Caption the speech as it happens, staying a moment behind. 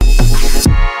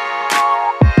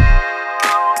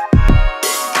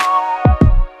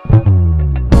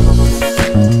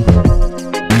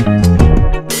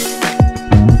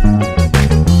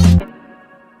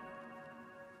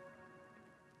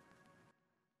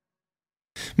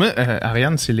Moi,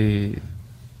 Ariane, c'est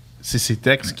ces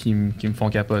textes qui me font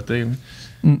capoter.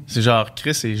 C'est genre,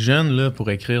 Chris est jeune là,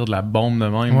 pour écrire de la bombe de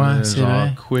même. Ouais, là, c'est genre,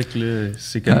 vrai. quick. Là.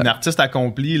 C'est comme un artiste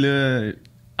accompli là,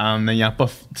 en n'ayant pas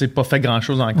fait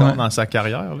grand-chose encore dans sa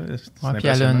carrière. Là. Ouais, puis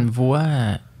elle a une voix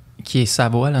qui est sa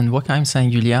voix. Elle a une voix quand même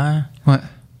singulière. Ouais.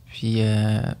 Puis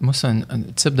moi, c'est un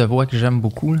type de voix que j'aime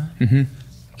beaucoup. Là. Mm-hmm.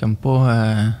 Comme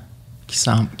pas... qui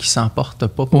s'emporte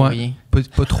pas pour rien.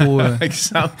 Pas trop... qui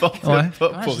s'emporte pas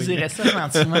pour je rien. dirais ça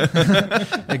gentiment.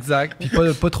 Exact. Puis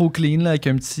pas trop clean, là, avec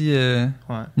un petit, une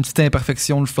petite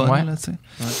imperfection, le fun. Ouais. Là, tu sais.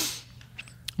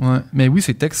 Ouais. Mais oui,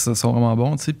 ces textes sont vraiment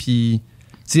bons. Tu sais. Puis,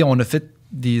 tu sais, on a fait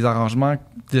des arrangements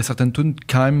de certaines tunes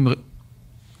quand même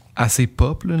assez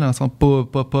pop, là, dans le sens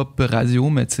pas pop radio,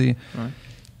 mais tu sais. Ouais.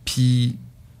 Puis,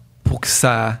 pour que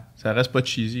ça... Ça reste pas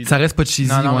cheesy. Ça reste pas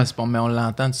cheesy, Non, ouais. c'est pas, mais on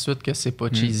l'entend tout de suite que c'est pas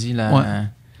cheesy là,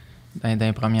 dans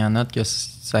les premières notes, que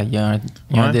il y a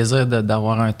un désir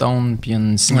d'avoir un tone, puis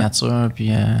une signature,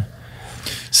 puis...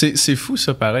 C'est fou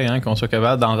ça, pareil, hein, qu'on soit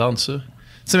capable d'entendre ça. Tu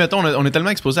sais, mettons, on est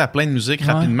tellement exposé à plein de musique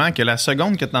rapidement que la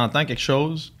seconde que tu entends quelque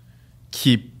chose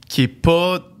qui est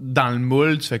pas dans le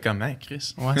moule, tu fais comme, hein,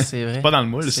 Chris? Ouais, c'est vrai. C'est pas dans le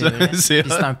moule, c'est ça. Vrai.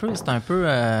 c'est un peu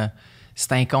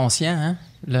c'est inconscient,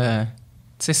 hein?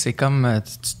 Tu sais, c'est comme,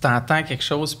 tu t'entends quelque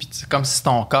chose, puis c'est comme si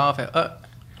ton corps fait,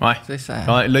 ouais. Tu sais,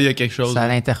 ça, ouais, là, il y a quelque chose. Ça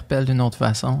l'interpelle d'une autre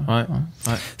façon. Ouais.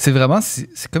 C'est vraiment, c'est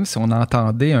comme si on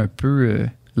entendait un peu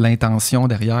l'intention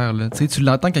derrière. Là. Tu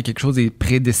l'entends quand quelque chose est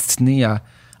prédestiné à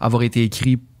avoir été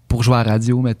écrit pour jouer à la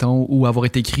radio, mettons, ou avoir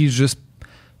été écrit juste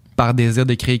par désir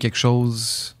de créer quelque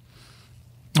chose.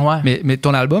 Ouais. Mais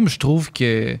ton album, je trouve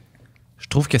que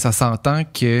ça s'entend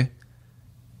que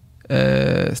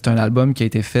c'est un album qui a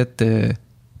été fait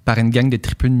par une gang de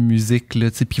tripeux de musique, là,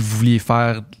 puis vous vouliez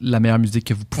faire la meilleure musique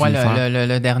que vous pouviez faire.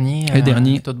 Le dernier. Le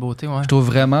dernier. Toute beauté, ouais. Je trouve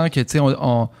vraiment que, tu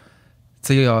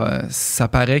sais, ça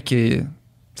paraît que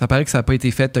ça n'a pas été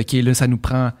fait, OK, là, ça nous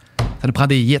prend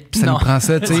des hits, puis ça nous prend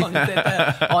ça, tu sais.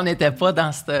 on n'était pas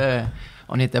dans cette...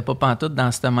 On n'était pas pantoute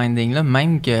dans ce minding-là,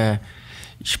 même que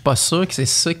je suis pas sûr que c'est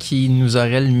ça qui nous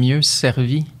aurait le mieux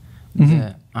servi.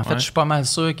 En fait, je suis pas mal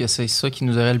sûr que c'est ça qui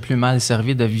nous aurait le plus mal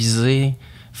servi, de viser,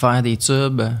 faire des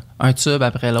tubes, un tube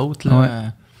après l'autre.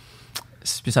 Là.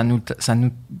 Puis ça nous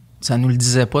le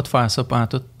disait pas de faire ça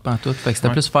pantoute. Fait que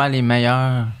c'était plus faire les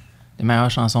meilleures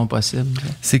chansons possibles.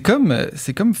 C'est comme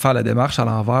faire la démarche à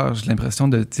l'envers. J'ai l'impression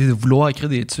de vouloir écrire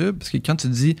des tubes. Parce que quand tu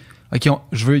dis, OK,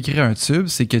 je veux écrire un tube,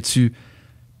 c'est que tu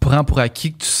prends pour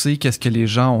acquis que tu sais qu'est-ce que les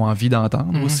gens ont envie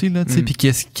d'entendre aussi. Là, puis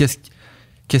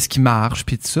qu'est-ce qui marche,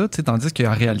 puis tout ça. Tandis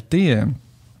qu'en réalité,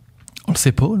 on le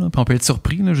sait pas. Là, puis on peut être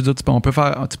surpris. Là, je veux dire, tu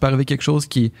peux arriver quelque chose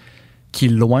qui est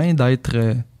loin d'être...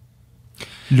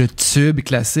 le tube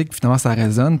classique, finalement, ça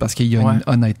résonne parce qu'il y a une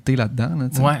honnêteté là-dedans.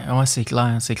 Là, ouais, c'est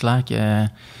clair. C'est clair que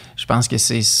je pense que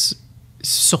c'est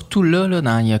surtout là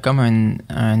il y a comme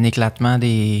un éclatement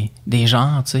des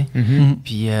genres, tu sais.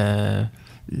 Puis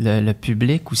le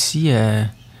public aussi,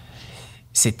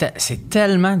 c'est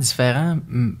tellement différent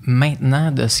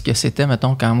maintenant de ce que c'était,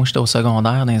 mettons, quand moi j'étais au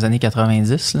secondaire dans les années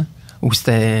 90, là, où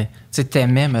c'était, tu sais,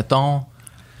 t'aimais, mettons,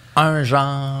 un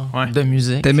genre de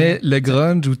musique. T'aimais le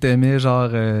grunge ou t'aimais genre...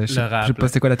 je sais pas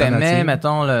c'était quoi l'alternative. T'aimais,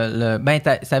 mettons,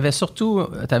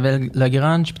 t'avais le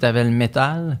grunge, puis t'avais le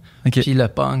metal, puis le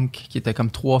punk, qui était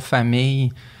comme trois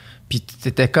familles. Puis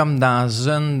t'étais comme dans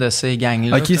une de ces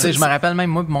gangs-là. Je me rappelle même,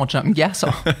 moi et mon chum Gas,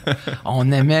 on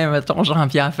aimait, mettons,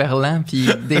 Jean-Pierre Ferland, puis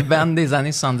des bandes des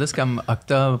années 70 comme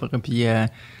Octobre,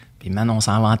 puis man, on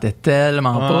s'en vantait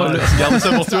tellement pas. Là. Tu gardes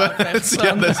ça pour toi. Tu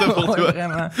gardes ça pour toi.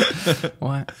 Vraiment.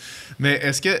 Ouais. Mais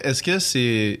est-ce que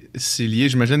c'est lié?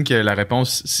 J'imagine que la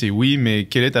réponse, c'est oui, mais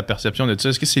quelle est ta perception de ça?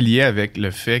 Est-ce que c'est lié avec le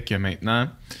fait que maintenant,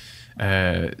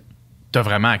 t'as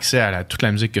vraiment accès à toute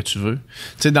la musique que tu veux?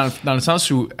 Tu sais, dans le sens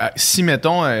où, si,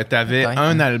 mettons, t'avais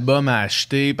un album à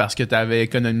acheter parce que t'avais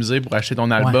économisé pour acheter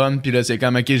ton album, puis là, c'est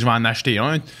comme, OK, je vais en acheter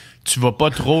un, tu vas pas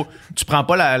trop... Tu prends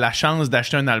pas la chance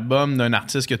d'acheter un album d'un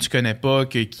artiste que tu connais pas,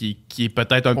 qui est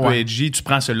peut-être un peu edgy, tu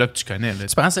prends celui-là que tu connais. Là.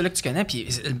 Tu prends celui-là que tu connais,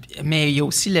 mais il y a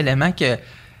aussi l'élément que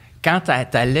quand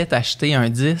t'allais t'acheter un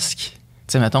disque, tu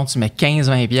sais, mettons, tu mets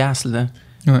 15-20$, là.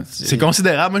 Ouais. C'est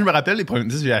considérable. Moi, je me rappelle les premiers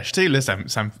disques que j'ai achetés, là,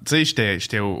 tu sais,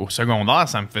 j'étais au secondaire,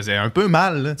 ça me faisait un peu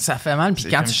mal. Là. Ça fait mal, puis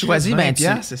quand tu choisis,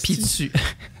 puis tu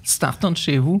t'en retournes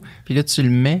chez vous, puis là, tu le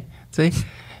mets, tu sais.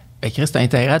 Chris, t'as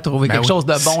intérêt à trouver quelque chose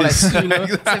de bon là-dessus. Là.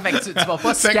 Fait que tu vas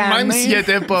pas scanner. Même s'il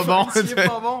était pas bon.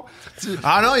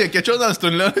 Ah non, il y a quelque chose dans ce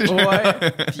tune-là.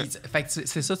 Ouais. Puis, fait que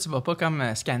c'est ça, tu vas pas comme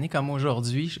scanner comme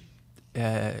aujourd'hui.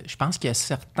 Je pense qu'il y a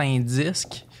certains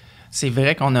disques, c'est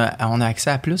vrai qu'on a accès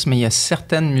à plus, mais il y a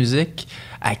certaines musiques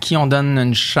à qui on donne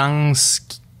une chance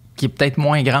qui est peut-être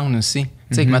moins grande aussi.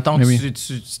 Tu sais, mettons, Mais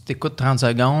tu t'écoutes 30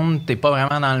 secondes, t'es pas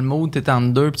vraiment dans le mood, t'es en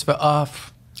deux, puis tu fais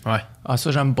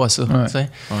ça, j'aime pas ça. Tu sais.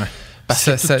 Parce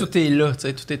que tout est là, tu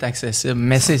sais, tout est accessible.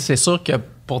 Mais c'est sûr que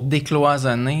pour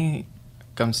décloisonner,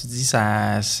 comme tu dis,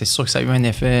 c'est sûr que ça a eu un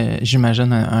effet,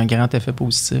 j'imagine, un grand effet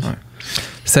positif. Ouais.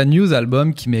 C'est un news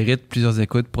album qui mérite plusieurs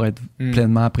écoutes pour être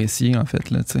pleinement apprécié, en fait,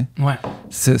 là, tu sais. Ouais.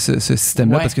 Ce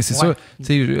système-là, parce que c'est sûr,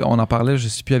 tu sais, on en parlait, je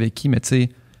sais plus avec qui, mais tu sais,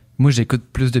 moi, j'écoute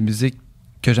plus de musique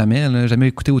que jamais. J'ai jamais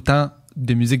écouté autant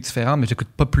de musique différente, mais j'écoute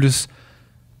pas plus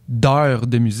d'heures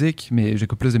de musique, mais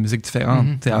j'écoute plus de musique différente.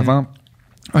 Tu sais, avant,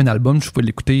 un album, je pouvais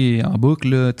l'écouter en boucle,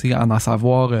 là, tu sais, en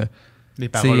savoir les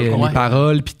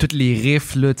paroles, puis toutes les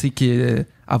riffs, là, tu sais,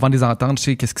 avant de les entendre, je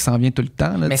sais qu'est-ce qui s'en vient tout le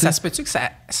temps. Là, mais ça se peut-tu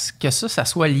que ça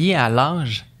soit lié à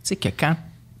l'âge? Tu sais, que quand,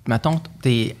 mettons,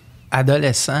 t'es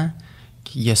adolescent,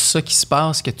 qu'il y a ça qui se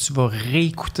passe, que tu vas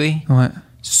réécouter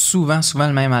souvent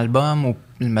le même album, ou,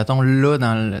 mettons, là,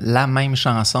 dans la même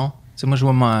chanson. Tu sais, moi, je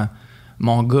vois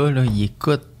mon gars, là, il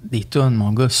écoute des tunes,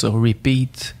 mon gars, sur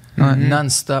repeat,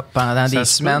 non-stop, pendant des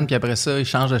semaines, puis après ça, il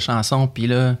change de chanson, puis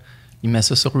là... Il met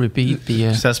ça sur repeat. Puis,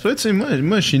 ça se peut, tu sais,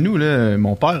 moi, chez nous, là,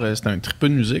 mon père, c'était un tripeux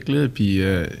de musique, là, puis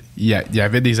il y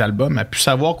avait des albums, il a pu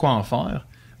savoir quoi en faire,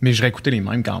 mais je réécoutais les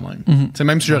mêmes quand même. Tu sais,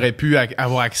 même si j'aurais pu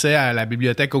avoir accès à la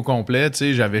bibliothèque au complet, tu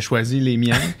sais, j'avais choisi les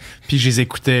miens, puis je les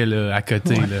écoutais là, à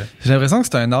côté. Là. J'ai l'impression que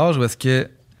c'est un âge où est-ce que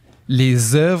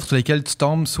les œuvres sur lesquelles tu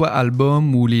tombes, soit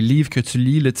albums ou les livres que tu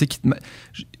lis, là, tu sais,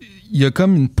 il y a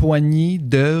comme une poignée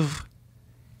d'œuvres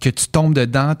que tu tombes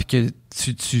dedans, puis que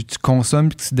tu consommes,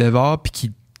 puis que tu dévores, puis qui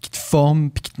te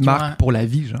forment, puis qui te marquent pour la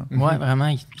vie, genre. Ouais,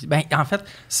 vraiment. Ben, en fait,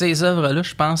 ces œuvres-là,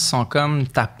 je pense, sont comme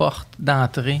ta porte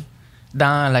d'entrée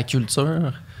dans la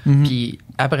culture. Puis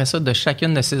après ça, de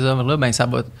chacune de ces œuvres-là, ben ça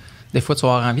va... Des fois, tu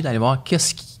vas avoir envie d'aller voir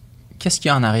qu'est-ce qu'il y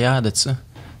a en arrière de ça.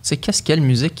 Tu sais, quelle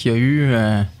musique qu'il y a eu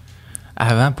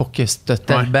avant pour que cette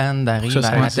telle bande arrive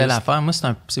à telle affaire. Moi,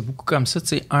 c'est beaucoup comme ça. Tu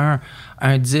sais,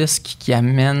 un disque qui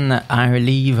amène à un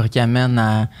livre, qui amène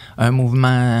à un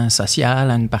mouvement social,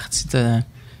 à une partie de...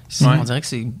 On dirait que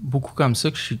c'est beaucoup comme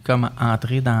ça que je suis comme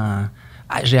entré dans...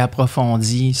 J'ai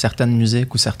approfondi certaines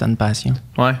musiques ou certaines passions.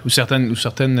 Ouais, ou certaines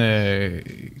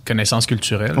connaissances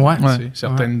culturelles.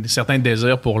 Certains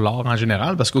désirs pour l'art en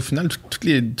général, parce qu'au final,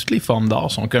 toutes les formes d'art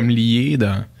sont comme liées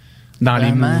dans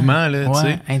les mouvements, là, tu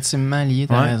sais. Intimement lié,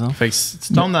 t'as raison. Fait que si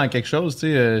tu tombes dans quelque chose, tu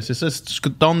sais, c'est ça, si tu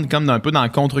tombes comme un peu dans la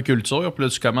contre-culture, puis là,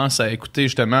 tu commences à écouter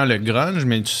justement le grunge,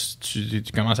 mais tu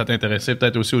commences à t'intéresser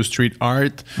peut-être aussi au street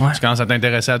art, tu commences à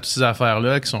t'intéresser à toutes ces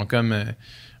affaires-là qui sont comme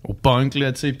au punk,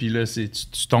 là, tu sais, puis là,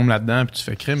 tu tombes là-dedans, puis tu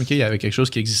fais crème, OK, il y avait quelque chose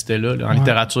qui existait là, en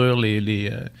littérature,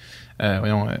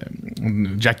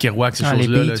 Jack Kerouac, ces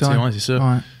choses-là, là, tu sais, c'est ça.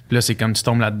 Ouais. Puis là, c'est comme tu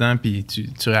tombes là-dedans, puis tu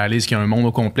réalises qu'il y a un monde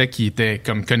au complet qui était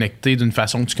comme connecté d'une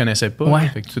façon que tu connaissais pas. Ouais.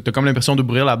 Fait que tu as comme l'impression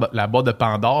d'ouvrir la boîte de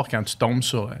Pandore quand tu tombes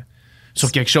sur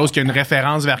quelque chose qui a une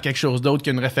référence vers quelque chose d'autre, qui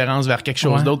a une référence vers quelque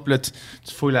chose d'autre. Puis là, tu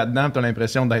fouilles là-dedans, puis tu as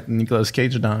l'impression d'être Nicolas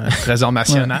Cage dans le Trésor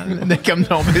National. D'être comme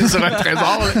tombé sur un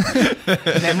trésor.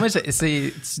 Mais moi,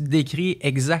 tu décris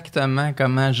exactement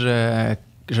comment je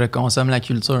consomme la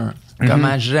culture.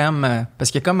 Comment j'aime... Parce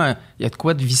qu'il y a comme il y a de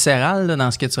quoi de viscéral là, dans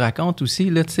ce que tu racontes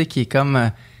aussi, là, tu sais, qui est comme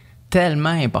tellement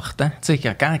important. Tu sais,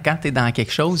 quand t'es dans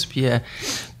quelque chose, puis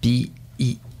il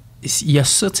y a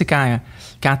ça, tu sais, quand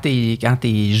t'es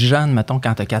jeune, mettons,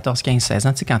 quand t'as 14, 15, 16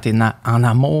 ans, tu sais, quand t'es en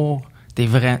amour, t'es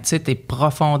vrai, tu sais, t'es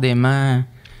profondément...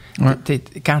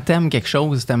 Quand t'aimes quelque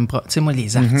chose, tu sais, moi,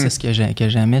 les artistes que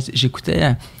j'aimais,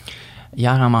 j'écoutais...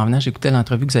 Hier, en m'en venant, j'écoutais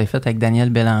l'entrevue que vous avez faite avec Daniel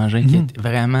Bélanger, qui est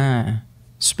vraiment...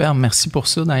 Super, merci pour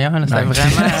ça d'ailleurs. C'était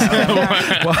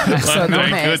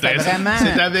vraiment.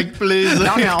 C'est avec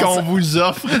plaisir qu'on vous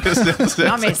offre.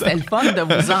 Non, mais c'était le fun de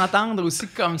vous entendre aussi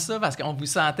comme ça parce qu'on vous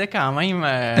sentait quand même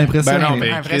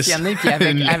impressionné puis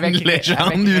avec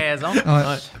raison. Ouais.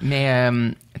 Mais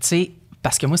tu sais,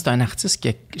 parce que moi, c'est un artiste que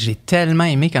j'ai tellement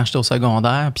aimé quand j'étais au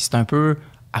secondaire, puis c'est un peu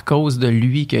à cause de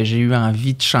lui que j'ai eu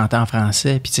envie de chanter en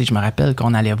français. Puis tu sais, je me rappelle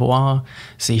qu'on allait voir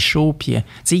ses shows, puis tu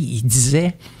sais, il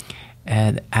disait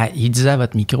à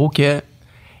votre micro qu'il a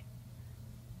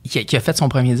fait son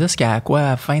premier disque à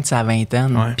la fin de sa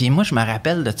vingtaine. Ouais. Puis moi, je me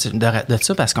rappelle de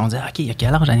ça parce qu'on disait, OK, il y a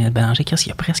quel âge Daniel Bélanger? Qu'est-ce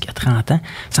qu'il a presque 30 ans?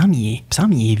 Il me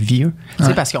semble qu'il est vieux.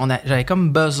 Ouais. Parce que j'avais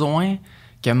comme besoin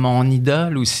que mon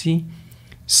idole aussi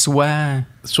soit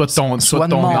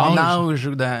de mon âge.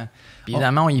 Puis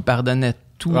évidemment, on y pardonnait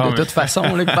tout de toute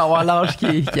façon, là, qu'il peut avoir l'âge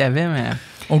qu'il avait, mais...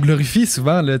 On glorifie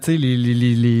souvent là,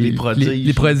 les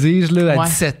prodiges là, à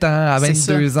 17 ans, à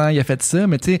 22 ans, il a fait ça.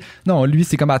 Mais tu sais, non, lui,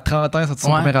 c'est comme à 30 ans, il a sorti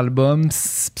son premier album,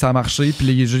 ça a marché, puis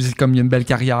il a une belle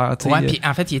carrière. Ouais, puis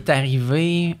en fait, il est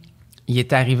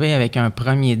arrivé avec un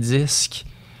premier disque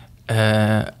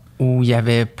où il n'y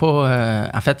avait pas...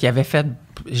 en fait, il avait fait,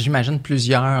 j'imagine,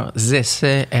 plusieurs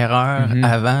essais-erreurs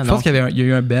avant. Je pense qu'il y a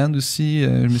eu un band aussi,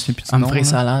 je me souviens plus du nom. Humphrey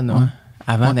Salad,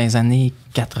 avant, dans les années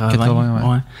 80.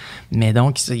 Ouais. Mais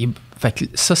donc, fait que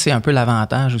ça, c'est un peu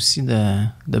l'avantage aussi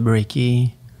de breaker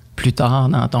plus tard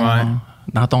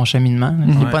dans ton cheminement,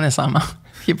 qui n'est pas nécessairement...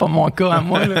 qui n'est pas mon cas à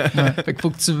moi. Là. Fait qu'il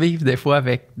faut que tu vives des fois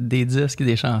avec des disques et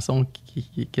des chansons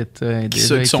que tu as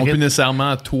déjà qui sont plus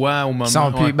nécessairement toi au moment.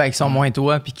 Qui sont moins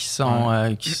toi, puis qui sont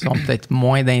peut-être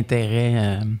moins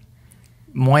d'intérêt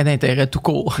tout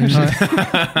court.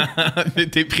 Mais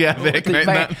t'es pris avec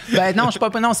maintenant. Non, je suis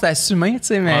pas... Non, c'est assumé, tu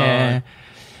sais, mais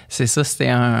c'est ça, c'était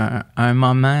un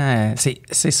moment...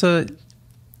 c'est ça,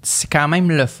 c'est quand même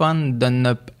le fun de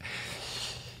ne...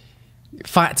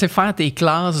 Faire tes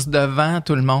classes devant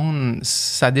tout le monde,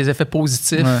 ça a des effets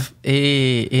positifs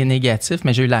et négatifs,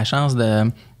 mais j'ai eu la chance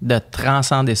de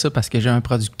transcender ça parce que j'ai un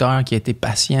producteur qui a été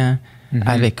patient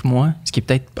avec moi, ce qui est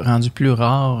peut-être rendu plus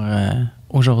rare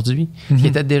aujourd'hui, qui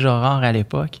était déjà rare à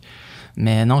l'époque.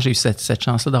 Mais non, j'ai eu cette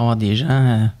chance-là d'avoir des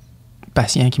gens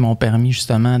patients qui m'ont permis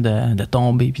justement de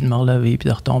tomber, puis de me relever, puis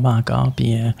de retomber encore,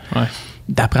 puis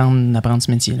d'apprendre ce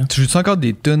métier-là. Tu joues-tu encore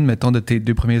des tunes, mettons, de tes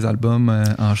 2 premiers albums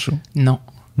en show? Non.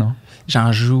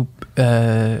 J'en joue...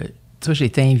 j'ai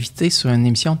été invité sur une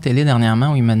émission de télé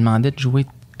dernièrement où il me demandait de jouer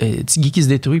Tiggy qui se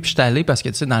détruit, puis je suis allé parce que,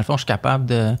 tu sais, dans le fond, je suis capable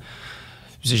de...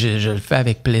 Je le fais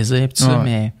avec plaisir, puis tout ça,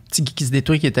 mais Tiggy qui se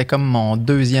détruit, qui était comme mon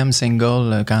 2e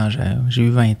single quand j'ai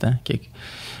eu 20 ans.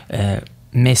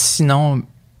 Mais sinon...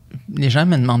 Les gens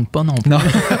me demandent pas non plus. Non.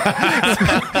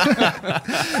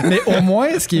 Mais au moins,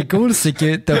 ce qui est cool, c'est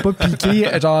que t'as pas piqué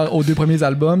genre aux 2 premiers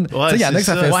albums. Tu sais, il y en a que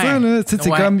ça fait ça, là. Tu sais, c'est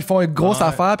comme, ils font une grosse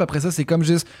affaire, puis après ça, c'est comme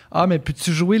juste, mais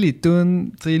peux-tu jouer les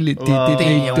tunes, tu sais, tes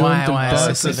tunes tout le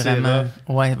temps? C'est vraiment...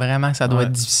 Ouais, vraiment, ça doit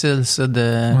être difficile, ça,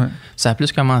 de... Ça a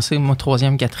plus commencé, moi,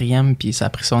 3e, 4e, puis ça a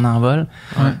pris son envol.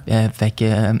 Fait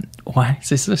que...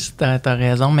 c'est ça, t'as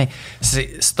raison, mais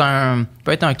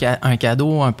peut être un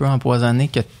cadeau un peu empoisonné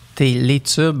que les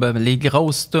tubes, les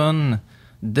grosses tunes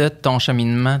de ton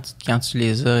cheminement, quand tu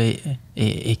les as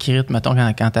écrites, mettons,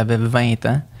 quand t'avais 20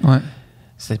 ans,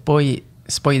 c'est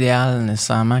pas idéal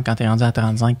nécessairement quand t'es rendu à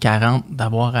 35, 40,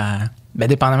 d'avoir à...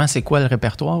 dépendamment c'est quoi le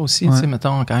répertoire aussi, tu sais,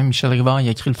 mettons, quand même, Michel Rivard, il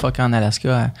a écrit Le Phoque en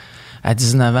Alaska à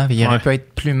 19 ans, puis il aurait pu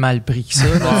être plus mal pris que ça,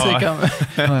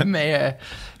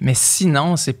 mais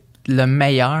sinon, c'est le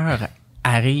meilleur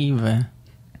arrive...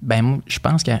 moi, je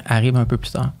pense qu'elle arrive un peu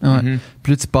plus tard.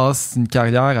 Puis là, tu passes une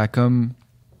carrière à comme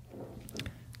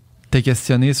t'es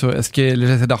questionné sur est-ce que là,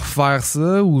 j'essaie de refaire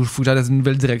ça ou il faut que j'aille dans une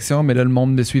nouvelle direction, mais là, le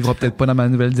monde ne suivra peut-être pas dans ma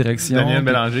nouvelle direction. Daniel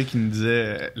Bélanger qui nous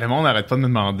disait le monde n'arrête pas de me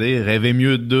demander rêver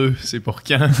mieux d'eux, c'est pour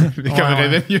quand? Comme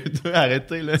rêver mieux d'eux,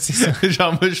 arrêtez là. C'est ça.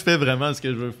 Genre moi je fais vraiment ce que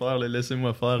je veux faire, là.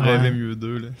 Laissez-moi faire, rêver mieux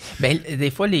d'eux. Là. Des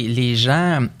fois les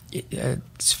gens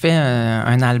tu fais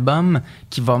un album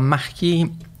qui va marquer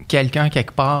quelqu'un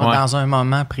quelque part dans un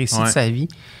moment précis de sa vie,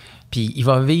 puis il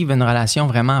va vivre une relation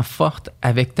vraiment forte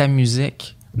avec ta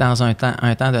musique dans un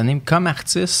temps donné. Comme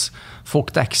artiste, faut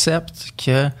que tu acceptes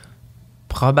que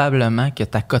probablement que tu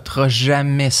n'accoteras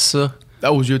jamais ça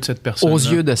aux yeux de cette personne-là. Aux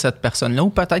yeux de cette personne-là. Ou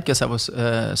peut-être que ça va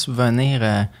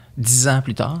subvenir 10 ans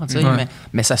plus tard. Tu sais,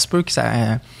 mais ça se peut que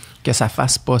ça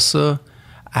fasse pas ça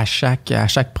à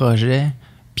chaque projet.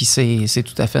 Puis c'est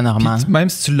tout à fait normal. Puis même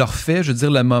si tu le refais, je veux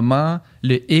dire, le moment,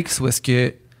 le X où est-ce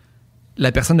que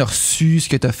la personne a reçu ce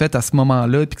que tu as fait à ce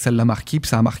moment-là, puis que ça l'a marqué, puis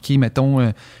ça a marqué, mettons,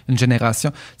 une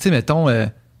génération. Tu sais,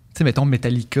 mettons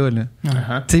Metallica, là.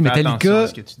 Tu sais,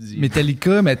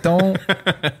 Metallica, mettons,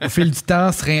 au fil du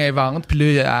temps, se réinvente, puis là,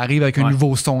 elle arrive avec un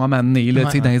nouveau son à un moment donné, là,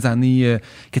 tu sais, dans les années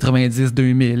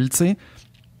 90-2000, tu sais.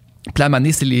 Puis là, à un moment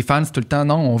donné, c'est les fans, c'est tout le temps,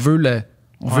 non, on veut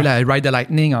la Ride the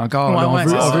Lightning encore. Là, on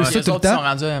veut ça tout le temps. Ils sont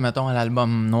rendus, mettons, à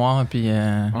l'album noir, puis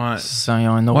c'est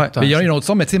un autre. Mais il y a un autre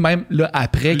son, mais tu sais, même là,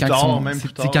 après,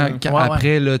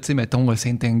 après, là, tu sais, mettons,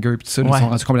 Saint Anger, puis tout ça, ils sont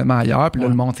rendus complètement ailleurs, puis là,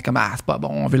 le monde, c'est comme, c'est pas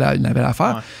bon, on veut la nouvelle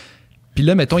affaire. Puis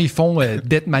là, mettons, ils font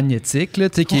Death Magnétique, là,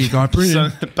 tu sais, qui est un peu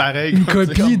une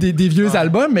copie des vieux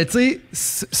albums, mais tu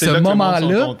sais, ce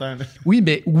moment-là. Oui,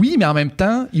 mais en même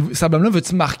temps, cet album-là,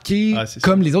 veux-tu marquer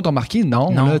comme les autres ont marqué? Non,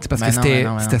 là, parce que c'était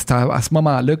à ce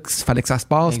moment-là qu'il fallait que ça se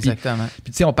passe. Exactement.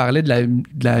 Puis tu sais, on parlait de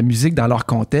la musique dans leur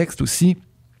contexte aussi.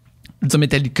 Du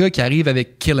Metallica qui arrive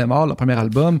avec Kill 'Em All, leur premier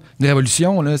album, une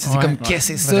révolution, là. C'est comme,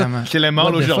 qu'est-ce que c'est ça? Kill 'Em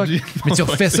All aujourd'hui. Mais tu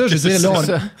refais ça, je veux dire,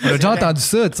 là, on a déjà entendu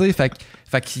ça, tu sais. Fait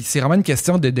que c'est vraiment une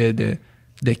question de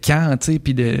quand, tu sais,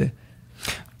 puis de...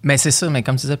 Mais c'est ça, mais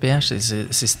comme tu disais, PH,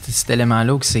 c'est cet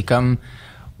élément-là où c'est comme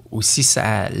aussi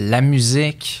la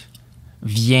musique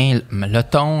vient, le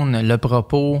tone, le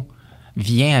propos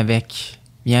vient avec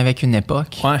vient avec une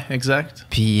époque. Ouais, exact.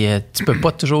 Puis tu peux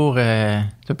pas toujours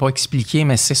tu peux pas expliquer,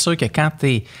 mais c'est sûr que quand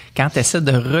tu essaies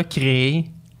de recréer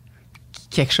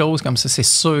quelque chose comme ça, c'est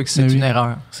sûr que c'est une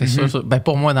erreur. C'est sûr. Ben,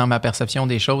 pour moi, dans ma perception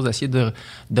des choses, d'essayer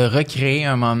de recréer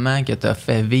un moment que tu as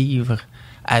fait vivre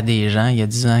à des gens il y a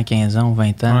 10 ans, 15 ans ou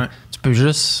 20 ans. Ouais. Tu peux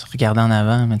juste regarder en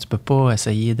avant, mais tu peux pas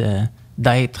essayer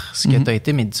d'être ce que tu as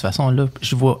été. Mais de toute façon, là,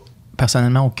 je vois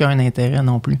personnellement aucun intérêt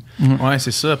non plus. Ouais,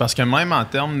 c'est ça. Parce que même en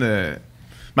termes de...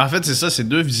 Ben, en fait, c'est ça, c'est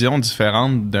deux visions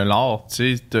différentes de l'art.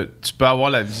 Tu sais, tu peux avoir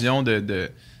la vision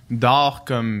d'art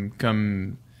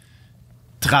comme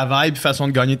travail puis façon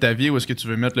de gagner ta vie, où est-ce que tu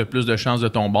veux mettre le plus de chances de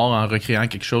ton bord en recréant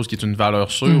quelque chose qui est une valeur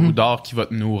sûre, ou d'art qui va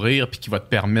te nourrir puis qui va te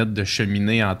permettre de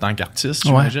cheminer en tant qu'artiste,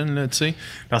 j'imagine, là, tu sais.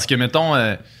 Parce que, mettons,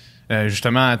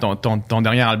 justement, ton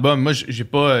dernier album, moi, j'ai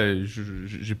pas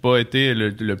été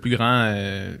le plus grand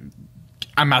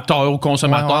amateur ou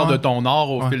consommateur de ton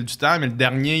art au fil du temps, mais le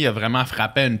dernier, il a vraiment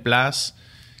frappé à une place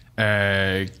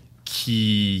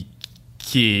qui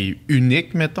est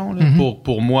unique, mettons, là,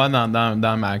 pour moi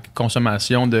dans ma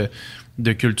consommation de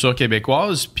culture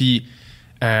québécoise. Puis,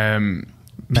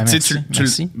 merci.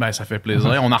 Ben, ça fait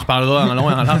plaisir. On en reparlera en long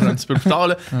et en large un petit peu plus tard.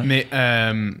 Là.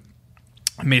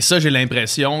 Mais ça, j'ai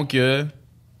l'impression que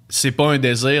c'est pas un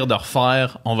désir de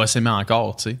refaire « on va s'aimer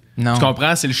encore », tu sais. Tu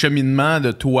comprends? C'est le cheminement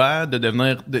de toi, de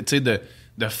devenir, de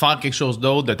faire quelque chose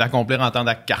d'autre, de t'accomplir en tant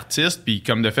qu'artiste. Puis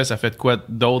comme de fait, ça fait de quoi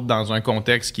d'autre dans un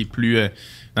contexte qui est plus...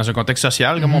 dans un contexte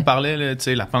social, comme on parlait, là,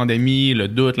 la pandémie, le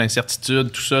doute,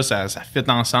 l'incertitude, tout ça, ça fit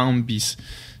ensemble, puis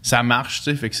ça marche, tu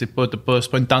sais. Fait que c'est pas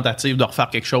une tentative de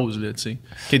refaire quelque chose, là, tu sais.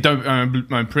 Qui est un blue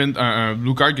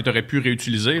card que tu aurais pu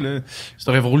réutiliser, là. Si tu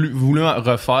aurais voulu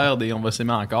refaire des « on va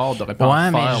s'aimer encore », tu n'aurais pas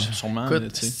en refaire, sûrement.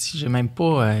 Écoute, si j'ai même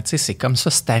pas... tu sais, c'est comme ça,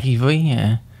 c'est arrivé...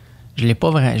 Je l'ai pas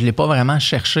vraiment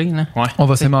cherché, là. Ouais. On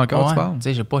va s'aimer encore, tu parles? Tu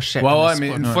sais, j'ai pas cherché. Ouais, mais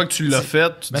une fois que tu l'as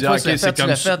fait, tu te dis, OK, c'est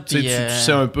comme ça. Tu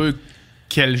sais un peu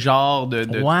quel genre de...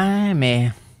 Ouais,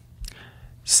 mais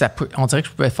on dirait que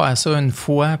je pouvais faire ça une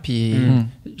fois, puis...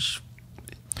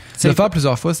 Le faire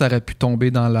plusieurs fois, ça aurait pu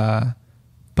tomber dans la...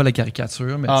 Pas la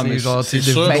caricature, mais tu sais, genre... C'est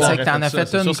sûr que t'en as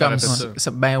fait une comme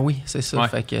ça. Ben oui, c'est ça. Ouais.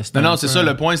 Fait que c'est ça,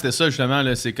 le point, c'était ça, justement,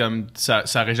 là, c'est comme... Ça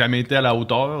aurait jamais été à la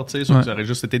hauteur, tu sais, ça aurait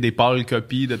juste été des pâles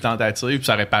copies de tentatives, puis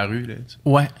ça aurait paru, là.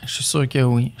 Ouais, je suis sûr que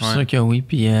oui. Je suis sûr que oui,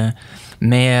 puis...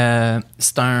 mais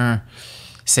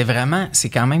c'est vraiment... C'est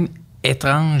quand même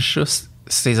étrange, ça,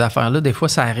 ces affaires-là. Des fois,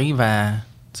 ça arrive à...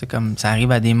 C'est comme... Ça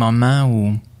arrive à des moments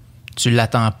où tu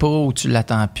l'attends pas ou tu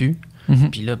l'attends plus.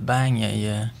 Puis là, bang,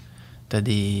 t'as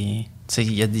des... Tu sais,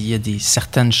 il y a des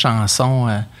certaines chansons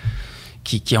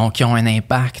qui ont un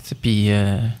impact, puis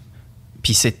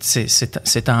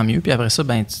c'est tant mieux. Puis après ça,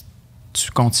 ben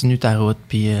tu continues ta route.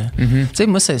 Puis, tu sais,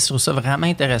 moi, je trouve ça vraiment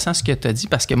intéressant ce que tu as dit,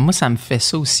 parce que moi, ça me fait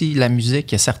ça aussi, la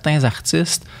musique. Il y a certains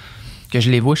artistes que je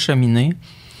les vois cheminer,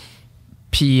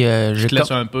 puis je te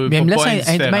laisse un peu,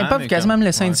 quasiment me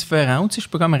laisser indifférent. Tu sais, je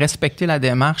peux comme respecter la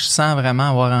démarche sans vraiment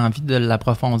avoir envie de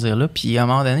l'approfondir là. Puis à un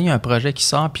moment donné, il y a un projet qui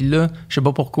sort, puis là, je sais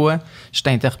pas pourquoi, je suis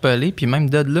interpellé, puis même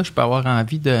de là, je peux avoir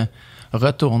envie de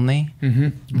retourner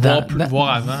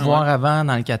voir avant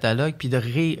dans le catalogue, puis de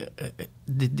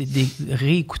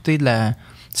réécouter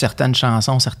certaines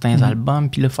chansons, certains albums,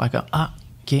 puis là, faire comme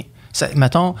OK.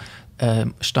 Mettons,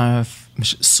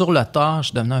 sur le tard, je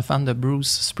suis devenu un fan de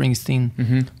Bruce Springsteen.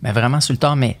 Mais vraiment sur le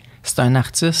tard, mais c'est un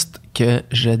artiste que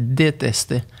je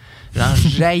détestais. Genre,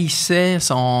 j'haïssais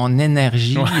son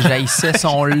énergie, j'haïssais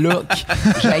son look,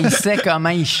 j'haïssais comment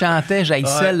il chantait,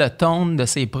 j'haïssais le tone de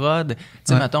ses prods. Tu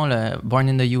sais, mettons, le Born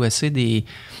in the USA,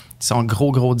 son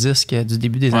gros disque du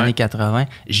début des années 80,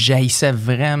 j'haïssais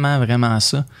vraiment, vraiment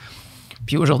ça.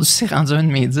 Puis aujourd'hui, c'est rendu un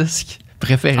de mes disques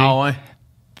préférés. Ah ouais?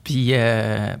 Puis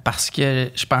parce que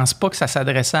je pense pas que ça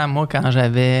s'adressait à moi quand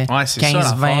j'avais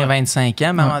 15, 20, 25 ans. Mais à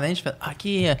un moment donné, j'ai fait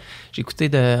OK, j'ai écouté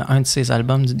un de ses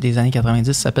albums des années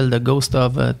 90, ça s'appelle The Ghost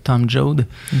of Tom Joad.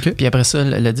 Okay. Puis après ça,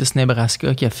 le disque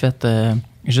Nebraska qu'il a fait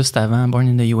juste avant Born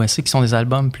in the USA, qui sont des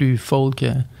albums plus folk.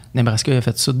 Nebraska, il a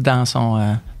fait ça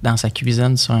dans sa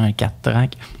cuisine sur un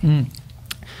 4-track.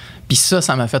 Puis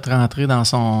ça m'a fait rentrer dans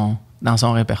son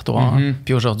répertoire.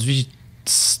 Puis aujourd'hui,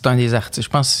 c'est un des artistes. Je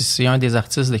pense que c'est un des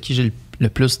artistes de qui j'ai le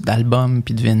plus d'albums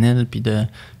puis de vinyles puis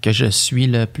que je suis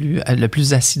le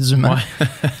plus assidûment.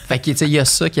 Fait que tu sais, il y a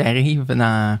ça qui arrive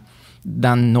dans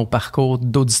nos parcours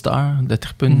d'auditeurs, de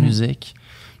tripeux de musique.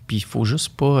 Puis il faut juste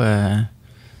pas... tu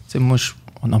sais, moi,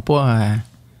 on n'a pas...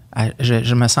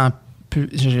 je me sens plus...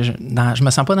 Je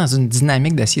me sens pas dans une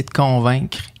dynamique d'essayer de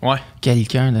convaincre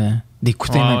quelqu'un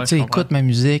d'écouter écoute ma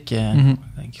musique.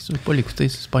 Si tu veux pas l'écouter,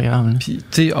 c'est pas grave. Puis,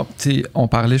 tu sais, on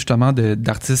parlait justement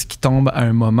d'artistes qui tombent à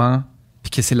un moment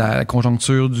puis que c'est la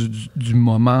conjoncture du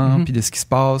moment, puis de ce qui se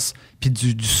passe, puis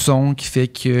du son qui fait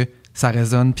que ça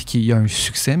résonne, puis qu'il y a un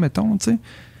succès, mettons, tu sais.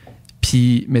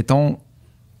 Puis, mettons,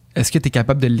 est-ce que tu es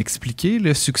capable de l'expliquer,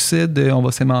 le succès de On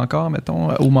va s'aimer encore, mettons,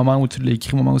 au moment où tu l'as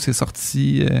écrit, au moment où c'est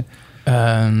sorti?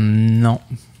 Non.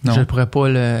 Je pourrais pas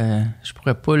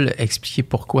expliquer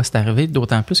pourquoi c'est arrivé,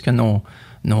 d'autant plus que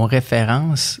nos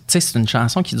références... Tu sais, c'est une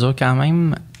chanson qui dure quand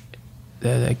même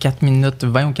 4 minutes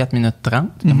 20 ou 4 minutes 30,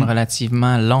 comme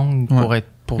relativement longue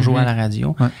pour jouer à la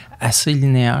radio, assez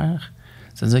linéaire.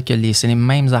 C'est-à-dire que c'est les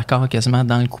mêmes accords quasiment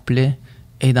dans le couplet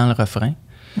et dans le refrain.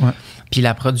 Ouais. Puis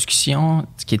la production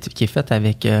qui est faite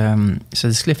avec... ce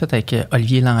disque-là est fait avec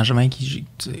Olivier Langevin,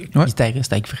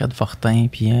 guitariste avec Fred Fortin,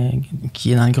 puis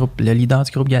qui est dans le leader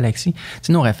du groupe Galaxy. Tu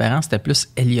sais, nos références, c'était plus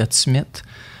Elliott Smith,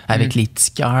 avec les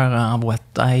petits cœurs en voix de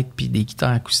tête, puis des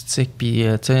guitares acoustiques, puis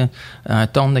tu sais, un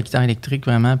ton de guitare électrique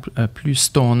vraiment plus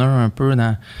stoner un peu.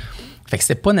 Fait que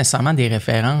c'était pas nécessairement des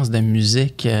références de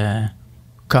musique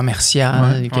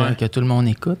commerciale que tout le monde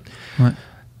écoute. Ouais.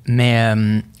 Mais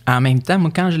en même temps,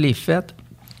 moi, quand je l'ai faite,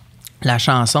 la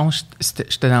chanson,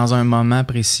 j'étais dans un moment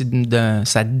précis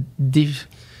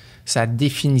ça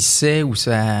définissait ou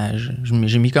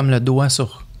j'ai mis comme le doigt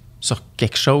sur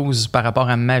quelque chose par rapport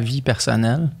à ma vie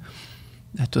personnelle.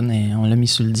 La toune, on l'a mis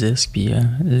sur le disque, puis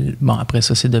bon, après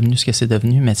ça, c'est devenu ce que c'est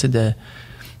devenu, mais tu sais,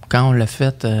 quand on l'a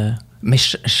fait... mais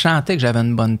je chantais que j'avais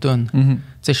une bonne toune. Tu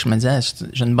sais, je me disais,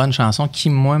 j'ai une bonne chanson qui,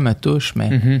 moi, me touche,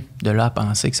 mais de là à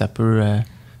penser que ça peut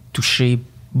toucher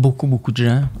beaucoup, beaucoup de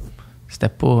gens,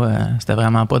 c'était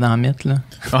vraiment pas dans le mythe, là.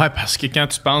 Ouais, parce que quand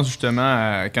tu penses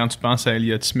justement quand tu penses à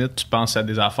Elliott Smith, tu penses à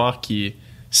des affaires qui...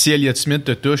 Si Elliott Smith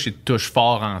te touche, il te touche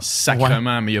fort en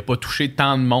sacrement, mais il a pas touché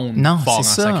tant de monde fort en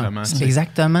sacrement. C'est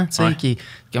exactement, tu sais, qui est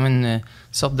comme une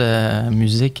sorte de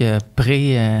musique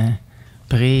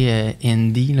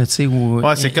pré-indie, là, tu sais, où...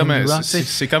 Ouais, c'est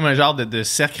comme un genre de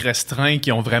cercle restreint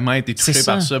qui ont vraiment été touchés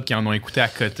par ça, puis qui en ont écouté à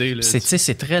côté, là.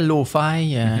 C'est très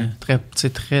lo-fi,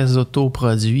 très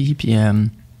autoproduit, puis...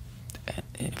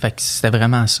 fait que c'était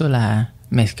vraiment ça,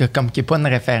 mais comme qu'il n'y a pas une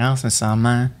référence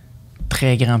nécessairement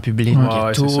très grand public,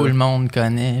 que tout le monde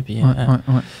connaît, puis...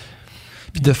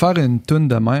 Puis de faire une toune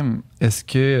de même, est-ce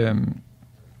que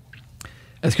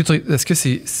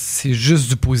c'est juste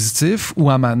du positif, ou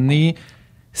à un moment donné,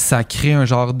 ça crée un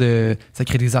genre ça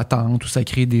crée des attentes, ou ça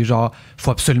crée des genres,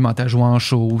 faut absolument t'as joué en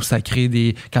show, ça crée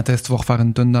des, quand est-ce que tu vas refaire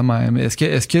une toune de même?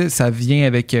 Est-ce que ça vient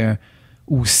avec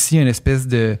aussi une espèce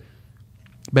de,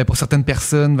 ben pour certaines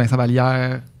personnes, Vincent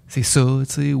Vallières, c'est ça,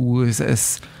 tu sais, ou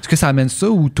est-ce que ça amène ça,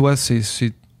 ou toi, c'est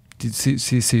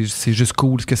juste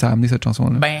cool ce que ça a amené, cette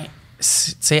chanson-là? Ben,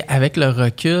 tu sais, avec le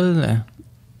recul,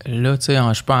 là, tu sais,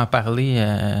 je peux en parler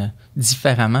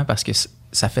différemment, parce que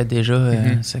ça fait déjà,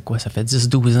 c'est quoi, ça fait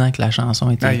 10-12 ans que la chanson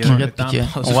a été écrite.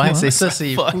 Ouais, c'est ça,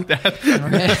 c'est fou.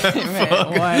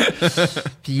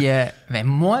 Puis, mais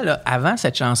moi, là, avant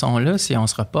cette chanson-là, si on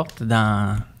se reporte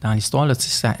dans l'histoire, là,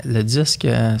 le disque,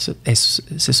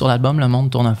 c'est sur l'album Le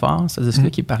Monde tourne fort, ce disque-là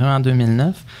qui est paru en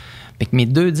 2009. Fait que mes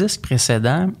 2 disques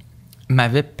précédents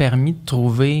m'avaient permis de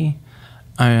trouver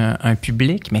un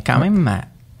public, mais quand même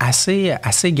assez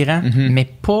grand, mais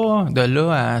pas de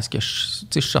là à ce que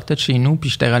je sortais de chez nous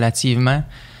puis j'étais relativement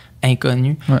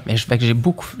inconnu. Mais fait que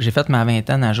j'ai fait ma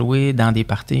vingtaine à jouer dans des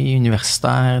parties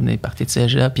universitaires, des parties de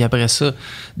cégep, puis après ça,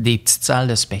 des petites salles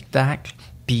de spectacle.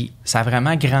 Puis ça a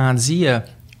vraiment grandi.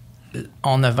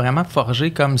 On a vraiment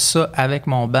forgé comme ça avec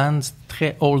mon band. C'est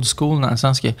très old school dans le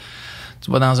sens que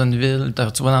tu vas dans une ville,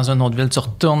 tu vas dans une autre ville, tu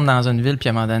retournes dans une ville, puis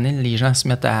à un moment donné, les gens se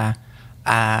mettent à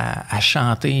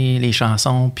chanter les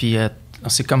chansons, puis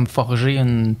c'est comme forger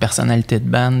une personnalité de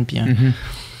band. Puis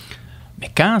mais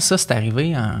quand ça s'est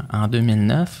arrivé en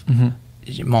 2009,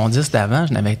 mon disque d'avant,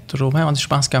 je n'avais toujours pas, je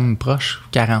pense, comme proche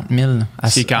 40 000.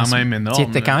 C'est quand même énorme.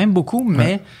 C'était quand même beaucoup,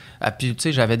 mais puis tu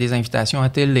sais, j'avais des invitations à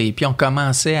télé, puis on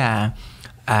commençait à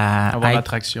avoir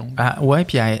l'attraction.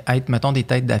 Puis à être, mettons, des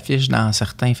têtes d'affiche dans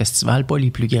certains festivals, pas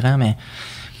les plus grands, mais...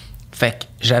 Fait que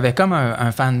j'avais comme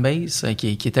un fanbase qui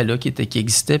était là, qui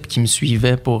existait, puis qui me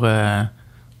suivait pour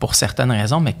certaines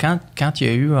raisons. Mais quand il y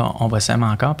a eu On va s'aimer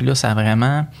encore, puis là, ça a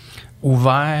vraiment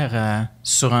ouvert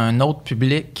sur un autre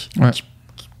public. Qui,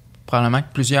 probablement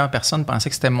que plusieurs personnes pensaient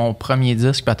que c'était mon premier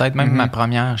disque, peut-être même ma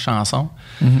première chanson.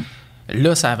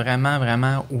 Là, ça a vraiment,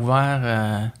 vraiment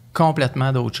ouvert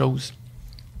complètement d'autres choses.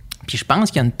 Puis je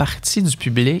pense qu'il y a une partie du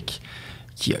public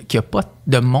qui a pas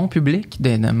de mon public,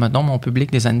 dont mon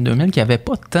public des années 2000, qui n'avait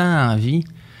pas tant envie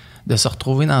de se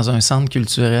retrouver dans un centre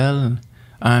culturel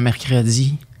un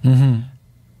mercredi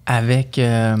avec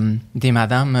des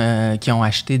madames qui ont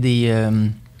acheté des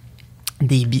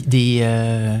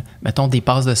mettons, des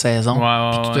passes de saison.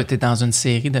 Puis toi, t'es dans une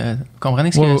série de...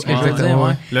 Comprenez ce que je veux dire?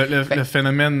 Ouais. Le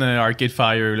phénomène Arcade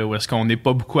Fire, là, où est-ce qu'on n'est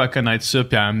pas beaucoup à connaître ça,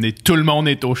 puis à amener tout le monde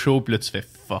est au show, puis là, tu fais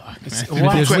fuck.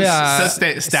 Ça,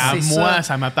 c'était à moi,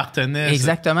 ça m'appartenait.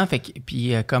 Exactement. Fait que,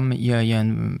 puis comme il y a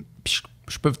une... Puis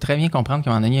je peux très bien comprendre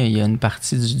qu'à un moment donné, il y a une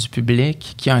partie du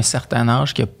public qui a un certain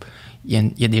âge,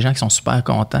 il y a des gens qui sont super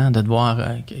contents de te voir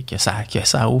que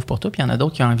ça ouvre pour toi, puis il y en a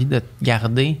d'autres qui ont envie de te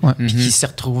garder, puis qui s'y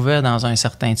retrouvaient dans un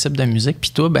certain type de musique.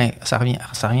 Puis toi, ben ça revient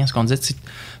à ce qu'on disait, tu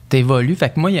t'évolues. Fait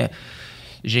que moi,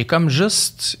 j'ai comme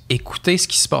juste écouté ce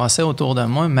qui se passait autour de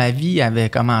moi. Ma vie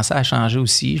avait commencé à changer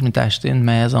aussi. Je m'étais acheté une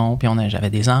maison, puis j'avais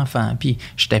des enfants, puis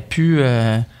j'étais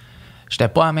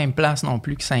pas à la même place non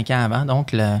plus que 5 ans avant.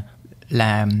 Donc,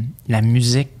 la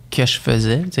musique que je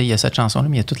faisais, il y a cette chanson-là,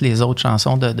 mais il y a toutes les autres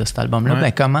chansons de cet album-là,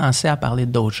 ben, commençait à parler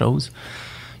d'autres choses.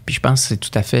 Puis je pense que c'est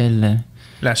tout à fait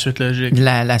la suite logique.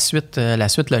 La suite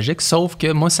logique, sauf que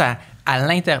moi, ça, à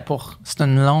l'intérieur, c'est un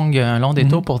long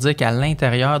détour pour dire qu'à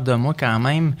l'intérieur de moi, quand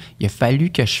même, il a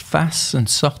fallu que je fasse une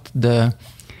sorte de...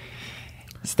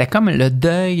 C'était comme le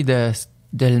deuil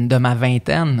de ma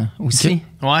vingtaine aussi. Okay.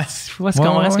 Ouais. Tu vois ce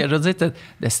que je veux dire?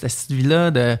 De cette vie-là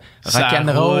de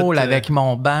rock'n'roll avec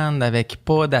mon band, avec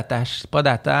pas d'attache,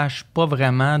 pas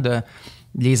vraiment de...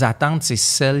 Les attentes, c'est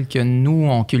celles que nous,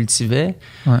 on cultivait.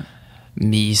 Ouais.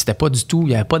 Mais c'était pas du tout... Il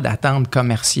n'y avait pas d'attente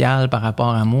commerciale par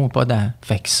rapport à moi.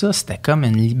 Fait que ça, c'était comme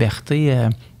une liberté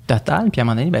totale. Puis à un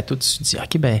moment donné, ben, toi, tu te dis,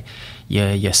 OK, ben il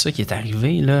y a ça qui est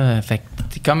arrivé, là. Fait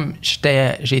que comme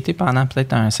j'ai été pendant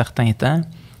peut-être un certain temps...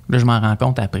 Là, je m'en rends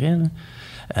compte après, là,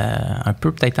 un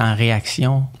peu peut-être en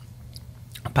réaction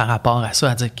par rapport à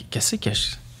ça, à dire qu'est-ce que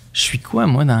je suis quoi,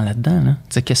 moi, là-dedans?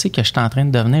 Là? Qu'est-ce que je suis en train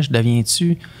de devenir? Je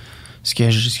deviens-tu ce que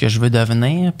je veux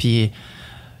devenir? Puis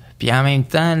en même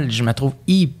temps, je me trouve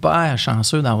hyper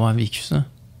chanceux d'avoir vécu ça.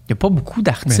 Il n'y a pas beaucoup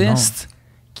d'artistes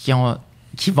qui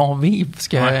vont vivre ce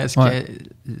que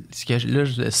là,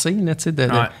 je sais, là,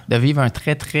 de vivre un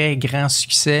très, très grand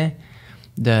succès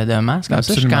de masse. Comme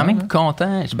ça, je suis quand même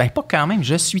content. Ben, pas quand même,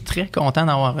 je suis très content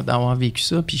d'avoir vécu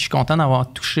ça. Puis je suis content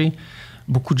d'avoir touché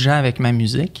beaucoup de gens avec ma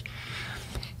musique.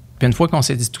 Puis une fois qu'on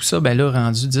s'est dit tout ça, ben là,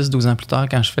 rendu 10-12 ans plus tard,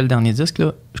 quand je fais le dernier disque,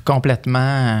 là,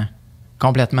 complètement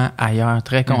ailleurs.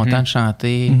 Très content de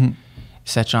chanter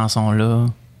cette chanson-là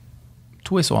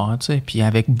tous les soirs, tu sais. Puis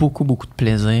avec beaucoup, beaucoup de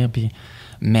plaisir. Puis,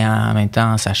 mais en même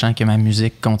temps, en sachant que ma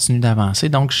musique continue d'avancer.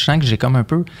 Donc, je sens que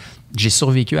j'ai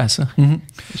survécu à ça.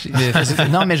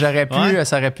 Non, mais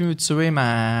ça aurait pu me tuer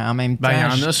en même temps. Ben,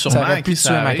 il y en a sûrement ça aurait pu tuer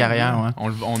ma carrière.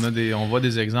 Ouais. On voit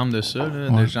des exemples de ça, là,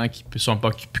 de gens qui sont pas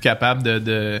plus capables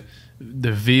de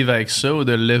vivre avec ça ou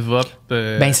de live up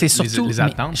c'est surtout, les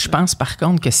attentes. Je pense par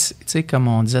contre que, tu sais, comme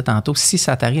on disait tantôt, si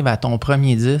ça t'arrive à ton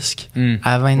premier disque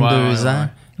à 22 ans,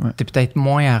 t'es peut-être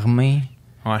moins armé.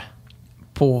 Ouais.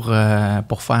 Pour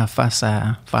faire face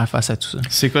à tout ça.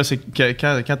 C'est quoi? C'est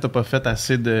quand t'as pas fait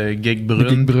assez de gigs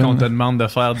brunes, qu'on te demande de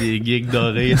faire des gigs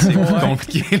dorés, c'est plus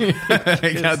compliqué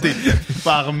quand t'es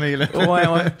pas armé. Là. Ouais.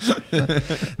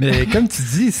 Mais comme tu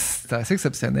dis, c'est assez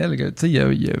exceptionnel. Tu sais, il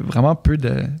y a vraiment peu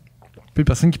de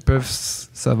personnes qui peuvent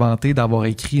se vanter d'avoir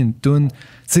écrit une toune. Tu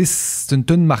sais, c'est une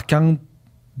toune marquante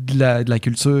de la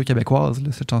culture québécoise, là,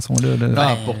 cette chanson-là.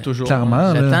 Là. Pour toujours.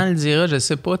 Clairement. Le temps le dira, je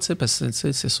sais pas, parce que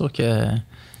c'est sûr que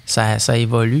ça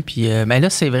évolue. Puis, mais là,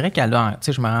 c'est vrai qu'elle a,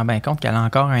 je me rends bien compte qu'elle a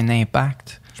encore un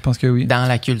impact. Je pense que oui. Dans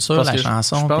la culture, la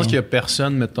chanson. Je pense qu'il y a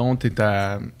personne, mettons,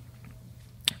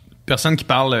 personne qui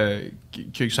parle,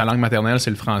 que sa langue maternelle,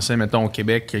 c'est le français, mettons, au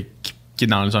Québec, qui est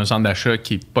dans un centre d'achat,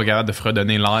 qui est pas capable de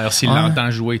fredonner l'air s'il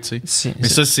l'entend jouer, tu sais. Mais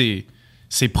ça,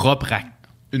 c'est propre à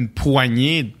une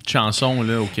poignée de chansons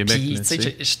là, au Québec. Puis,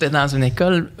 j'étais dans une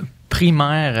école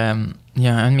primaire. Il y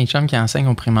a un de mes chums qui enseigne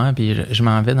au primaire, puis je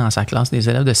m'en vais dans sa classe des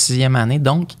élèves de 6e année.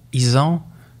 Donc, ils ont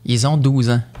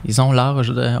 12 ans. Ils ont l'âge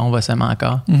de On va s'aimer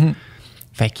encore. Mm-hmm.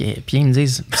 Fait que, puis ils me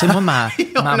disent, tu sais, moi, ma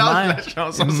mère. La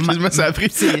chanson, excuse-moi, ça a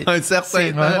pris un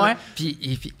certain temps. Ouais.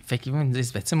 Puis, fait qu'ils me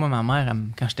disent, tu sais, moi, ma mère,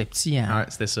 quand j'étais petit,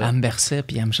 elle me berçait,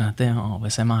 puis elle me chantait On va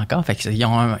s'aimer encore. Fait qu'ils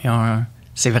ont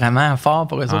c'est vraiment fort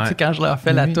pour eux autres. Quand je leur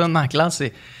fais la toune en classe,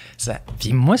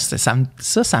 puis moi, ça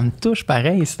me touche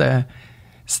pareil,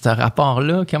 ce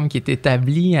rapport-là, comme qui est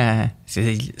établi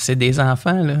c'est des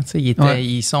enfants, là.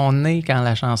 Ils sont nés quand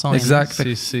la chanson exact.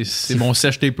 C'est mon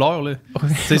sèche tes pleurs, là.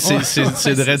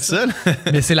 C'est vrai de ça.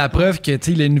 Mais c'est la preuve que,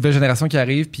 il y a une nouvelle génération qui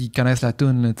arrive puis ils connaissent la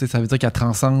toune. Ça veut dire qu'elle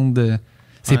transcende.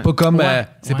 C'est pas comme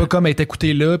pas comme être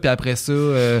écouté là, puis après ça...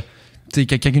 sais,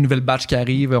 quand il y a une nouvelle batch qui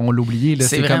arrive, on l'a oublié. Là,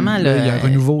 c'est vraiment comme, il y a un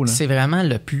renouveau. Là. C'est vraiment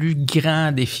le plus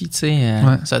grand défi, tu sais,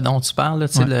 ce dont tu parles. Là,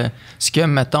 tu sais, ce que,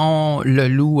 mettons, le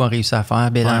Loup a réussi à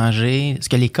faire, Bélanger, ce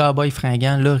que les Cowboys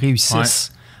fringants, là,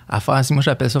 réussissent à faire. Moi,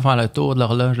 j'appelle ça faire le tour de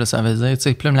l'horloge, là, ça veut dire, tu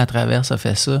sais, Plume la Traverse a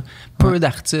fait ça. Peu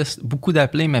d'artistes, beaucoup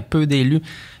d'appelés, mais peu d'élus,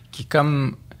 qui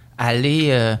comme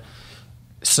aller...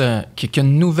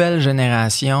 qu'une nouvelle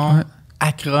génération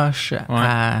accroche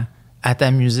à ta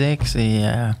musique,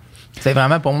 c'est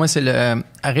vraiment, pour moi,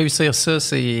 à réussir ça,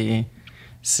 c'est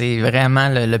vraiment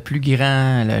le plus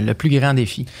grand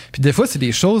défi. Puis des fois, c'est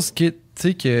des choses que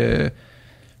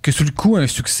sous le coup, un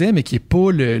succès, mais qui n'est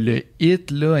pas le hit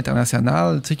là,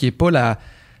 international, qui n'est pas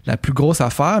la plus grosse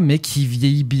affaire, mais qui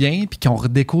vieillit bien, puis qu'on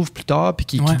redécouvre plus tard, puis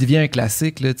qui devient un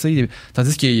classique. Là,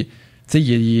 tandis qu'il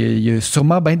y a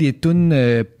sûrement bien des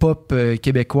tunes pop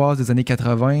québécoises des années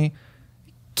 80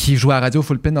 qui jouaient à la radio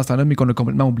full pin dans ce temps-là, mais qu'on a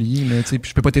complètement oublié. Puis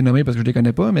je peux pas t'les nommer parce que je les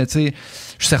connais pas, mais je suis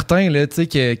certain là,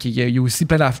 qu'il y a aussi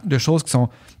plein de choses qui ont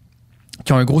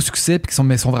un gros succès puis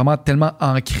mais sont vraiment tellement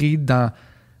ancrées dans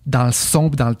le son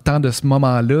et dans le temps de ce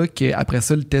moment-là qu'après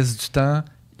ça, le test du temps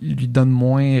lui donne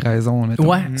moins raison. Mettons.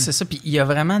 Ouais, c'est ça. Puis il y a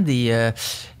vraiment des...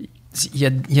 Il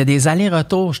y a des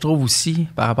allers-retours, je trouve, aussi,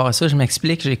 par rapport à ça. Je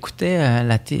m'explique, j'écoutais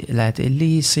la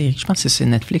télé-série, je pense que c'est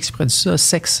Netflix qui produit ça,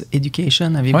 Sex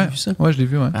Education, avez-vous vu ça? Oui, je l'ai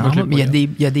vu, ouais. Alors, il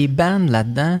y a des bands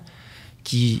là-dedans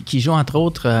qui jouent, entre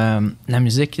autres, la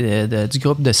musique du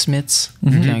groupe de Smiths,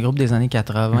 qui est un groupe des années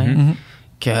 80,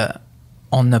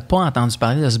 qu'on n'a pas entendu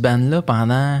parler de ce band-là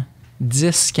pendant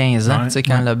 10-15 ans. Tu sais,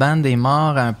 quand le band est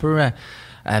mort un peu...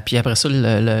 puis après ça,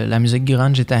 la musique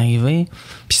grunge est arrivée.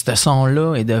 Puis ce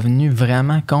son-là est devenu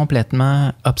vraiment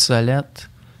complètement obsolète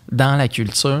dans la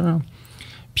culture.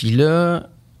 Puis là,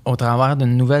 au travers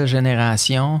d'une nouvelle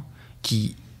génération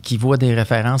qui voit des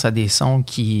références à des sons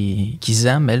qu'ils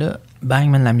aiment, mais là, bang,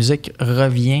 man, la musique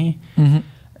revient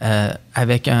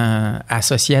avec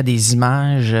associé à des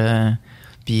images,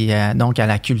 puis donc à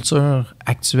la culture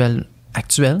actuelle.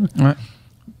 Ouais.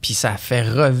 Puis ça fait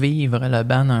revivre le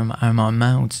band un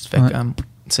moment où tu te fais comme... Tu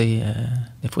sais,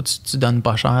 des fois, tu donnes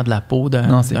pas cher de la peau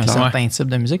d'un certain type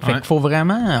de musique. Fait qu'il faut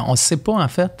vraiment... On sait pas, en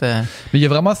fait... Mais il y a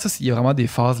vraiment ça, il y a vraiment des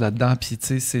phases là-dedans. Puis,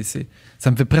 tu sais, ça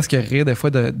me fait presque rire des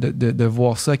fois de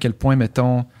voir ça, à quel point,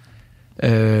 mettons... tu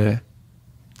sais,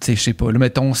 je sais pas, là,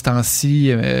 mettons, ce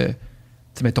temps-ci...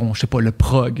 mettons, je sais pas, le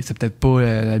prog, c'est peut-être pas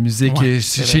la musique...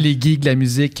 chez les geeks, la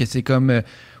musique, c'est comme...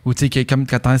 ou tu sais, comme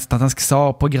quand t'entends ce qui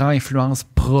sort, pas grand influence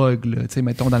prog, là, tu sais,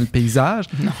 mettons, dans le paysage.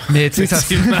 Non. Mais tu sais,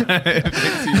 ça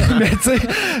mais tu sais,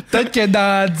 peut-être que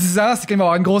dans 10 ans, c'est qu'il va y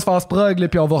avoir une grosse phase prog, là,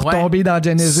 puis on va retomber dans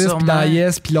Genesis, puis dans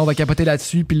Yes, puis là, on va capoter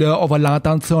là-dessus, puis là, on va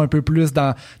l'entendre ça un peu plus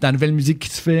dans la nouvelle musique qui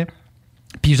se fait.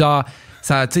 Puis genre...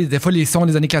 Ça, tu sais, des fois, les sons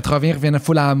des années 80 reviennent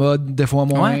full à la mode, des fois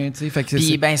moins. Tu sais, fait que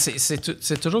puis,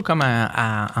 c'est toujours comme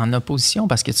en opposition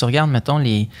parce que tu regardes, mettons,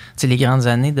 les grandes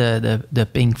années de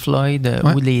Pink Floyd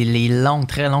ou les longues,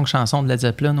 très longues chansons de Led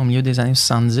Zeppelin au milieu des années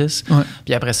 70. Ouais.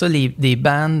 Puis après ça, des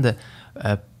bandes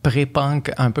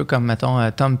pré-punk, un peu comme, mettons,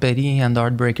 Tom Petty and the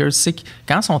Heartbreakers. C'est que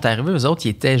quand ils sont arrivés, eux autres, ils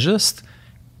étaient juste...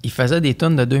 Ils faisaient des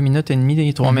tunes de 2 minutes et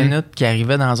demie, 3 minutes qui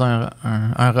arrivaient dans un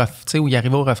tu sais, où ils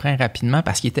arrivaient au refrain rapidement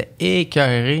parce qu'ils étaient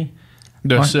écœurés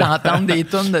d'entendre des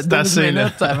tunes de 12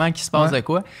 minutes avant qu'il se passe de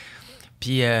quoi.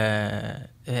 Puis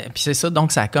c'est ça,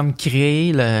 donc ça a comme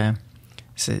créé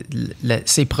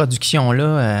ces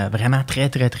productions-là vraiment très,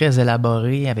 très, très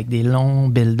élaborées avec des longs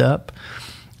build-up.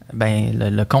 Ben,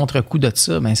 le contre-coup de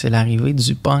ça, ben, c'est l'arrivée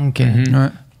du punk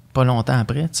pas longtemps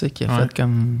après, tu sais, qui a fait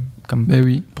comme ben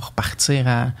oui. Pour partir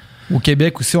à... Au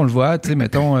Québec aussi, on le voit, tu sais,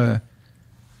 mettons... tu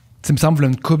sais, il me semble,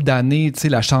 une couple d'années, tu sais,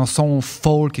 la chanson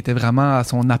folk était vraiment à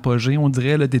son apogée, on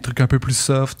dirait, là, des trucs un peu plus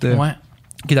soft,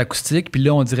 qui est acoustique. Puis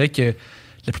là, on dirait que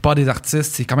la plupart des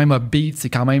artistes, c'est quand même upbeat, c'est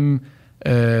quand même,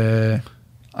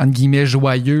 entre guillemets,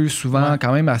 joyeux, souvent,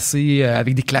 quand même assez...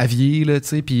 avec des claviers, là, tu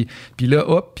sais. Puis là,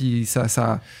 hop, puis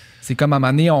ça c'est comme à un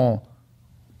moment donné,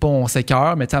 on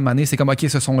s'écœure, mais à un moment donné, c'est comme, OK,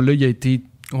 ce son-là, il a été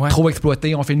trop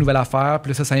exploité, on fait une nouvelle affaire,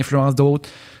 puis là, ça influence d'autres.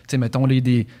 Tu sais, mettons,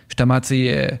 justement, tu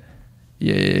sais,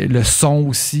 le son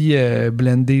aussi,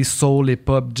 blendé soul et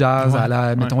pop, jazz, à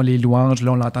la, mettons, les louanges,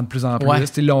 là, on l'entend de plus en plus. Tu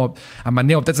sais, là, à un moment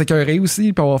donné, on va peut-être s'écœurer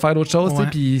aussi, puis on va faire d'autres choses,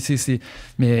 tu sais, puis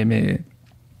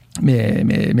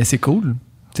mais c'est cool.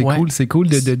 C'est cool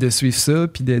de suivre ça,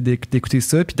 puis d'écouter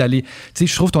ça, puis d'aller... Tu sais,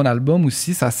 je trouve ton album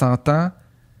aussi, ça s'entend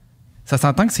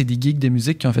que c'est des geeks de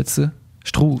musique qui ont fait ça,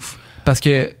 je trouve. Parce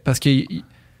que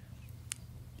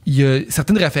il y a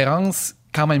certaines références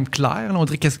quand même clair. Là. On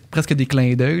dirait presque des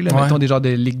clins d'œil. Là. Mettons des genres de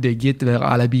lick de guitare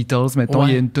à la Beatles. Mettons,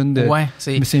 il y a une tune de...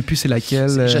 je me souviens plus c'est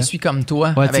laquelle. Je suis comme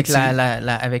toi,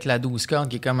 avec la 12 cordes,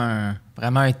 qui est comme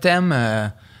vraiment un thème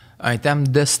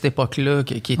de cette époque-là,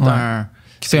 qui est un...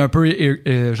 C'est un peu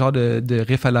genre de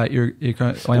riff à la Here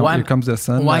Comes the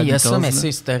Sun. Ouais, il y a Beatles, ça, mais là.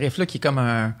 c'est ce riff-là qui est comme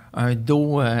un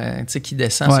do qui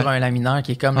descend sur un la mineur,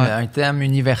 qui est comme un thème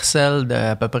universel de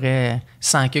à peu près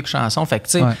 100 quelques chansons. Fait que,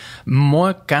 tu sais,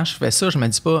 moi, quand je fais ça, je me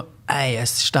dis pas, hey,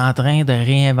 si je suis en train de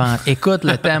réinventer, écoute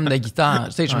le thème de guitare.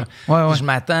 Tu sais, je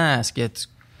m'attends à ce que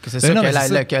c'est ça,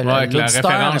 que la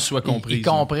référence soit comprise. Ils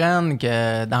comprennent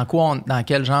que dans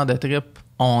quel genre de trip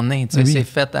on est. C'est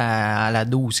fait à la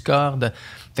 12 cordes.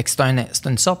 Fait que c'est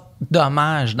une sorte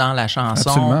d'hommage dans la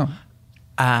chanson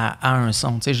à un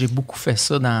son. J'ai beaucoup fait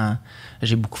ça dans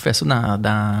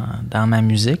ma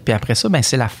musique. Puis après ça, ben,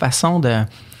 c'est la façon de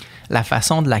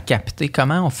la capter.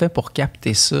 Comment on fait pour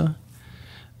capter ça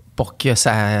pour que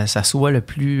ça soit le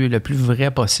plus vrai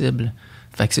possible?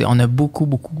 Fait que on a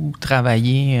beaucoup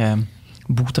travaillé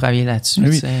là-dessus.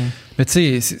 Oui. Mais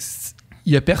tu sais,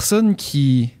 il y a personne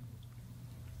qui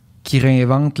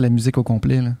réinvente la musique au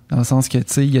complet. Là. Dans le sens que, tu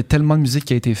sais, il y a tellement de musique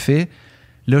qui a été faite.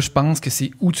 Là, je pense que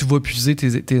c'est où tu vas puiser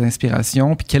tes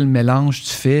inspirations, puis quel mélange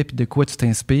tu fais, puis de quoi tu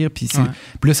t'inspires. Puis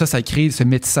là, ça crée, ce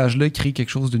métissage-là crée quelque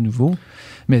chose de nouveau.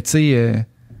 Mais tu sais,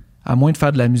 à moins de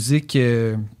faire de la musique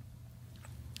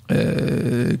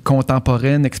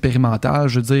contemporaine, expérimentale,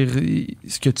 je veux dire,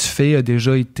 ce que tu fais a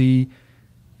déjà été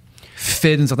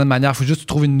fait d'une certaine manière. Il faut juste que tu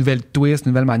trouves une nouvelle twist,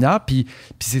 une nouvelle manière. Puis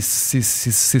c'est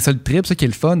ça le trip, ça qui est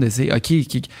le fun. C'est OK,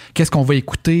 qu'est-ce qu'on va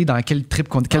écouter, dans quel trip,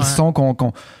 quel son,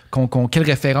 quelle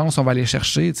référence on va aller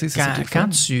chercher. Tu sais, quand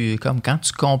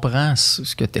tu comprends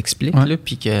ce que tu expliques,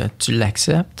 puis que tu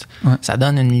l'acceptes, ça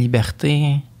donne une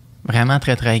liberté vraiment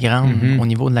très, très grande au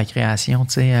niveau de la création.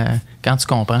 Tu sais, quand tu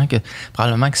comprends que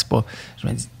probablement que c'est pas... Je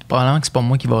me dis, probablement que c'est pas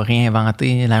moi qui va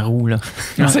réinventer la roue, là.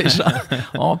 Genre,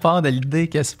 on part de l'idée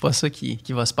que c'est pas ça qui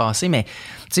va se passer. Mais,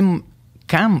 tu sais,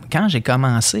 quand j'ai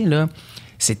commencé, là,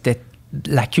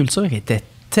 la culture était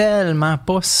tellement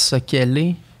pas ce qu'elle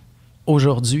est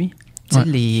aujourd'hui. Tu sais,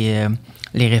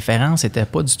 les références étaient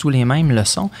pas du tout les mêmes. Le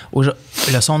son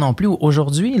non plus.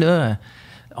 Aujourd'hui, là,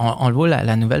 on le voit,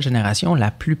 la nouvelle génération, la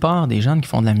plupart des jeunes qui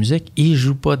font de la musique, ils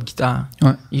jouent pas de guitare.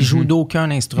 Ils jouent d'aucun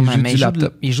instrument.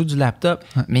 Ils jouent du laptop,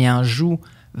 mais ils en jouent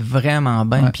vraiment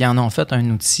bien. Puis ils en ont fait un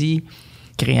outil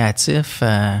créatif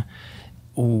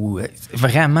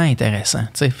vraiment intéressant.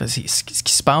 Ce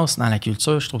qui se passe dans la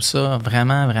culture, je trouve ça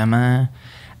vraiment, vraiment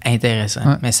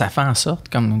intéressant. Mais ça fait en sorte,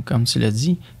 comme tu l'as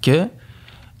dit, que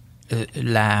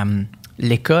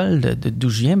l'école d'où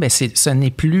je viens, ben ce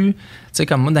n'est plus... Tu sais,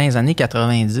 comme moi, dans les années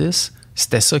 90,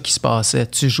 c'était ça qui se passait.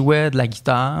 Tu jouais de la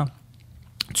guitare,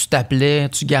 tu t'appelais,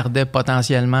 tu gardais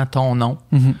potentiellement ton nom,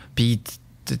 puis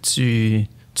tu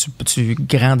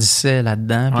grandissais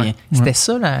là-dedans. C'était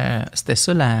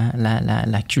ça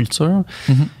la culture.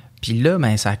 Puis là,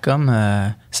 ben, ça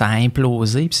a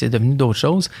implosé, puis c'est devenu d'autres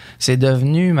choses. C'est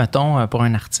devenu, mettons, pour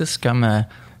un artiste comme...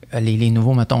 les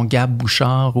nouveaux, mettons, Gab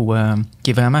Bouchard,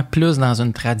 qui est vraiment plus dans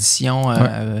une tradition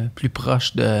plus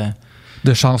proche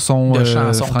de chansons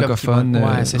francophones,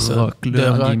 rock. De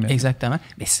rock, exactement.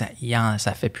 Mais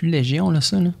ça fait plus légion, là,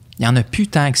 ça. Là. Il n'y en a plus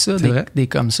tant que ça, des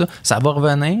comme ça. Ça va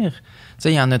revenir. Tu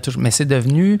sais, il y en a toujours. Mais c'est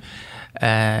devenu...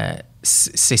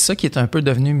 c'est ça qui est un peu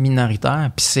devenu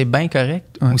minoritaire. Puis c'est bien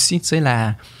correct aussi. Tu sais,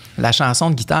 la chanson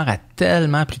de guitare a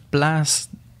tellement pris de place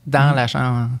dans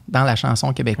la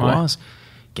chanson québécoise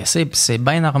que c'est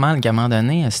bien normal qu'à un moment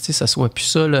donné, ce soit plus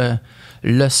ça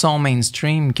le son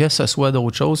mainstream, que ce soit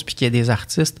d'autres choses, puis qu'il y ait des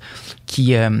artistes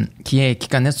qui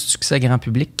connaissent du succès grand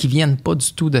public, qui viennent pas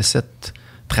du tout de cette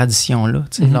tradition-là.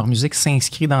 Leur musique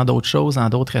s'inscrit dans d'autres choses, dans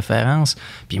d'autres références.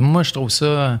 Puis moi, je trouve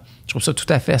ça tout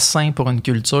à fait sain pour une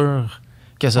culture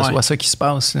que ce soit ça qui se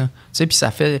passe. Puis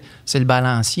c'est le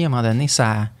balancier, à un moment donné,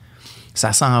 ça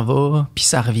s'en va, puis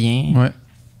ça revient.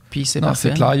 Puis c'est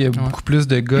parfait. C'est clair, il y a beaucoup plus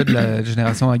de gars de la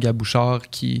génération à Gab Bouchard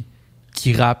qui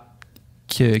rappent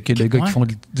que de gars qui font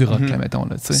du rock, là, mettons.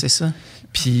 Là, c'est ça.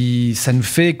 Puis ça nous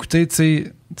fait écouter, tu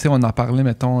sais, on en parlait,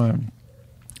 mettons,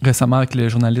 récemment avec le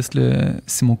journaliste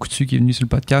Simon Coutu qui est venu sur le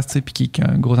podcast, puis qui est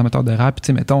un gros amateur de rap. Tu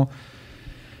sais, mettons,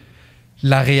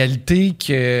 la réalité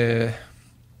que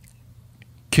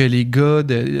les gars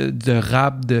de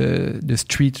rap, de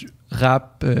street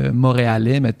rap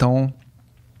montréalais, mettons,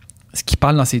 ce qu'ils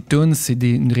parlent dans ces tunes, c'est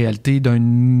une réalité d'un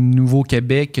nouveau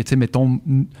Québec. Tu sais, mettons,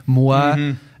 moi,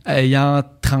 ayant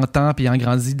 30 ans puis ayant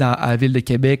grandi à la ville de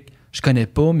Québec, je connais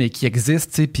pas, mais qui existe,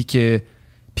 tu sais, puis que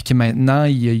maintenant,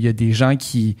 il y a des gens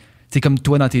qui sais, comme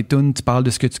toi, dans tes tunes, tu parles de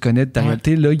ce que tu connais de ta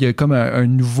réalité. Là, il y a comme un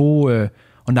nouveau...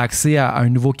 on a accès à un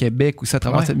nouveau Québec aussi à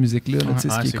travers cette musique-là. Là, ce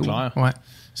qui est cool. Clair. Ouais.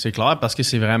 C'est clair parce que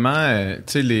c'est vraiment...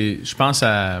 tu sais, je pense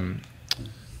à...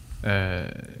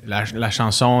 la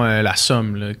chanson La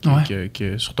Somme là,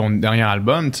 que sur ton dernier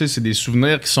album, tu sais, c'est des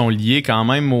souvenirs qui sont liés quand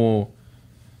même au...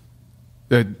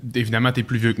 évidemment, t'es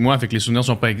plus vieux que moi, fait que les souvenirs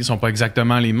sont pas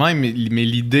exactement les mêmes, mais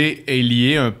l'idée est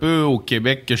liée un peu au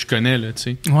Québec que je connais, là, tu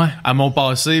sais. Ouais. À mon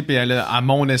passé, puis à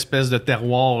mon espèce de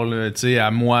terroir, là, tu sais,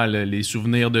 à moi, là, les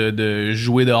souvenirs de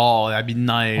jouer dehors, l'habit de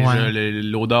neige,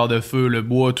 l'odeur de feu, le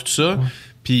bois, tout ça.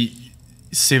 Puis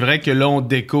c'est vrai que là, on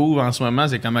découvre en ce moment,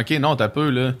 c'est comme, OK, non, t'as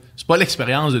peu, là. C'est pas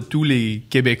l'expérience de tous les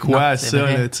Québécois, non, ça,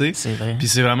 là, tu sais. C'est vrai. Puis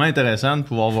c'est vraiment intéressant de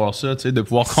pouvoir voir ça, tu sais, de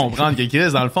pouvoir comprendre que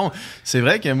Chris, dans le fond, c'est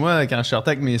vrai que moi, quand je sortais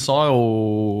avec mes sœurs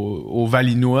au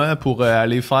Valinois pour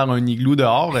aller faire un igloo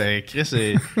dehors, Chris,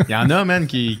 il y en a, man,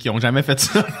 qui ont jamais fait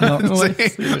ça. Non,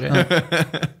 c'est vrai.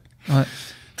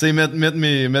 Tu sais, mettre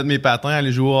mes patins,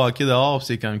 aller jouer au hockey dehors, pis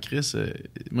c'est comme Chris,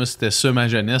 moi, c'était ça ma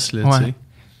jeunesse, là, tu sais.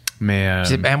 Mais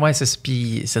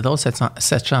puis c'est drôle,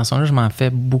 cette chanson-là, je m'en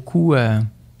fais beaucoup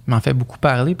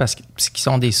parler parce que qui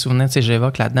sont des souvenirs, tu sais,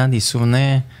 j'évoque là-dedans des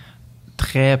souvenirs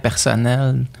très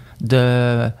personnels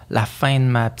de la fin de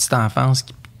ma petite enfance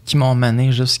qui m'ont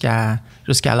mené jusqu'à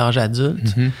l'âge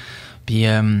adulte. Mm-hmm. Puis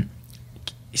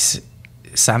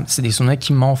c'est des souvenirs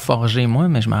qui m'ont forgé moi,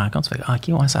 mais je me rends compte, ça fait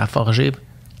OK, ça a forgé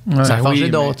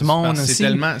d'autres mondes aussi.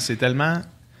 C'est tellement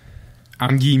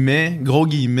en guillemets, gros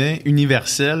guillemets,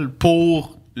 universel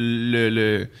pour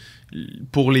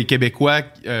pour les Québécois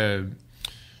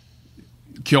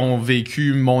qui ont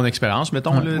vécu mon expérience,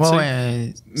 mettons. Tu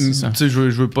sais, je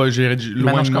veux pas gérer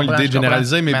loin de moi l'idée de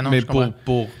généraliser, mais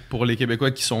pour les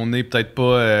Québécois qui sont nés peut-être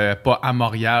pas à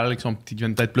Montréal, qui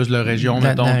viennent peut-être plus de la région,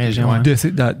 mettons. De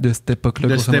cette époque-là.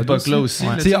 De cette époque-là aussi.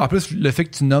 Tu sais, en plus, le fait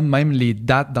que tu nommes même les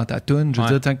dates dans ta tune, je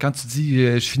veux dire, quand tu dis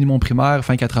je finis mon primaire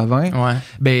fin 80,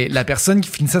 ben la personne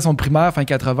qui finissait son primaire fin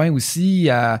 80 aussi,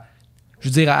 je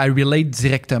veux dire, elle relate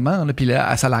directement, là, puis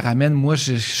là, ça la ramène. Moi,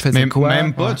 je faisais quoi?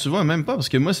 Même pas, tu vois, même pas, parce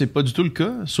que moi, c'est pas du tout le cas.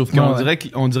 Sauf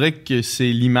qu'on dirait que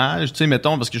c'est l'image, tu sais,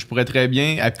 mettons, parce que je pourrais très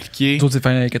bien appliquer c'est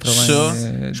fin 80, ça.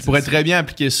 Je pourrais très bien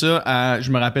appliquer ça à... Je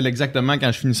me rappelle exactement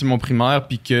quand je finissais mon primaire,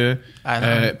 puis que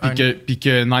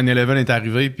 9/11 est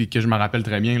arrivé, puis que je me rappelle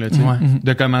très bien, là, tu sais,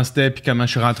 de comment c'était, puis comment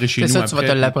je suis rentré chez nous après. C'est ça, tu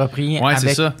vas te l'approprier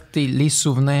avec les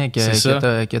souvenirs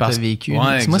que t'as vécu.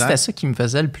 Moi, c'était ça qui me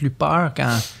faisait le plus peur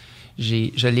quand...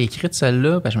 Je l'ai écrite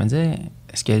celle-là, je me disais,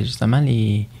 est-ce que justement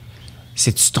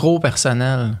c'est-tu trop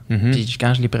personnel? Puis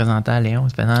quand je l'ai présenté à Léon,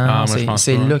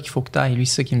 c'est là qu'il faut que tu ailles. Lui,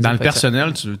 c'est ça qui me dit. Dans le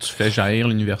personnel, tu fais jaillir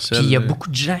l'universel. Puis il y a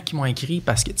beaucoup de gens qui m'ont écrit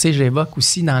parce que, tu sais, j'évoque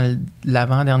aussi dans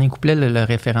l'avant-dernier couplet le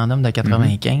référendum de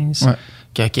 95,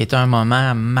 qui était un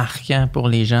moment marquant pour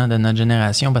les gens de notre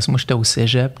génération, parce que moi, j'étais au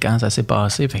cégep quand ça s'est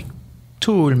passé. Fait que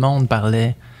tout le monde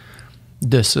parlait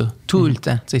de ça, tout le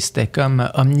temps. T'sais, c'était comme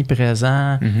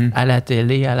omniprésent à la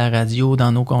télé, à la radio,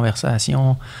 dans nos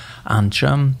conversations en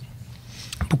chum.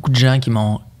 Beaucoup de gens qui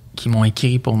m'ont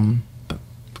écrit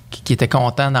qui étaient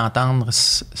contents d'entendre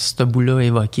ce bout-là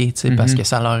évoqué, parce que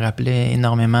ça leur rappelait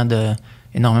énormément de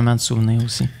souvenirs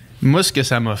aussi. Moi, ce que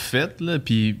ça m'a fait, là,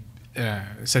 puis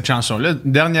cette chanson-là,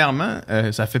 dernièrement,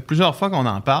 ça fait plusieurs fois qu'on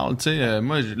en parle.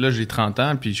 Moi, là, j'ai 30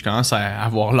 ans, puis je commence à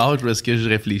avoir l'âge parce que je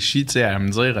réfléchis à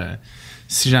me dire...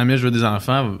 si jamais je veux des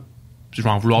enfants, je vais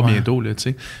en vouloir bientôt, là, tu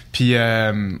sais. Puis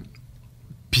ce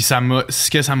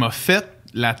que ça m'a fait,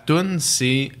 la toune,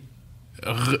 c'est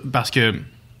parce que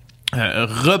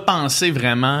repenser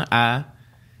vraiment à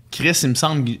Chris, il me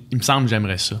semble que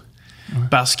j'aimerais ça.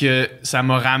 Parce que ça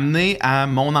m'a ramené à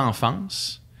mon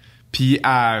enfance. Puis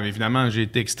évidemment, j'ai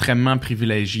été extrêmement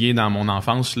privilégié dans mon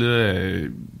enfance, là,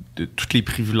 de tous les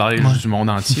privilèges du monde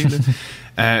entier, là.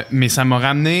 Mais ça m'a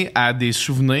ramené à des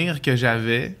souvenirs que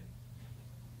j'avais.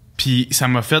 Puis ça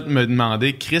m'a fait me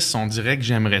demander, Chris, on dirait que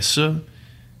j'aimerais ça,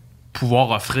 pouvoir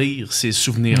offrir ces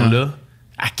souvenirs-là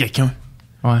à quelqu'un.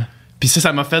 Ouais. Puis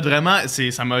ça m'a fait vraiment...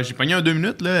 j'ai pogné un 2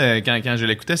 minutes là, quand je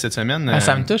l'écoutais cette semaine.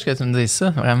 Ça me touche que tu me dises ça,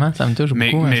 vraiment. Ça me touche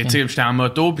beaucoup. Mais tu sais, j'étais en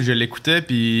moto, puis je l'écoutais,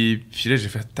 puis là, j'ai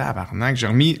fait tabarnak. J'ai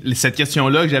remis cette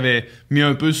question-là que j'avais mis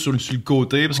un peu sur le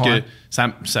côté, parce que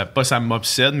ça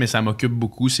m'obsède, mais ça m'occupe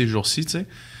beaucoup ces jours-ci, tu sais.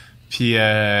 Puis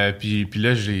là,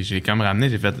 j'ai comme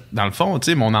ramené, j'ai fait... Dans le fond, tu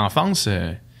sais, mon enfance,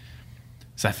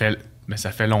 ça fait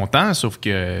longtemps, sauf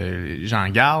que j'en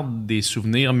garde des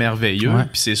souvenirs merveilleux.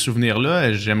 Puis ces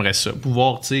souvenirs-là, j'aimerais ça.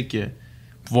 Pouvoir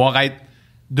être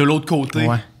de l'autre côté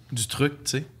du truc,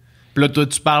 tu sais. Puis là, toi,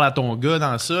 tu parles à ton gars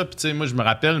dans ça. Puis tu sais, moi, je me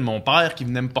rappelle mon père qui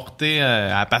venait me porter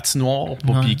à la patinoire,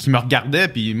 puis qui me regardait.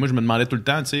 Puis moi, je me demandais tout le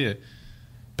temps, tu sais,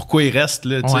 pourquoi il reste,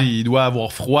 là, tu sais, il doit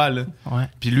avoir froid, là. Ouais.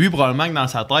 Puis lui, probablement que dans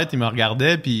sa tête, il me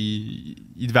regardait, puis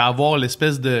il devait avoir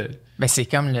l'espèce de... Ben, c'est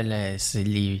comme c'est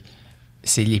les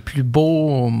plus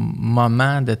beaux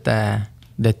moments de ta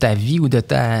vie ou de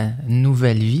ta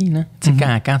nouvelle vie, là. Tu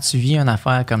sais, quand tu vis une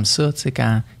affaire comme ça, tu sais,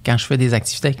 quand je fais des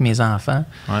activités avec mes enfants,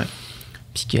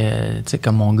 puis que, tu sais,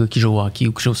 comme mon gars qui joue au hockey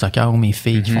ou qui joue au soccer, ou mes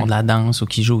filles qui font de la danse ou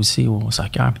qui jouent aussi au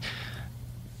soccer,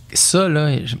 ça,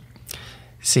 là,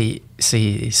 c'est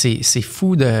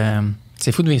fou de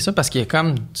vivre ça parce que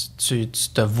comme tu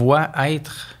te vois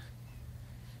être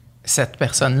cette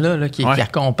personne-là là, qui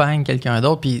accompagne quelqu'un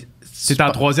d'autre, puis c'est en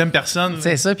troisième personne.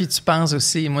 C'est ça, puis tu penses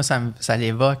aussi, moi, ça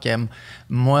l'évoque,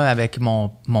 moi, avec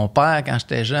mon père, quand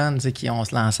j'étais jeune, tu sais, on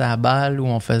se lançait à balle ou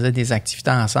on faisait des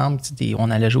activités ensemble, on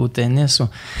allait jouer au tennis.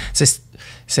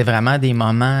 C'est vraiment des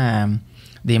moments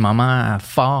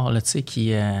forts, là, tu sais,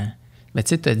 qui... mais tu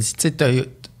sais, t'as dit, tu sais,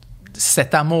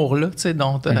 cet amour-là, tu sais,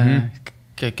 dont...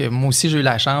 Que moi aussi, j'ai eu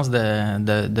la chance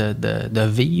de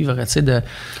vivre, tu sais,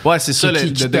 ouais, c'est ça,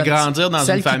 de grandir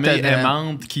dans une famille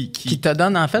aimante qui te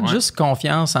donne, en fait, juste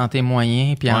confiance en tes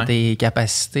moyens puis en tes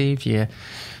capacités. Puis,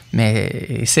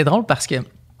 mais c'est drôle parce que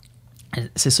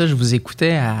c'est ça, je vous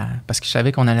écoutais parce que je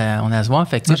savais qu'on allait se voir.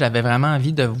 Fait que, tu sais, j'avais vraiment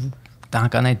envie d'en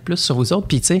connaître plus sur vous autres.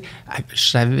 Puis, tu sais,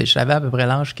 je savais à peu près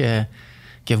l'âge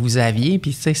que vous aviez.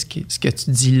 Puis, tu sais, ce que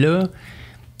tu dis là,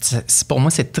 pour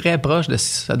moi, c'est très proche de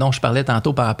ce dont je parlais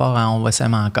tantôt par rapport à On va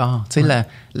s'aimer encore. Tu sais,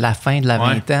 la fin de la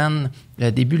vingtaine,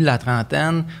 le début de la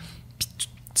trentaine, puis tu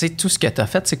sais, tout ce que tu as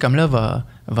fait, c'est comme là,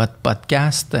 votre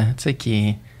podcast, tu sais, qui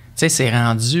est... Tu sais, c'est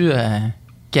rendu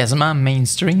quasiment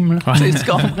mainstream, là. Tu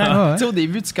comprends? Tu sais, au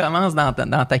début, tu commences dans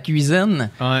ta cuisine,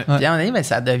 puis à un moment donné, ben,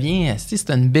 ça devient... C'est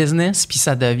une business, puis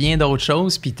ça devient d'autres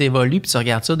choses, puis tu évolues, puis tu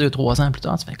regardes ça 2-3 ans plus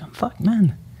tard, tu fais comme « fuck,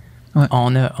 man ». Ouais.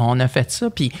 On a fait ça,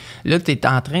 puis là, tu es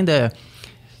en train de...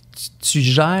 Tu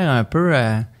gères un peu...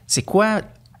 c'est quoi,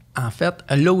 en fait,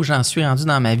 là où j'en suis rendu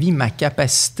dans ma vie, ma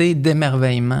capacité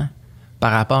d'émerveillement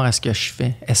par rapport à ce que je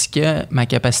fais? Est-ce que ma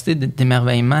capacité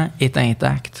d'émerveillement est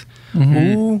intacte?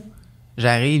 Ou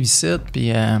j'arrive ici,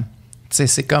 puis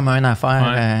c'est comme une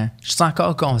affaire... je suis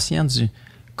encore conscient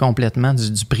complètement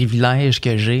du privilège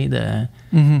que j'ai de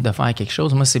faire quelque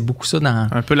chose. Moi, c'est beaucoup ça dans...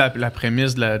 Un peu la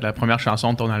prémisse de la première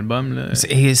chanson de ton album. Là.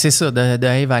 C'est ça, de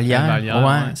Hey Vallières.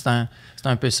 Ouais. C'est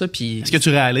un peu ça. Puis, est-ce que tu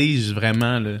réalises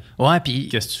vraiment là, puis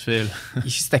qu'est-ce que tu fais? Là?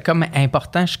 C'était comme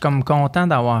important. Je suis comme content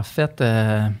d'avoir fait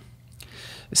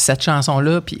cette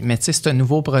chanson-là. Mais tu sais, ce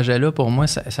nouveau projet-là, pour moi,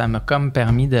 ça m'a comme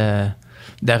permis de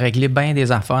régler bien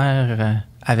des affaires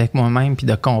avec moi-même puis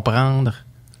de comprendre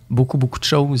beaucoup de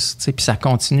choses, tu sais, puis ça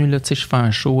continue, là, tu sais, je fais un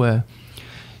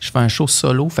show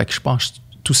solo, fait que je pense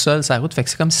tout seul sur la route, fait que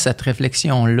c'est comme si cette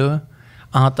réflexion-là,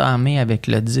 entamée avec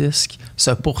le disque,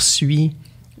 se poursuit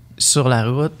sur la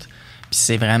route, puis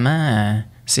c'est vraiment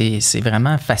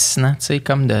fascinant, tu sais,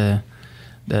 comme de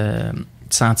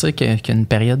sentir qu'il y a une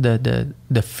période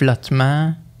de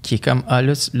flottement qui est comme,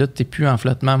 là t'es plus en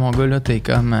flottement, mon gars, là, t'es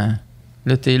comme,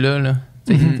 là, t'es là,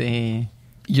 t'es...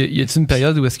 Y a-t-il une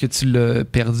période où est-ce que tu l'as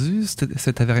perdu,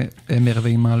 cet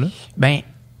émerveillement-là? Ben,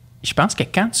 je pense que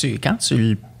quand tu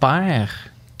le perds,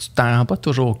 tu t'en rends pas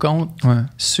toujours compte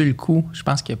sur le coup. Je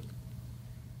pense que, tu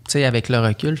sais, avec le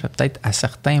recul, peut-être à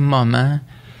certains moments,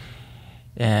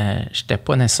 j'étais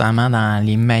pas nécessairement dans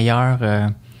les meilleurs...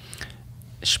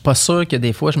 je suis pas sûr que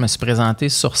des fois, je me suis présenté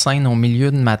sur scène au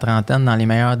milieu de ma trentaine dans les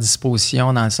meilleures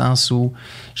dispositions, dans le sens où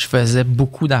je faisais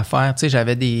beaucoup d'affaires. Tu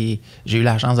sais, j'ai eu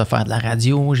la chance de faire de la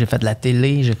radio, j'ai fait de la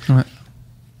télé.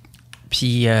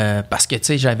 Puis, parce que,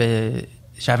 tu sais,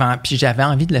 j'avais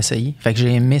envie de l'essayer. Fait que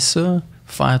j'ai aimé ça,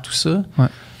 faire tout ça. Ouais.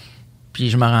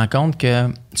 Puis je me rends compte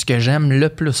que ce que j'aime le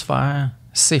plus faire,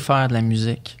 c'est faire de la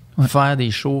musique. Ouais. Faire des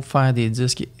shows, faire des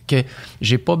disques. Que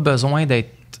j'ai pas besoin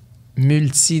d'être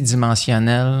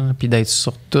multidimensionnel, puis d'être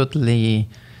sur toutes les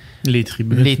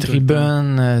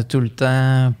tribunes tout le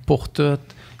temps, pour tout,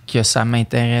 que ça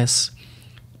m'intéresse,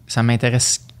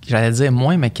 j'allais dire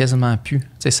moins, mais quasiment plus. Tu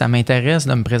sais, ça m'intéresse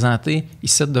de me présenter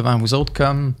ici devant vous autres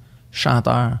comme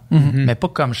chanteur, mais pas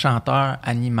comme chanteur,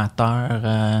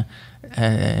 animateur. Tu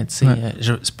sais,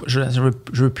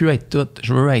 je veux plus être tout,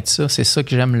 je veux être ça. C'est ça que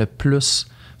j'aime le plus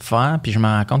faire, puis je me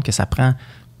rends compte que ça prend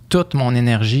toute mon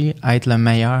énergie à être le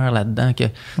meilleur là-dedans. Tu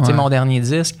sais, mon dernier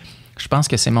disque, je pense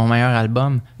que c'est mon meilleur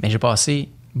album, mais j'ai passé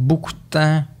beaucoup de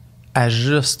temps à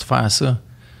juste faire ça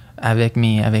avec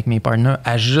mes partenaires,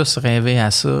 à juste rêver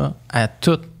à ça.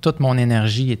 Toute mon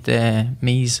énergie était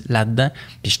mise là-dedans.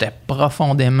 Puis j'étais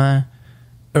profondément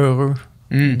heureux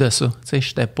de ça. Tu sais,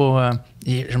 j'étais pas...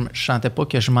 je sentais pas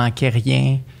que je manquais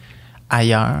rien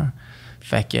ailleurs.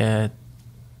 Fait que...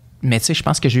 mais tu sais, je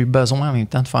pense que j'ai eu besoin en même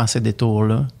temps de faire ces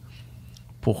détours-là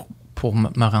pour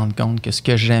me rendre compte que ce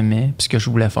que j'aimais puis ce que je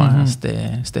voulais faire,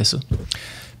 c'était ça.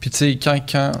 Puis tu sais,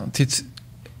 quand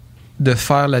de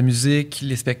faire la musique,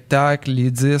 les spectacles,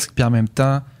 les disques, puis en même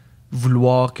temps,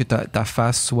 vouloir que ta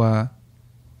face soit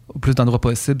au plus d'endroits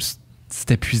possible,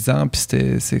 c'est épuisant, puis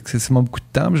c'est excessivement beaucoup de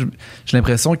temps. J'ai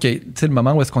l'impression que, tu sais, le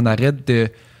moment où est-ce qu'on arrête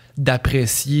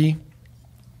d'apprécier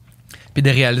puis de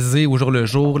réaliser au jour le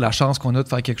jour la chance qu'on a de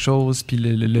faire quelque chose, puis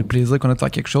le plaisir qu'on a de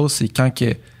faire quelque chose, c'est quand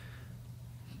que,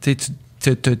 tu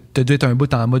sais, t'as dû être un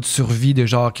bout en mode survie de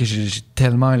genre que j'ai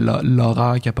tellement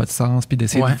l'horreur qui a pas de sens, puis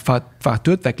d'essayer de faire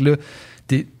tout. Fait que là,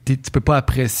 tu peux pas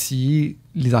apprécier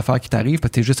les affaires qui t'arrivent parce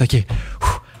que t'es juste, OK,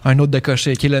 un autre de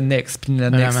cocher, OK, le next, puis le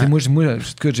next. Moi, en tout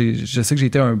cas, je sais que j'ai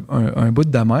été un bout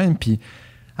de même, puis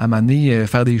à un moment donné,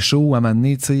 faire des shows, à un moment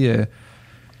donné, tu sais,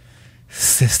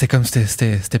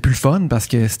 c'était plus le fun parce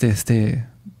que c'était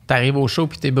T'arrives au show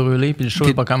puis t'es brûlé puis le show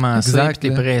n'est pas commencé puis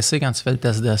t'es pressé quand tu fais le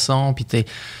test de son puis t'es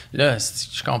là,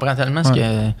 je comprends tellement ce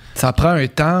que ça prend un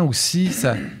temps aussi,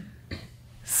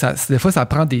 des fois ça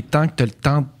prend des temps que t'as le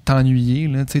temps de t'ennuyer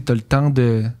là, tu sais, t'as le temps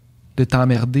de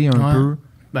t'emmerder un peu.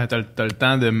 Ben, t'as le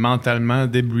temps de mentalement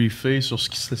débriefer sur ce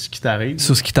qui t'arrive.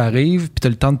 Sur ce qui t'arrive, puis t'as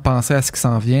le temps de penser à ce qui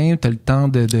s'en vient, t'as le temps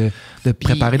de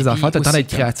préparer des affaires, t'as le temps d'être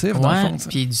créatif, dans le fond.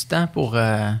 Puis du temps pour...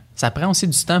 ça prend aussi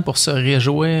du temps pour se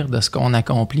réjouir de ce qu'on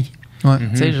accomplit. Ouais.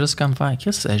 Tu sais, juste comme faire,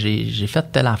 Chris, j'ai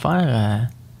fait telle affaire,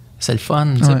 c'est le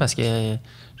fun, tu sais, parce que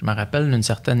je me rappelle d'une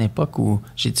certaine époque où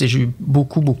j'ai eu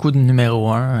beaucoup de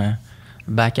numéro 1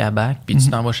 back à back, puis tu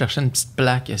t'en vas chercher une petite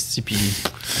plaque, puis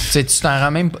tu t'en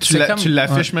rends même pas. Tu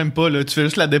l'affiches même pas, là. Tu fais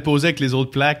juste la déposer avec les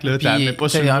autres plaques, là. Tu la mets pas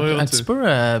sur le mur. Un petit peu,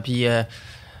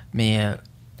 mais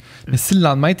si le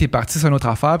lendemain, t'es parti sur une autre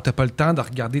affaire, puis t'as pas le temps de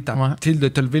regarder de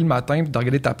te lever le matin, puis de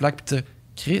regarder ta plaque, puis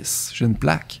Chris, j'ai une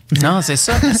plaque. Non, c'est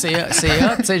ça. C'est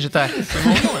hot, tu sais.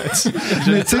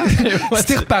 Si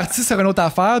t'es reparti sur une autre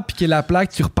affaire, puis que la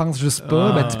plaque, tu repenses juste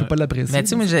pas, ben tu peux pas l'apprécier. Mais tu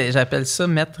sais, moi, j'appelle ça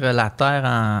mettre la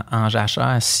terre en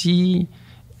jachère. Si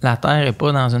la terre est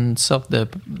pas dans une sorte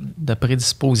de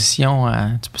prédisposition,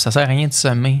 ça sert à rien de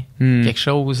semer quelque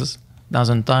chose dans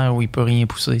une terre où il peut rien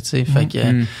pousser, tu sais. Fait que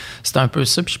c'est un peu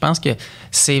ça. Puis je pense que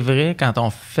c'est vrai quand on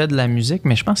fait de la musique,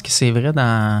 mais je pense que c'est vrai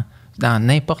dans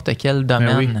n'importe quel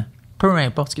domaine. Oui. Peu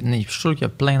importe. Je suis sûr qu'il y a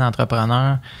plein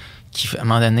d'entrepreneurs qui, à un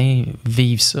moment donné,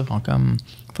 vivent ça. Font comme,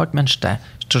 fuck man, je suis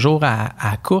toujours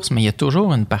à course, mais il y a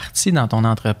toujours une partie dans ton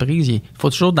entreprise. Il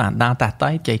faut toujours dans ta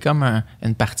tête qu'il y ait comme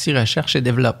une partie recherche et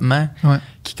développement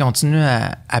qui continue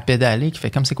à pédaler, qui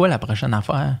fait comme, c'est quoi la prochaine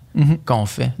affaire qu'on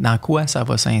fait? Dans quoi ça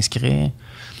va s'inscrire?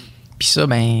 Puis ça,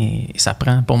 ben,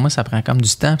 pour moi, ça prend comme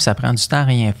du temps, puis ça prend du temps à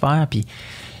rien faire, puis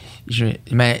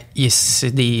mais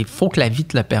faut que la vie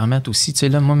te le permette aussi. Tu sais,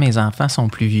 là, moi, mes enfants sont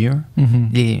plus vieux.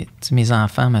 Mes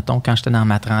enfants, mettons, quand j'étais dans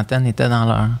ma trentaine, étaient dans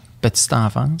leur petite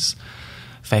enfance.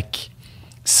 Fait que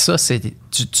ça, c'est...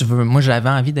 Tu veux... Moi, j'avais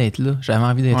envie d'être là. J'avais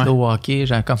envie d'être là au hockey,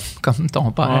 comme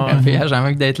ton père. J'avais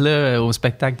envie d'être là au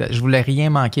spectacle. Je voulais rien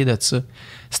manquer de ça.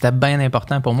 C'était bien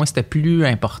important. Pour moi, c'était plus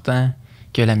important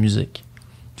que la musique.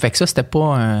 Fait que ça, c'était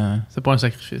pas un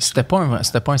sacrifice. C'était pas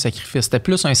un sacrifice. C'était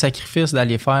plus un sacrifice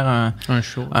d'aller faire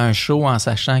un show en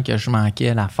sachant que je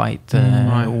manquais la fête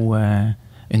ou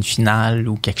une finale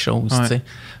ou quelque chose. Ouais.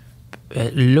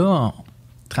 Là,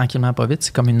 tranquillement pas vite,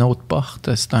 c'est comme une autre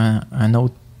porte. C'est un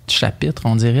autre chapitre,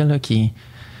 on dirait, là, qui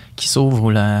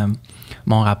s'ouvre.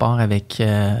 Mon rapport avec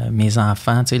mes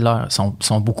enfants,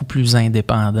 sont beaucoup plus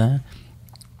indépendants.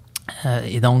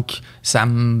 Et donc, ça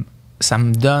me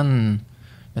donne...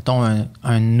 mettons,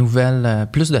 un nouvel...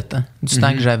 plus de temps. Du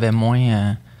temps que j'avais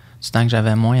moins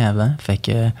avant. Fait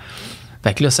que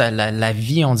là, la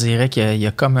vie, on dirait qu'il y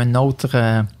a comme un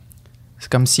autre...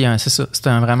 c'est comme si... c'est ça. C'est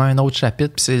vraiment un autre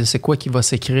chapitre. Puis c'est quoi qui va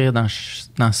s'écrire dans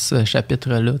ce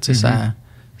chapitre-là. Tu sais,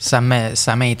 ça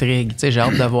m'intrigue. Tu sais, j'ai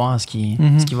hâte de voir ce qui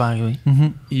va arriver.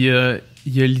 Il y a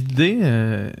l'idée...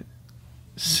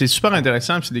 c'est super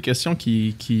intéressant. Puis c'est des questions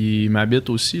qui m'habitent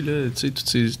aussi. Là, tu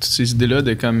sais, toutes ces idées-là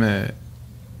de comme...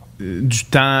 du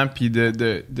temps, puis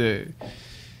de...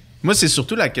 Moi, c'est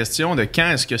surtout la question de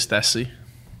quand est-ce que c'est assez. Tu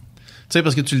sais,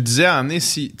 parce que tu le disais, à un moment donné,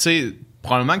 tu sais,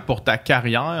 probablement que pour ta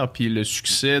carrière, puis le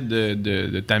succès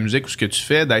de ta musique ou ce que tu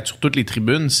fais, d'être sur toutes les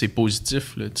tribunes, c'est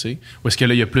positif, là, tu sais. Ou est-ce que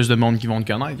là, il y a plus de monde qui vont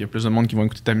te connaître, il y a plus de monde qui vont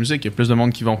écouter ta musique, il y a plus de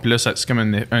monde qui vont... Puis là, c'est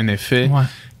comme un effet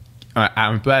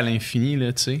un peu à l'infini,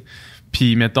 là, tu sais.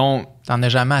 Puis, mettons... T'en as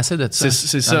jamais assez de ça.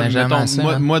 C'est ça.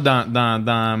 Mettons, moi,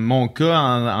 dans mon cas,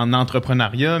 en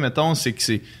entrepreneuriat, mettons, c'est que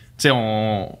c'est... Tu sais,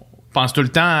 on pense tout le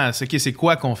temps à c'est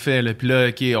quoi qu'on fait, là. Puis là,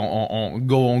 OK, on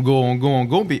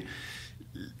go. Puis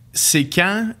c'est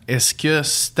quand est-ce que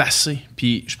c'est assez?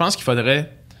 Puis je pense qu'il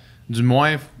faudrait du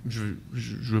moins,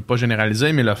 je veux pas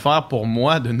généraliser, mais le faire pour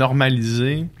moi, de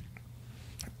normaliser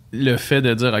le fait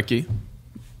de dire, OK,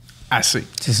 assez.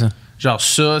 C'est ça. Genre,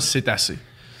 ça, c'est assez.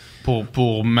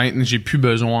 Pour maintenant, j'ai plus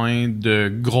besoin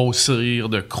de grossir,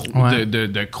 de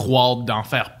croître, d'en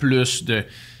faire plus,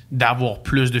 d'avoir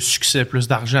plus de succès, plus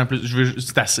d'argent, plus.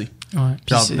 C'est assez. Ouais.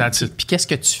 Genre, Puis qu'est-ce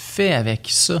que tu fais avec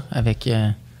ça?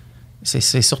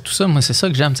 C'est surtout ça. Moi, c'est ça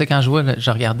que j'aime. Tu sais, quand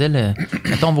je regardais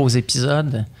mettons vos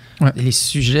épisodes, les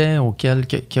sujets auxquels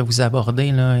que vous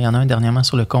abordez, là, il y en a un dernièrement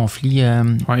sur le conflit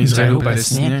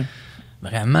israélo-palestinien.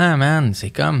 Vraiment, man,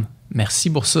 c'est comme merci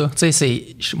pour ça. Tu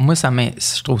sais, moi,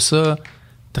 je trouve ça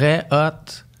très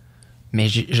hot, mais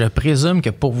je présume que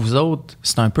pour vous autres,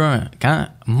 c'est un peu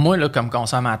moi, là, comme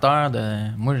consommateur,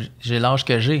 moi, j'ai l'âge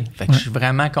que j'ai. Fait que je suis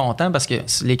vraiment content parce que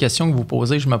les questions que vous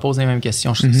posez, je me pose les mêmes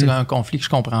questions. C'est un conflit que je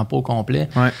comprends pas au complet.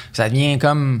 Ouais. Ça devient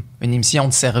comme une émission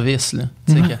de service, là.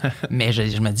 Mais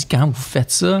je me dis, quand vous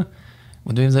faites ça,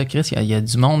 vous devez vous dire, Chris, il y a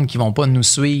du monde qui vont pas nous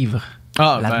suivre.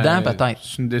 Là-dedans, peut-être.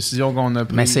 C'est une décision qu'on a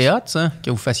prise. Mais c'est hot, ça, que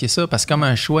vous fassiez ça, parce que comme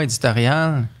un choix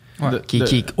éditorial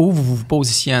où vous vous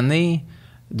positionnez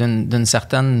d'une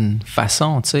certaine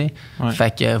façon, tu sais. Ouais.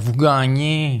 Fait que vous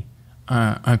gagnez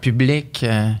un public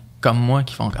comme moi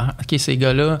qui font « OK, ces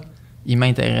gars-là, ils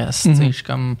m'intéressent. Tu sais, je suis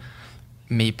comme...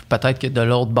 Mais peut-être que de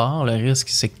l'autre bord, le risque,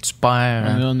 c'est que tu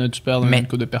perds... On a dû perdre un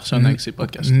coup de personnes avec ces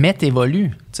podcasts. Mais t'évolues,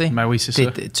 tu sais. Ben oui, c'est ça.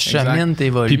 Tu chemines,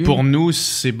 t'évolues. Puis pour nous,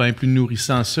 c'est bien plus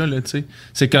nourrissant, ça, là, tu sais.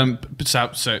 C'est comme... tu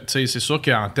sais, c'est sûr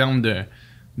qu'en termes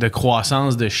de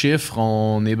croissance de chiffres,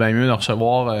 on est bien mieux de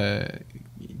recevoir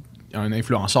un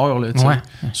influenceur, là, tu sais. Ouais.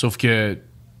 Sauf que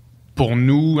pour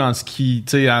nous, en ce qui,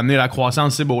 tu sais, amener la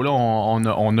croissance, c'est beau, là,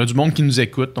 on a du monde qui nous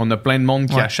écoute. On a plein de monde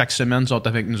qui, à chaque semaine, sont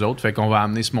avec nous autres. Fait qu'on va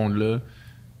amener ce monde-là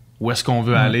où est-ce qu'on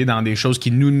veut aller dans des choses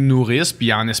qui nous nourrissent,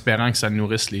 puis en espérant que ça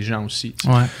nourrisse les gens aussi. Tu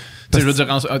sais, je veux dire,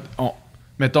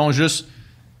 mettons juste...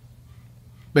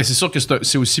 Ben, c'est sûr que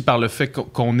c'est aussi par le fait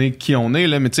qu'on est qui on est,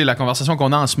 là, mais tu sais, la conversation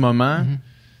qu'on a en ce moment...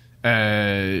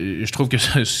 je trouve que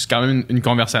c'est quand même une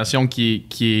conversation qui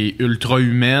est ultra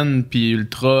humaine puis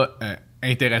ultra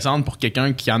intéressante pour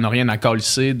quelqu'un qui en a rien à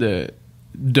calisser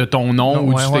de ton nom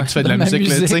ou du fait que tu fais de la musique.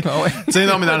 Tu sais,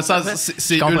 non, mais dans le sens,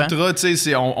 c'est ultra, tu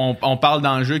sais, on parle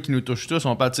d'enjeux qui nous touchent tous,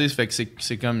 on parle, tu sais, fait que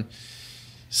c'est comme...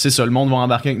 C'est ça, le monde va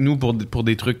embarquer avec nous pour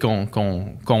des trucs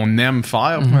qu'on aime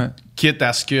faire, quitte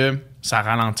à ce que ça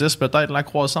ralentisse peut-être la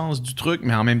croissance du truc,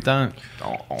 mais en même temps,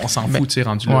 on s'en fout, tu sais,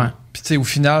 rendu là. Puis tu sais, au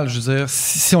final, je veux dire,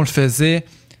 si on le faisait,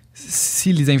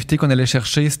 si les invités qu'on allait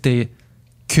chercher, c'était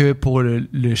que pour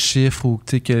le chiffre ou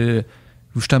tu sais que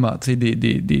justement, tu sais,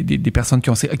 des personnes qui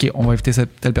ont dit, OK, on va inviter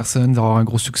cette telle personne, avoir un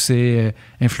gros succès,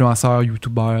 influenceur,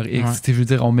 youtubeur, et je veux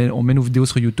dire, on met nos vidéos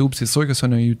sur YouTube, c'est sûr que si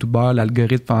on a un youtubeur,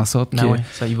 l'algorithme fait en sorte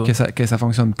que ça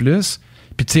fonctionne plus.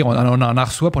 Puis tu sais, on en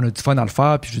reçoit, puis on a du fun à le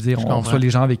faire, puis je veux dire, on reçoit les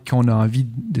gens avec qui on a envie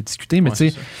de discuter, mais tu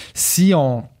sais, si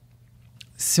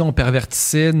on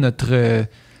pervertissait notre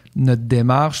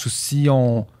démarche ou si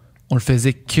on le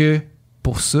faisait que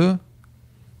pour ça,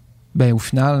 ben au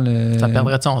final... ça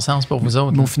perdrait de son sens pour vous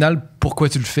autres. Mais au final, pourquoi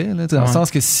tu le fais? Là, dans le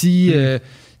sens que si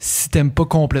t'aimes pas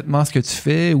complètement ce que tu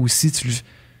fais ou si tu... Tu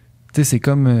sais, c'est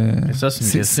comme... ça, c'est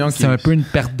une question c'est un peu une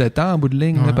perte de temps en bout de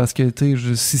ligne, là, parce que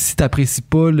si t'apprécies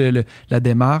pas la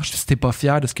démarche, si t'es pas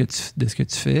fier de ce que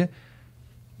tu fais,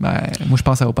 ben moi, je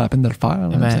pense que ça vaut pas la peine de le faire.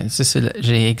 Là,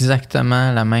 j'ai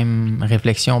exactement la même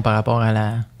réflexion par rapport à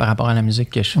la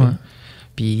musique que je fais.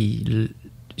 Puis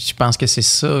je pense que c'est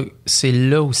ça. C'est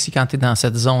là aussi, quand t'es dans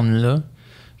cette zone-là,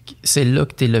 c'est là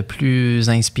que t'es le plus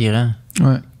inspirant.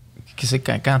 C'est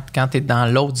quand t'es dans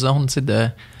l'autre zone, tu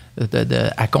sais,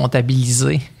 à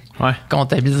comptabiliser.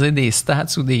 Comptabiliser des stats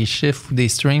ou des chiffres ou des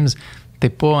streams, t'es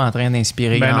pas en train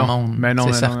d'inspirer grand monde. Ben non,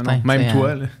 c'est certain. Non. Même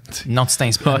toi, là. Non, tu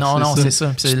t'inspires. Non, c'est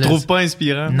ça. Tu te trouves pas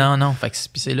inspirant. Non. Fait que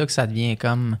c'est là que ça devient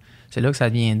c'est là que ça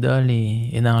devient dole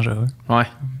et dangereux.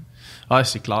 Ouais,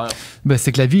 c'est clair. Ben,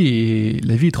 c'est que la vie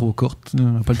est trop courte. On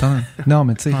n'a pas le temps. Non,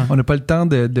 mais tu sais, on n'a pas le temps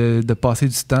de passer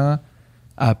du temps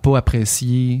à pas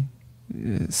apprécier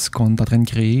ce qu'on est en train de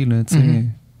créer, là, tu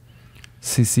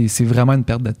sais. C'est vraiment une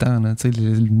perte de temps, là, tu sais.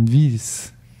 Une vie,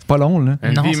 c'est pas long, là.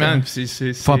 Une vie, man.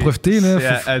 Faut en profiter, là.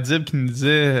 C'est Adib qui nous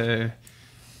disait...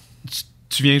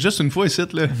 Tu viens juste une fois ici,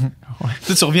 là.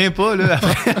 Tu reviens pas, là,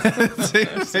 après.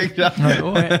 C'est clair. C'est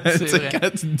vrai. Quand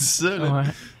tu dis ça, là,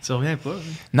 tu reviens pas. Là.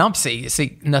 Non, puis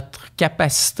c'est notre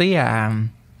capacité à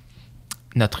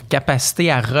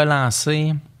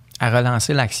relancer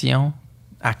l'action,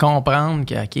 à comprendre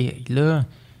que, OK, là,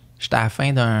 j'étais à la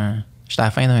fin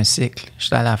d'un cycle,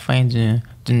 j'étais à la fin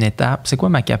d'une étape. C'est quoi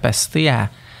ma capacité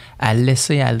à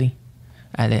laisser aller?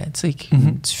 Tu sais,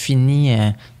 tu finis...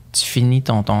 tu finis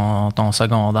ton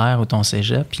secondaire ou ton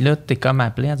cégep, puis là, t'es comme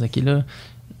appelé à dire, OK, là,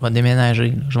 je vais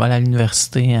déménager, là. Je vais aller à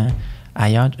l'université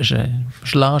ailleurs. Je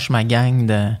lâche ma gang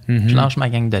je lâche ma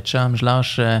gang de chums, je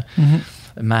lâche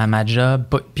ma job,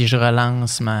 puis je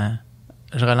relance ma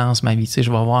vie. Tu sais,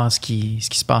 je vais voir ce qui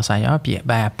se passe ailleurs. Puis,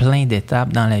 à plein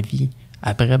d'étapes dans la vie,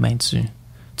 après,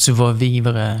 tu vas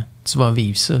vivre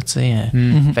ça, tu sais.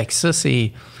 Fait que ça,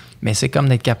 mais c'est comme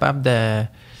d'être capable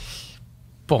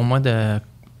pour moi, de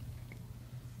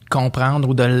comprendre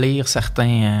ou de lire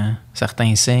certains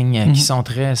signes qui sont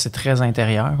c'est très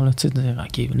intérieur, là, tu sais, de dire,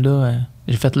 OK, là,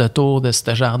 j'ai fait le tour de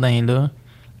ce jardin-là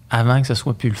avant que ce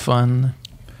soit plus le fun.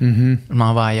 Je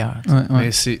m'en vais ailleurs.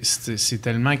 Mais c'est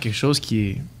tellement quelque chose qui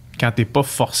est... Quand t'es pas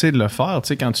forcé de le faire, tu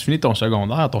sais, quand tu finis ton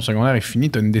secondaire est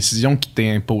fini, t'as une décision qui t'est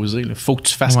imposée. Il faut que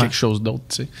tu fasses quelque chose d'autre,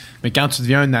 tu sais. Mais quand tu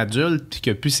deviens un adulte et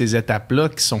qu'il n'y a plus ces étapes-là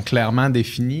qui sont clairement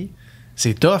définies,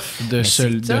 c'est tough de se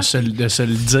le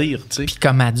dire, tu sais. Puis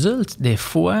comme adulte, des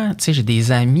fois, tu sais, j'ai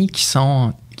des amis qui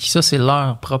ça, c'est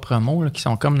leur propre mot, là, qui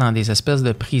sont comme dans des espèces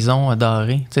de prisons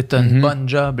dorées. Tu sais, t'as une bonne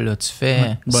job, là, tu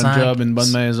fais... une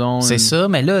bonne maison. C'est ça,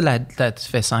 mais là, tu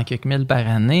fais 100 quelques mille par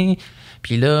année,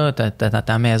 puis là, t'as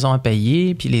ta maison à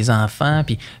payer, puis les enfants,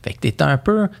 puis... Fait que t'es un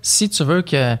peu... Si tu veux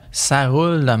que ça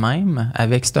roule de même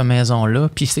avec cette maison-là,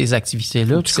 puis ces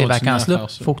activités-là, puis ces vacances-là,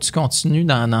 faut que tu continues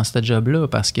dans ce job-là,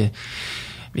 parce que...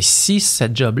 Mais si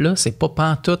cette job-là, c'est pas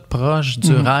pantoute proche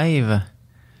du rêve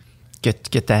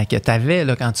que t'avais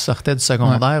là, quand tu sortais du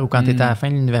secondaire ou quand t'étais à la fin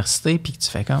de l'université, puis que tu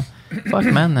fais comme fuck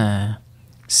man,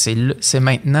 c'est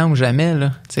maintenant ou jamais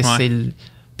là.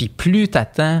 Puis plus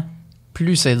t'attends,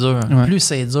 plus c'est dur. Plus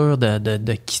c'est dur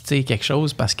de quitter quelque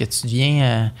chose parce que tu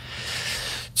deviens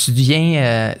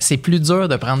c'est plus dur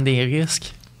de prendre des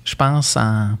risques, je pense,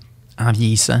 en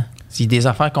vieillissant. C'est des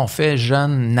affaires qu'on fait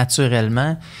jeunes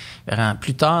naturellement.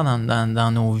 Plus tard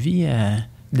dans nos vies,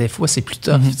 des fois, c'est plus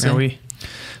tough. Oui.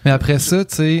 Mais après ça,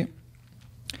 tu sais,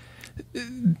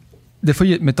 des fois,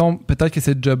 mettons, peut-être que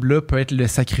ce job-là peut être le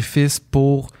sacrifice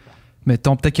pour,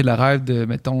 mettons, peut-être que le rêve de,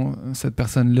 mettons, cette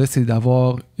personne-là, c'est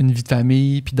d'avoir une vie de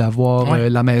famille, puis d'avoir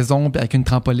la maison, puis avec une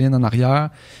trampoline en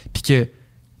arrière, puis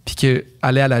que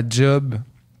aller à la job,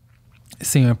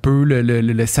 c'est un peu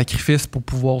le sacrifice pour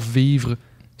pouvoir vivre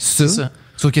ça. C'est ça.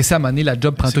 Sauf que si à un moment donné, la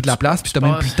job prend toute la place, puis t'as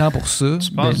même plus le temps pour ça. Tu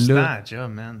passes du temps à la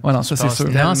job, man. Ouais, non, ça, c'est sûr.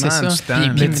 Non, c'est ça.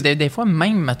 Puis des fois,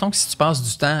 même, mettons que si tu passes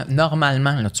du temps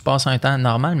normalement, là, tu passes un temps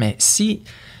normal, mais si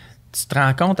tu te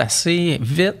rends compte assez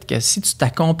vite que si tu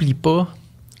t'accomplis pas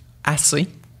assez,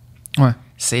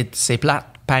 c'est plate,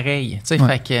 pareil. Tu sais,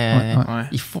 fait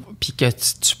que il faut... Puis que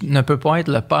tu ne peux pas être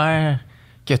le père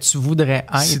que tu voudrais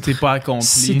être. Si t'es pas accompli.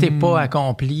 Si t'es pas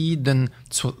accompli,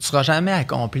 tu seras jamais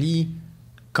accompli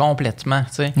complètement,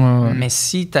 tu sais. Mais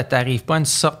si t'arrives pas à une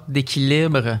sorte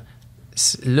d'équilibre,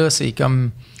 là, c'est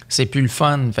comme... C'est plus le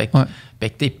fun. Fait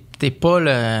que t'es pas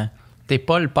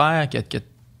le père que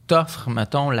t'offre,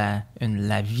 mettons, la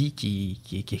vie qui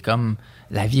est comme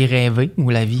la vie rêvée ou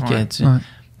la vie que tu...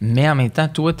 Mais en même temps,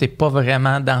 toi, t'es pas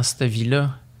vraiment dans cette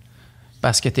vie-là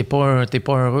parce que t'es pas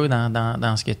heureux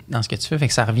dans ce que tu fais. Fait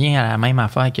que ça revient à la même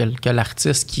affaire que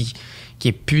l'artiste qui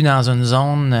est plus dans une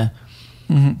zone...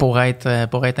 pour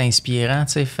être inspirant,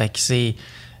 tu sais. Fait que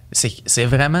c'est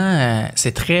vraiment...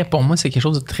 c'est très... Pour moi, c'est quelque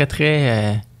chose de très,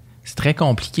 très... c'est très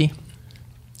compliqué.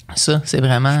 Ça, c'est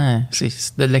vraiment...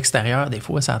 c'est de l'extérieur, des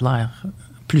fois, ça a l'air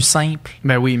plus simple.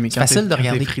 Ben oui, mais quand facile de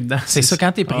regarder. T'es pris dedans. C'est ça,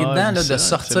 quand t'es pris dedans, là, de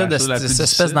sortir de cette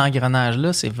espèce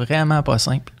d'engrenage-là, c'est vraiment pas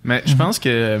simple. Mais je pense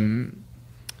que...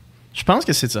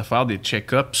 c'est de se faire des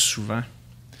check-ups souvent.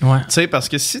 Ouais. Tu sais, parce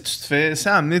que si tu te fais... Si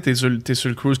à amener, t'es sur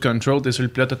le cruise control, t'es sur le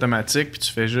pilote automatique, puis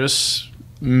tu fais juste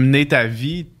mener ta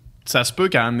vie, ça se peut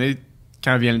quand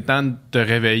vient le temps de te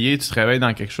réveiller, tu te réveilles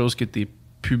dans quelque chose que t'es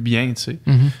plus bien, tu sais.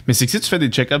 Mais c'est que si tu fais des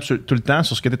check-ups tout le temps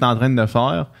sur ce que t'es en train de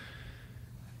faire,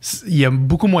 il y a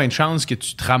beaucoup moins de chances que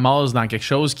tu te ramasses dans quelque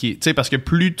chose qui est... Tu sais, parce que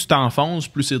plus tu t'enfonces,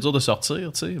 plus c'est dur de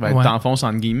sortir, tu sais. Ben, t'enfonces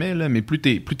entre guillemets, là, mais plus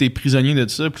t'es prisonnier de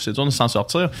ça, plus c'est dur de s'en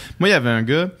sortir. Moi, il y avait un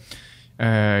gars...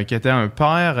 qui était un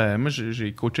père. Moi,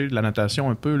 j'ai coaché de la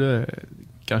natation un peu là,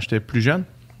 quand j'étais plus jeune.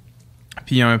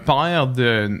 Puis il y a un père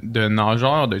de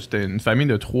nageurs, c'était une famille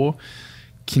de 3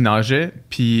 qui nageait.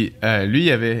 Puis lui,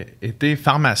 il avait été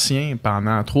pharmacien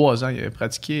pendant 3 ans. Il avait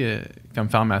pratiqué comme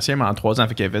pharmacien pendant 3 ans.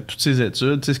 Fait qu'il avait toutes ses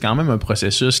études. C'est quand même un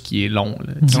processus qui est long.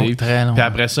 Là, très long. Puis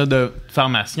après ça, de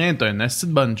pharmacien, t'as un assez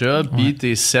de bon job, puis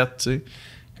t'es 7. T'sais.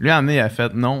 Lui, il a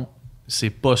fait non,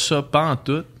 c'est pas ça, pas en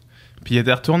tout. Puis il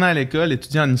était retourné à l'école,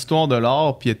 étudié en histoire de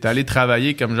l'art, puis il était allé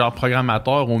travailler comme genre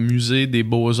programmateur au musée des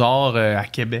beaux-arts à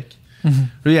Québec.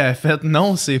 Lui, il avait fait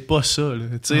non, c'est pas ça.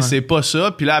 C'est pas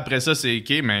ça. Puis là, après ça, c'est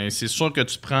OK, mais c'est sûr que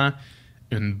tu prends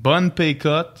une bonne pay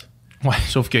cut. Ouais.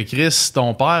 Sauf que Chris,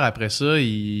 ton père, après ça,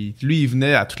 il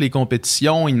venait à toutes les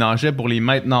compétitions, il nageait pour les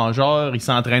maîtres nageurs, il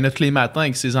s'entraînait tous les matins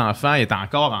avec ses enfants, il était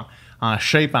encore en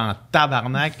shape, en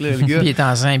tabarnak, là, le gars. Puis il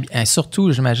était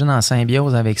surtout, j'imagine, en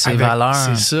symbiose avec ses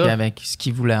valeurs, puis avec ce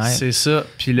qu'il voulait être. C'est ça.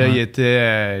 Puis là, il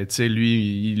était, tu sais,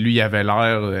 lui, il avait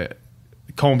l'air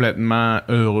complètement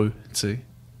heureux, tu sais.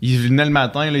 Il venait le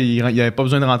matin, là, il avait pas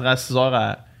besoin de rentrer à 6 heures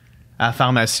à la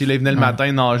pharmacie. Là, il venait le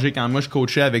matin nager quand moi, je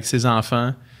coachais avec ses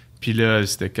enfants. Puis là,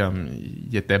 c'était comme...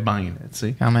 Il était bien,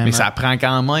 tu sais. Mais ça prend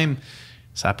quand même...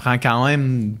 tu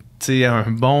sais,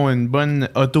 une bonne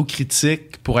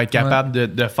autocritique pour être capable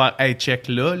de faire « Hey, check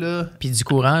là. » Puis du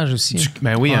courage aussi.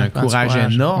 Ben oui, un courage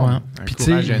énorme. Ouais. Puis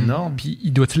courage énorme. Puis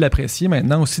il doit-tu l'apprécier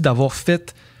maintenant aussi d'avoir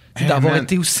fait... d'avoir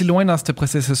été aussi loin dans ce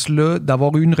processus-là,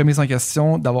 d'avoir eu une remise en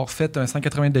question, d'avoir fait un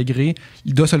 180 degrés.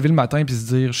 Il doit se lever le matin puis se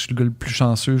dire « Je suis le gars le plus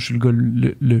chanceux, je suis le gars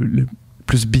le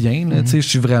plus bien. » Tu sais, je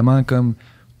suis vraiment comme...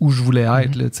 où je voulais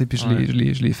être, là, tu sais, puis je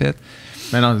l'ai fait.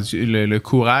 Mais non, le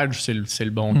courage, c'est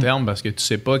le bon terme, parce que tu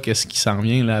sais pas qu'est-ce qui s'en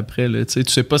vient là, après, là, tu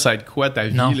sais pas ça va être quoi ta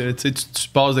vie, là, tu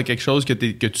passes de quelque chose que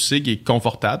tu sais qui est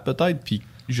confortable peut-être, puis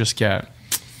jusqu'à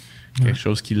quelque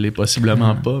chose qui l'est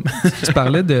possiblement pas. Tu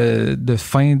parlais de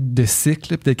fin de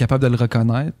cycle, puis d'être capable de le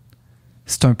reconnaître.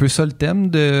 C'est un peu ça le thème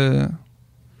de...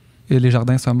 Les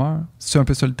jardins se meurent. C'est un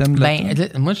peu ça le thème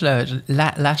de moi,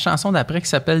 la chanson d'après qui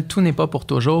s'appelle « Tout n'est pas pour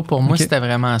toujours », pour moi, c'était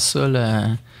vraiment ça,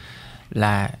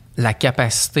 la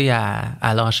capacité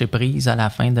à lâcher prise à la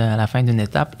fin d'une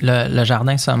étape. Le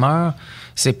jardin se meurt,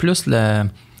 c'est plus le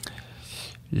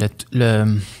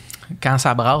quand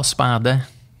ça brasse pendant.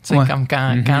 Tu sais, comme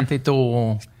quand t'es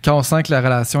au... Quand on sent que la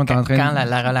relation est en train de... Quand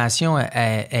la relation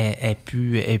est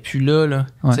plus là.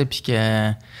 Tu sais, puis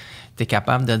que... t'es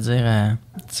capable de dire,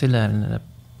 tu sais, dans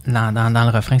le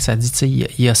refrain, ça dit, tu sais, il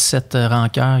y a cette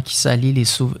rancœur qui salit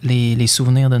les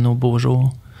souvenirs de nos beaux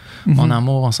jours. Mon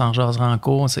amour, on s'en jasera en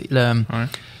cours. C'est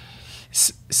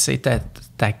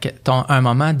un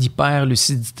moment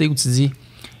d'hyper-lucidité où tu dis,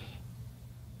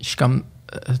 je suis comme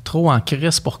trop en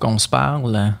crise pour qu'on se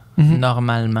parle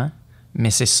normalement,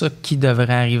 mais c'est ça qui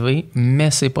devrait arriver,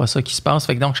 mais c'est pas ça qui se passe.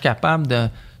 Fait que donc, je suis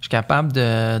capable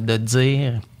de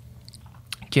dire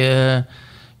que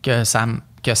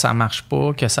ça marche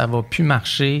pas, que ça va plus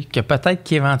marcher, que peut-être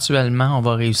qu'éventuellement, on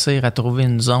va réussir à trouver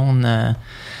une zone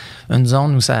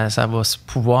où ça va se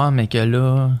pouvoir, mais que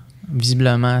là,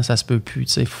 visiblement, ça se peut plus.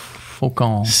 Tu sais, faut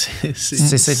qu'on...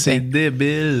 C'est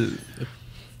débile.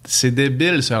 C'est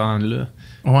débile, se rendre là.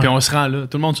 Ouais. Puis on se rend là.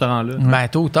 Tout le monde se rend là. Ben,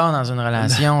 tôt ou tard, dans une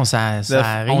relation, ça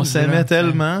arrive. On s'aimait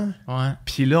tellement. Ouais.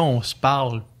 Puis là, on se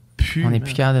parle plus. On n'est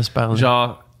plus capable de se parler.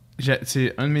 Genre...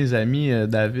 C'est un de mes amis,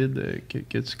 David,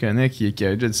 que tu connais, qui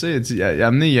a déjà dit ça.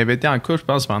 Il avait été en couple, je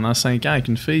pense, pendant 5 ans avec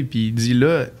une fille, puis il dit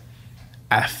là,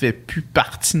 elle fait plus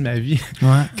partie de ma vie.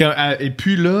 Ouais. Elle est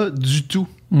plus là du tout.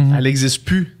 Elle n'existe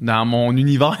plus dans mon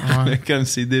univers. Ouais. Comme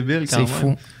c'est débile quand même.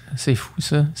 Fou. C'est fou,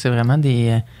 ça. C'est vraiment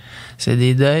des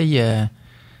deuils.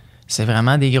 C'est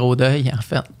vraiment des gros deuils, en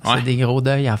fait. Ouais. C'est des gros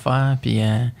deuils à faire, puis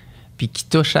qui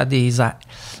touchent à des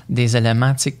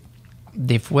éléments, tu sais.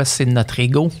 Des fois, c'est notre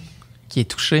ego qui est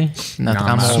touché, notre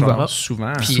amour.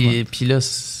 Souvent. Puis là,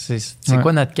 c'est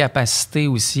quoi notre capacité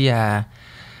aussi à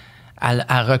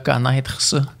reconnaître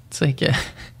ça? Tu sais,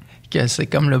 que c'est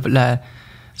comme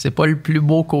c'est pas le plus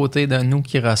beau côté de nous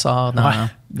qui ressort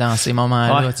dans ces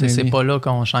moments-là. Ouais, c'est pas là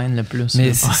qu'on chaîne le plus.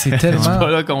 Mais c'est tellement... C'est pas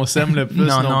là qu'on s'aime le plus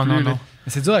non plus. Non.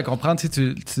 C'est dur à comprendre.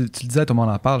 Tu le disais, tout le monde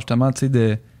en parle, justement, tu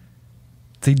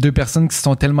sais, deux personnes qui se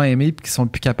sont tellement aimées et qui sont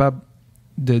plus capables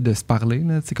de se parler,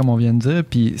 là, comme on vient de dire.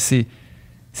 Puis c'est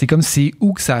comme c'est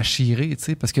où que ça a chiré,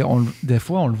 parce que des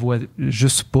fois, on le voit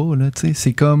juste pas. Là,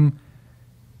 c'est comme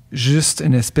juste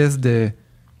une espèce de...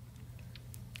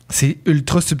 C'est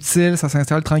ultra subtil, ça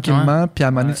s'installe tranquillement, puis à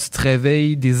un moment donné, tu te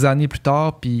réveilles des années plus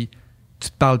tard, puis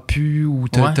tu te parles plus, ou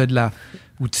t'as de la...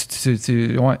 Ou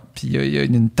puis il y a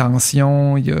une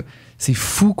tension, c'est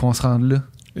fou qu'on se rende là.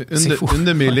 Une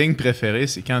de mes lignes préférées,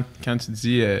 c'est quand tu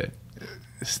dis...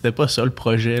 c'était pas ça le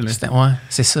projet. Là.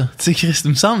 C'est ça. Tu sais, Chris, il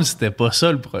me semble que c'était pas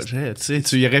ça le projet. Tu sais,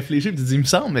 tu y réfléchis et tu dis, il me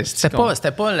semble, mais c'était pas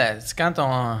ça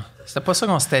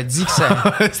qu'on s'était dit.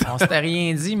 On s'était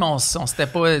rien dit, mais on s'était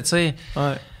pas, tu sais.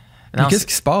 Ouais. Mais qu'est-ce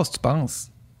qui se passe, tu penses?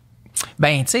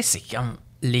 Ben, tu sais, c'est comme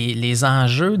les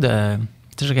enjeux de...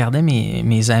 Tu sais, je regardais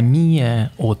mes amis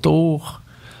autour.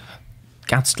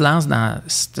 Quand tu te lances dans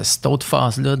cette autre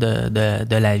phase-là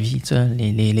de la vie, tu sais,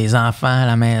 les enfants à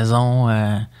la maison...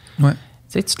 Tu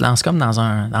sais, tu te lances comme dans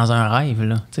un rêve,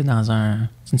 là. Tu sais,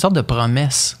 c'est une sorte de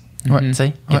promesse, tu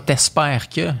sais, que t'espères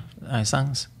que, un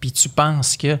sens. Puis tu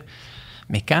penses que...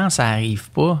 Mais quand ça arrive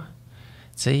pas,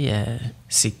 tu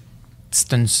sais,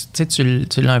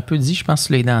 tu l'as un peu dit, je pense que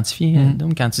tu l'as identifié,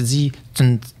 donc, quand tu dis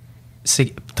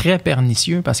c'est très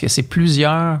pernicieux parce que c'est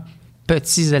plusieurs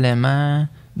petits éléments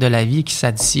de la vie qui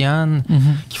s'additionnent,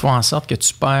 qui font en sorte que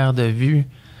tu perds de vue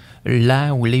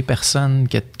là ou les personnes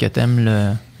que tu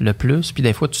aimes le plus. Puis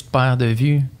des fois, tu te perds de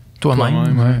vue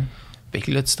toi-même. Ouais. Fait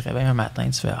que là, tu te réveilles un matin,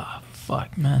 tu fais « Ah, fuck,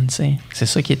 man, tu sais. » C'est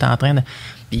ça qui est en train de...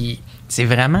 Puis c'est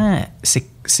vraiment...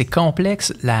 C'est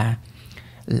complexe, la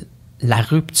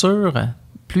rupture.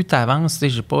 Plus tu avances, tu sais,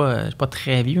 je suis pas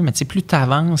très vieux, mais tu sais, plus tu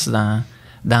avances dans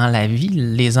la vie,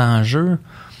 les enjeux...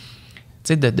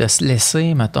 Tu sais, de se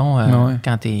laisser, mettons,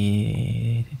 quand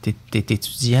t'es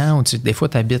étudiant, ou des fois,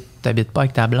 t'habites pas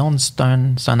avec ta blonde, c'est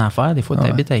une affaire. Des fois,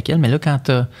 t'habites avec elle. Mais là, quand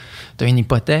t'as une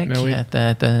hypothèque,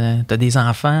 t'as des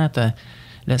enfants,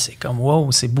 là, c'est comme,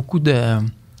 wow, c'est beaucoup de...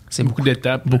 C'est beaucoup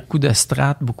d'étapes. Beaucoup de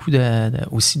strates, beaucoup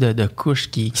aussi de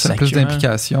couches qui s'accumulent. Plus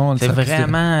d'implications. C'est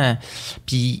vraiment...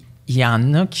 Puis, il y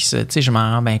en a qui se... Tu sais, je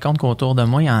m'en rends bien compte qu'autour de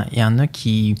moi, il y en a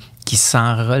qui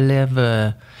s'en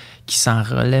relèvent... qui s'en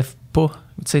relèvent pas,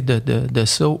 tu sais, de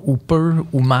ça, ou peu,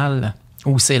 ou mal,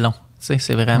 ou c'est long. Tu sais,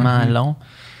 c'est vraiment long.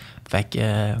 Fait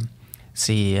que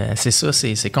c'est ça,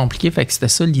 c'est compliqué. Fait que c'était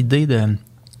ça l'idée de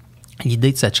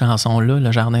cette chanson-là,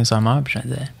 Le Jardin Sommeurt. Puis je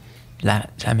disais,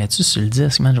 la mets-tu sur le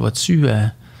disque, man? Je vois-tu...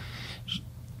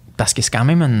 parce que c'est quand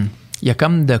même il y a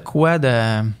comme de quoi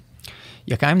de...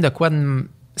 Il y a quand même de quoi de...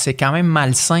 C'est quand même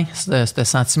malsain, ce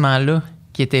sentiment-là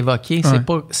qui est évoqué.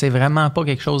 C'est vraiment pas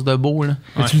quelque chose de beau, là.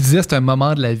 Tu le disais, c'est un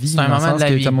moment de la vie. C'est un moment de la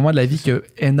vie. C'est un moment de la vie qu'il y a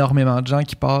énormément de gens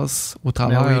qui passent au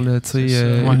travers. Là,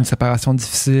 une séparation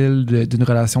difficile d'une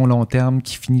relation long terme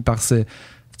qui finit par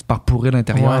pourrir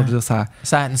l'intérieur. Ouais.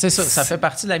 C'est ça fait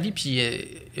partie de la vie. Puis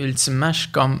ultimement, je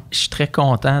suis très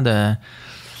content de...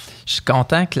 Je suis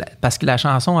content parce que la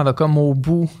chanson, elle va comme au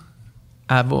bout.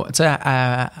 Elle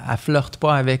flirte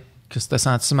pas avec ce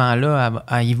sentiment-là,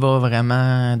 elle y va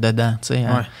vraiment dedans, tu sais.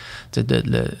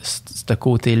 Ce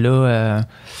côté-là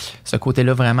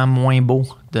vraiment moins beau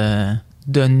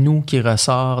de nous qui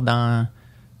ressort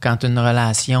quand une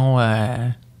relation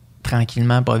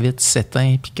tranquillement, pas vite,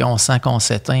 s'éteint, puis qu'on sent qu'on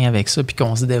s'éteint avec ça, puis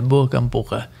qu'on se débat comme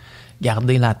pour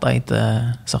garder la tête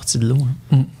sortie de l'eau.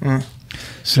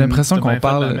 J'ai l'impression qu'on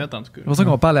parle. J'ai l'impression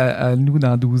qu'on parle à nous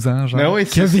dans 12 ans, genre.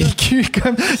 Qui a vécu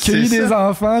comme. Qui a eu des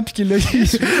enfants, puis qui l'a eu.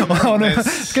 C'est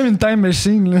comme une time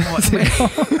machine, là.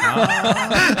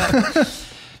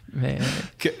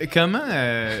 Comment.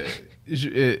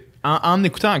 En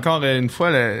écoutant encore une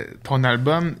fois ton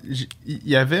album, il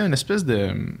y avait une espèce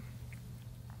de.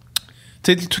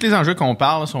 Tu sais, tous les enjeux qu'on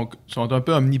parle sont un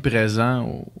peu omniprésents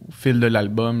au fil de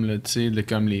l'album, là, tu sais,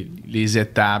 comme les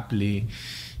étapes, les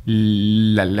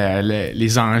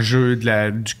enjeux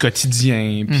du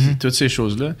quotidien, puis toutes ces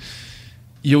choses-là.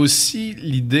 Il y a aussi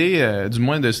l'idée, du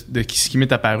moins de ce qui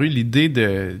m'est apparu, l'idée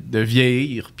de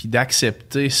vieillir, puis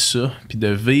d'accepter ça, puis de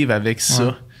vivre avec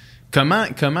ça. Comment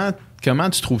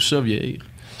tu trouves ça, vieillir?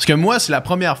 Parce que moi, c'est la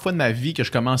première fois de ma vie que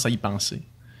je commence à y penser.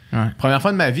 Première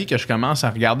fois de ma vie que je commence à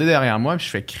regarder derrière moi, puis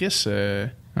je fais Chris.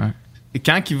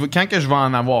 Quand que je vais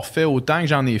en avoir fait autant que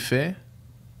j'en ai fait,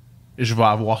 je vais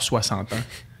avoir 60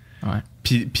 ans.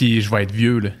 Puis je vais être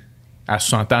vieux, là, à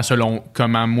 60 ans, selon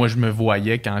comment moi je me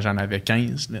voyais quand j'en avais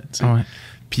 15. Là,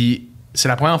 puis c'est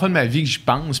la première fois de ma vie que j'y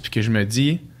pense, puis que je me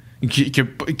dis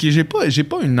que j'ai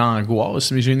pas une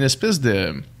angoisse, mais j'ai une espèce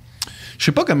de... Je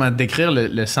sais pas comment décrire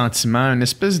le sentiment, une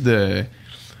espèce de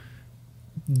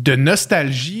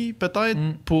nostalgie, peut-être,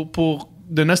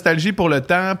 de nostalgie pour le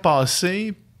temps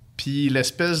passé, puis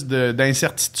l'espèce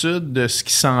d'incertitude de ce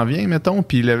qui s'en vient, mettons,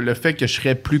 puis le fait que je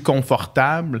serais plus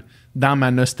confortable dans ma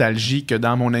nostalgie que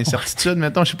dans mon incertitude,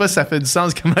 mettons. Je sais pas si ça fait du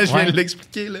sens, comment je viens de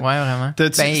l'expliquer, là. Ouais, vraiment.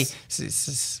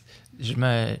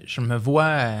 Je me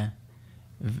vois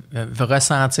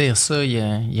ressentir ça il y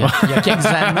a quelques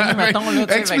années, mettons. Là,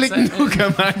 explique-nous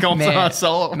comment on s'en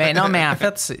sort. Mais non, mais en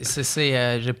fait,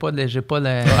 j'ai pas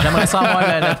j'aimerais savoir,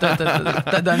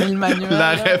 t'as donné le manuel.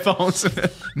 La réponse.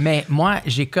 Mais moi,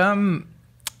 j'ai comme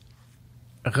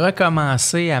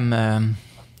recommencé à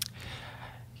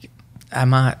tu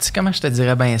sais, comment je te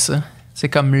dirais bien ça? C'est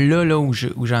comme là où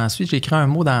j'en suis. J'ai écrit un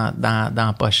mot dans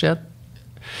la pochette.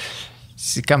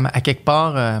 C'est comme, à quelque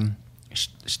part...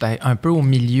 j'étais un peu au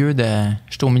milieu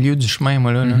j'étais au milieu du chemin,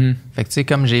 moi, là. Fait que, tu sais,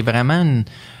 comme j'ai vraiment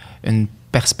une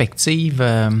perspective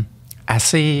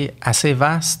assez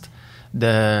vaste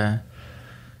de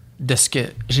ce que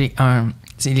j'ai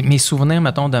mes souvenirs,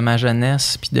 mettons, de ma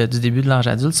jeunesse puis du début de l'âge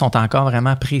adulte sont encore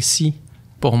vraiment précis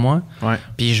pour moi.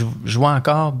 Puis je vois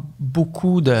encore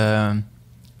beaucoup de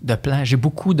plans. J'ai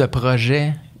beaucoup de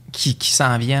projets qui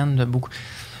s'en viennent.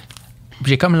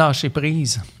 J'ai comme lâché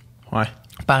prise.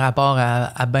 par rapport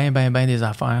à ben des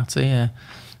affaires, tu sais,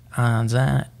 en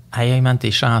disant « Hey, man,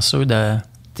 t'es chanceux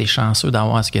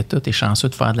d'avoir ce que t'es chanceux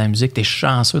de faire de la musique, t'es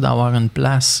chanceux d'avoir une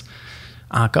place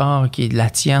encore qui est la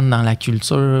tienne dans la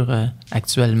culture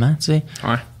actuellement, tu sais. »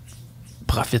 Ouais.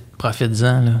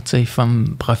 Profites-en, là, tu sais,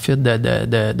 profite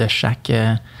de chaque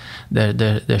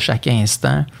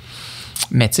instant.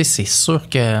 Mais tu sais, c'est sûr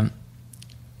que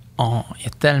il y a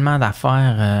tellement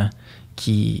d'affaires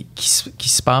qui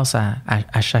se passent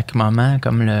à chaque moment,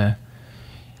 comme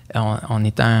on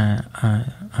est à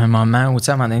un moment où, tu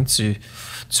sais, à un moment donné,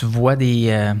 tu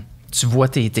vois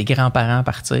tes grands-parents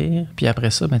partir, puis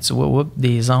après ça, ben, tu vois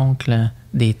des oncles,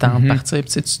 des tantes partir, puis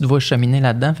tu sais, tu dois cheminer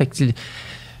là-dedans. Fait que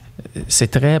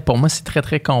pour moi, c'est très,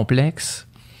 très complexe.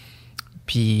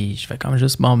 Puis je fais comme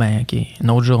juste, bon, ben, OK, une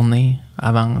autre journée,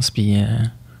 avance, puis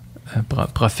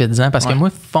profites-en. Parce que moi,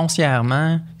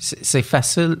 foncièrement, c'est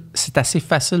facile, c'est assez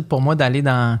facile pour moi d'aller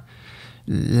dans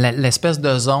l'espèce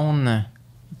de zone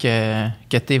que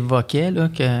tu évoquais, là,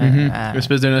 une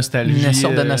espèce de nostalgie. Une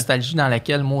sorte de nostalgie dans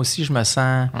laquelle moi aussi je me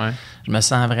sens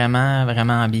vraiment,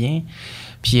 vraiment bien.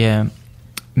 Puis,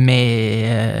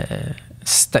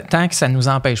 tant que ça ne nous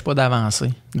empêche pas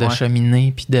d'avancer, de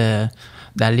cheminer, puis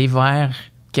d'aller vers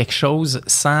quelque chose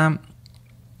sans...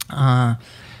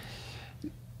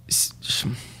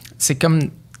 c'est comme...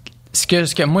 Ce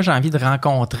que moi, j'ai envie de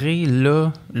rencontrer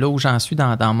là où j'en suis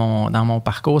dans mon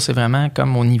parcours, c'est vraiment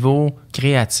comme au niveau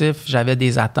créatif, j'avais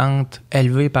des attentes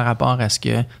élevées par rapport à ce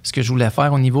que je voulais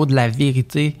faire. Au niveau de la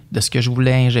vérité de ce que je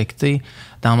voulais injecter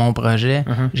dans mon projet,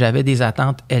 j'avais des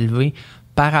attentes élevées.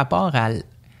 Par rapport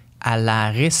à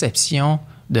la réception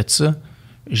de ça,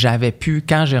 j'avais plus,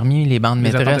 quand j'ai remis les bandes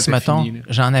maîtresses, mettons,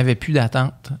 j'en avais plus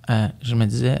d'attente. Je me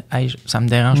disais, hey, ça me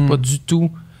dérange pas du tout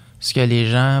ce que les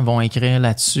gens vont écrire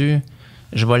là-dessus.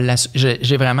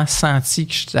 J'ai vraiment senti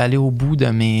que je suis allé au bout de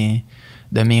mes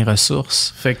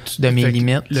ressources, de mes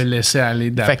limites. Le laisser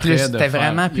aller d'après. Fait que là, c'était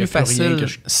vraiment plus facile.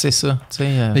 C'est ça.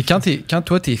 Mais quand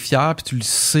toi, t'es fier puis tu le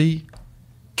sais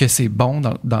que c'est bon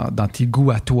dans tes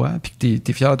goûts à toi puis que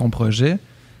t'es fier de ton projet,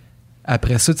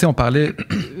 après ça, on parlait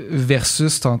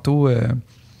versus tantôt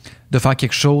de faire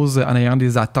quelque chose en ayant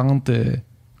des attentes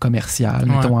commerciales,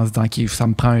 mettons, en se disant OK, ça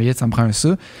me prend un hit, ça me prend un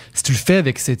ça. Si tu le fais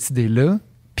avec cette idée-là,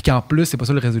 puis qu'en plus, c'est pas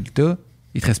ça le résultat,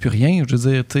 il te reste plus rien. Je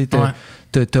veux dire, tu sais, t'as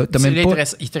même pas...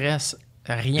 Il te reste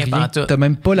rien pantoute. T'as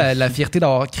même pas la fierté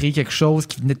d'avoir créé quelque chose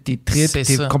qui venait de tes tripes,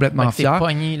 t'es complètement fier. T'es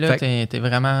pogné, là, t'es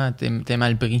vraiment... T'es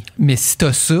mal pris. Mais si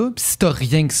t'as ça, puis si t'as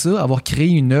rien que ça, avoir créé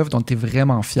une œuvre dont t'es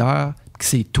vraiment fier, que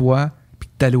c'est toi, puis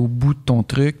que t'es allé au bout de ton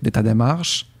truc, de ta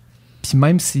démarche, puis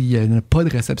même s'il n'y a pas de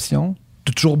réception,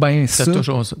 t'as toujours bien ça. C'est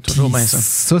toujours bien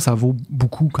ça. Ça vaut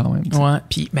beaucoup quand même. Ouais.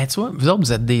 Puis, ben, tu vois, vous autres,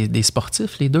 vous êtes des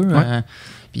sportifs, les deux. Ouais.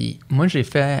 Puis, moi, je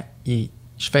fais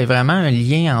vraiment un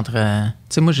lien entre... tu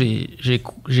sais, moi,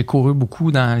 j'ai couru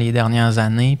beaucoup dans les dernières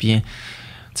années. Puis, tu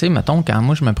sais, mettons, quand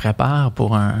moi, je me prépare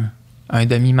pour un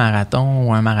demi-marathon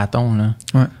ou un marathon, là,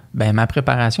 ben, ma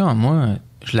préparation, moi,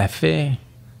 je la fais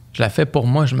pour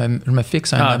moi. Je me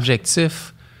fixe un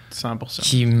objectif...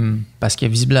 100%. Parce que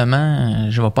visiblement,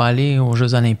 je ne vais pas aller aux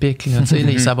Jeux olympiques. Là, ça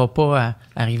ne va pas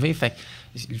arriver. Fait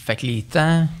que les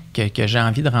temps que j'ai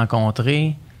envie de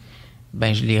rencontrer,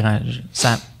 ben je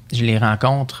les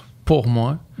rencontre pour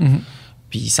moi.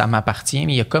 Puis ça m'appartient.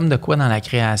 Mais il y a comme de quoi dans la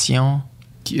création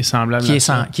qui est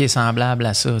semblable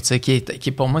à ça.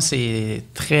 Qui pour moi, c'est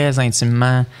très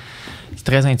intimement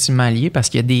lié parce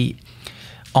qu'il y a des...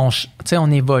 On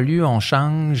évolue, on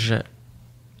change.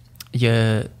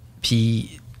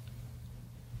 Puis,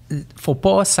 faut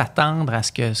pas s'attendre à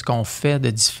ce qu'on fait de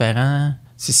différent.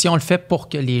 Si on le fait pour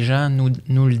que les gens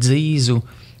nous le disent,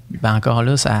 ben encore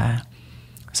là, ça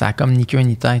a comme ni queue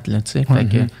ni tête, là, tu sais. Fait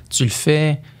que tu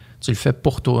le fais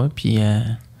pour toi, puis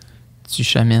tu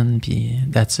chamines, puis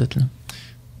that's it, là.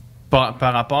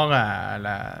 Par rapport à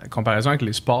la comparaison avec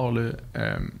les sports, là,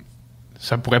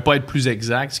 ça pourrait pas être plus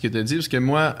exact ce que tu as dit, parce que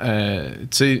moi, tu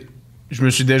sais, je me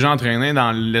suis déjà entraîné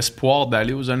dans l'espoir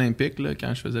d'aller aux Olympiques là,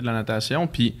 quand je faisais de la natation.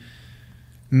 Puis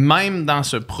même dans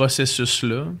ce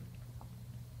processus-là,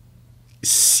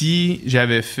 si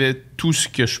j'avais fait tout ce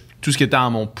qui était en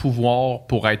mon pouvoir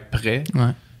pour être prêt,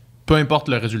 peu importe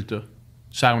le résultat,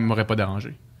 ça ne m'aurait pas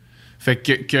dérangé. Fait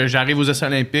que j'arrive aux Jeux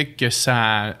olympiques, que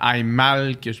ça aille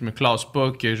mal, que je me classe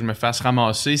pas, que je me fasse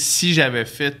ramasser, si j'avais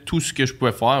fait tout ce que je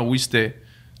pouvais faire, oui, c'était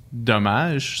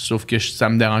dommage, sauf que ça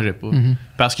me dérangeait pas.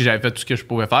 Parce que j'avais fait tout ce que je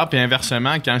pouvais faire. Puis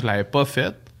inversement, quand je l'avais pas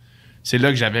fait, c'est là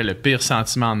que j'avais le pire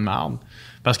sentiment de marde.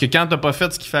 Parce que quand t'as pas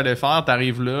fait ce qu'il fallait faire,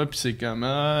 t'arrives là, puis c'est comme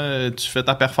tu fais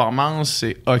ta performance,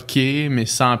 c'est OK, mais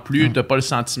sans plus, t'as pas le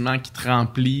sentiment qui te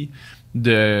remplit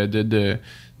de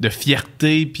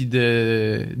fierté puis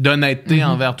d'honnêteté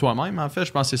envers toi-même, en fait.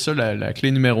 Je pense que c'est ça la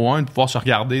clé numéro 1, de pouvoir se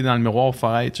regarder dans le miroir et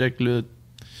faire « Hey, check, là,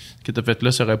 ce que t'as fait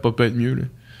là, ça aurait pas pu être mieux. »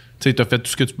 Tu sais, t'as fait tout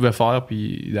ce que tu pouvais faire,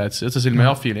 puis ça, c'est le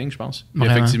meilleur feeling, je pense. Puis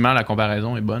effectivement, la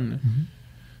comparaison est bonne.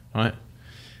 Ouais.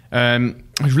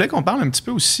 Je voulais qu'on parle un petit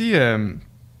peu aussi...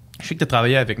 je sais que tu as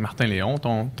travaillé avec Martin Léon,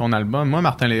 ton album. Moi,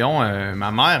 Martin Léon,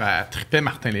 ma mère, elle tripait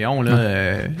Martin Léon,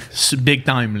 là, big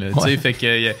time. Là, fait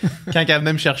que quand elle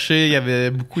venait me chercher, il y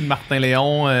avait beaucoup de Martin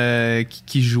Léon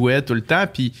qui jouait tout le temps.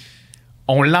 Puis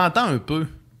on l'entend un peu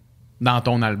dans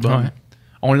ton album. Ouais.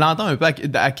 On l'entend un peu.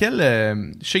 À quel...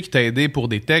 je sais qu'il t'a aidé pour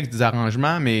des textes, des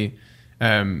arrangements, mais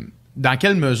dans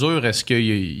quelle mesure est-ce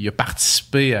qu'il a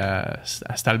participé à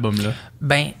cet album-là?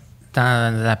 Ben,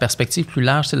 dans la perspective plus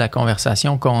large, c'est la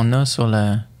conversation qu'on a sur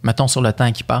le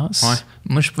temps qui passe. Ouais.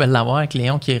 Moi, je pouvais l'avoir avec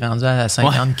Léon qui est rendu à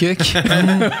 50 cucs.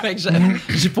 Fait que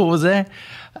j'y posais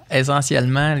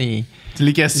essentiellement les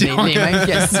questions. Les mêmes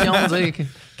questions.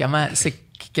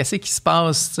 Qu'est-ce qui se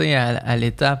passe à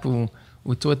l'étape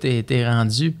où toi, t'es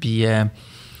rendu, puis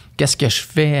qu'est-ce que je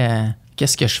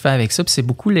fais avec ça? Puis c'est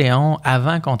beaucoup Léon,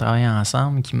 avant qu'on travaille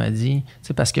ensemble, qui m'a dit,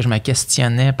 parce que je me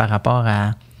questionnais par rapport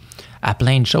à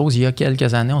plein de choses. Il y a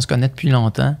quelques années, on se connaît depuis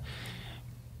longtemps.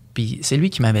 Puis c'est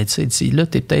lui qui m'avait dit, là,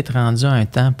 t'es peut-être rendu à un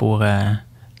temps pour un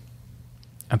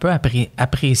peu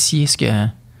apprécier ce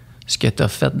que t'as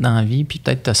fait dans la vie, puis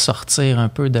peut-être te sortir un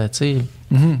peu de,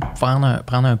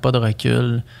 prendre un pas de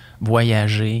recul,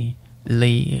 voyager,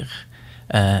 lire,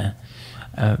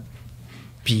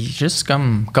 puis juste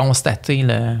comme constater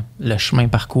le chemin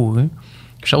parcouru.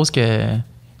 Quelque chose que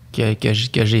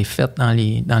j'ai fait dans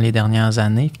les dernières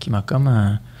années, puis qui m'a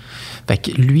comme... Fait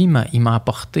que lui, il m'a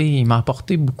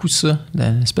apporté beaucoup ça,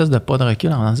 une espèce de pas de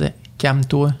recul, en disant «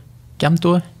 Calme-toi,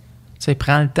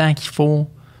 prends le temps qu'il faut. »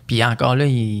 Puis encore là,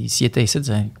 s'il était ici, il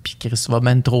disait « Puis Chris, tu vas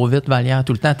bien trop vite, Vallières,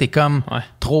 tout le temps, t'es comme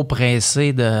trop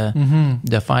pressé de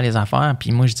faire les affaires. »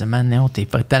 Puis moi, je dis « Man, non, t'es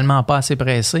tellement pas assez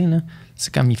pressé, là. »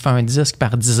 C'est comme il fait un disque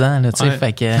par 10 ans, là, tu sais.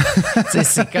 Fait que,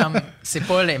 c'est comme, c'est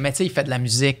pas mais tu sais, il fait de la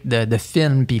musique de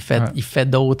film, puis il fait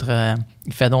d'autres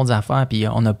affaires, puis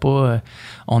on n'a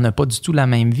pas du tout la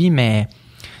même vie, mais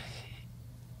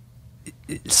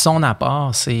son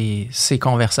apport, c'est ces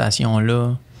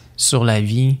conversations-là sur la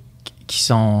vie qui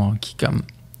sont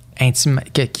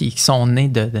nées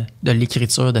de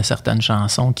l'écriture de certaines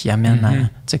chansons qui amènent à, tu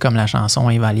sais, comme la chanson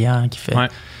Vallières qui fait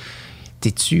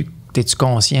T'es-tu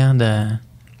conscient de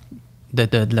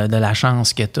la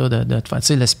chance que t'as de te faire, tu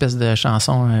sais, l'espèce de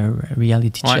chanson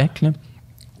reality check, là.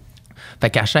 Fait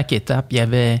qu'à chaque étape, il y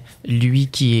avait lui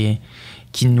qui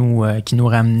nous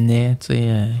ramenait, tu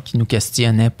sais, qui nous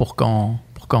questionnait pour qu'on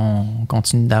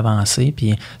continue d'avancer.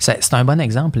 Puis c'est un bon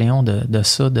exemple, Léon, de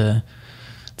ça, tu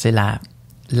sais,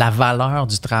 la valeur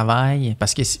du travail,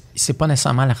 parce que c'est pas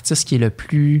nécessairement l'artiste qui est le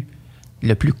plus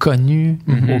connu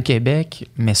au Québec,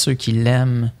 mais ceux qui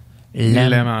l'aiment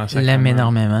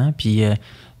énormément. Puis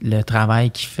le travail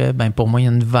qu'il fait, ben pour moi, il y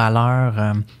a une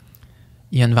valeur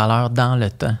dans le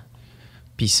temps.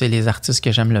 Puis c'est les artistes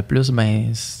que j'aime le plus.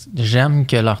 Ben j'aime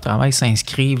que leur travail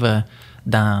s'inscrive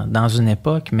dans une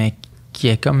époque, mais qui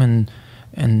ait comme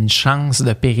une chance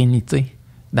de pérennité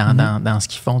dans ce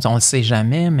qu'ils font. On le sait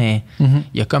jamais, mais il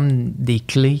y a comme des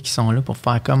clés qui sont là pour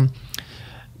faire comme...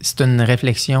 C'est une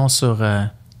réflexion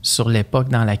sur l'époque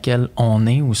dans laquelle on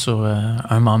est ou sur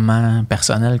un moment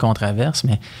personnel qu'on traverse,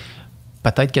 mais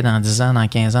peut-être que dans 10 ans, dans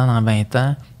 15 ans, dans 20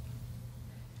 ans,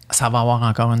 ça va avoir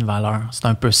encore une valeur. C'est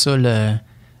un peu ça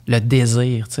le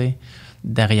désir, tu sais,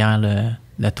 derrière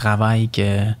le travail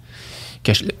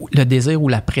le désir ou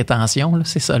la prétention, là,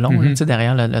 c'est selon, tu sais,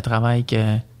 derrière le travail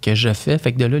que je fais.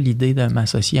 Fait que de là, l'idée de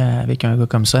m'associer avec un gars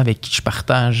comme ça, avec qui je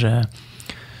partage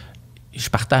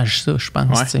ça, je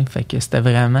pense. Ouais. Fait que c'était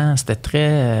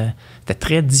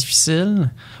très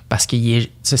difficile parce que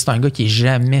c'est un gars qui est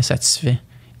jamais satisfait.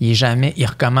 Il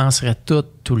recommencerait tout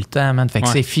le temps, man. Fait que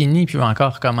c'est fini, puis il va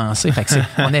encore recommencer. Fait que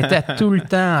on était tout le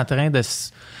temps en train de,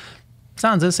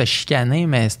 sans dire se chicaner,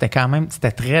 mais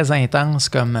c'était très intense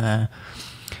comme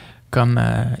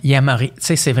il aime rien. Tu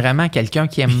sais, c'est vraiment quelqu'un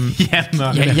qui aime...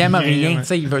 il aime rien. Tu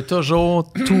sais, il veut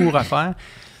toujours tout refaire.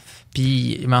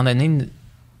 Puis, à un moment donné...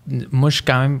 Moi, je suis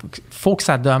quand même... faut que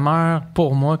ça demeure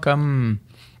pour moi comme...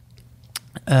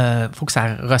 faut que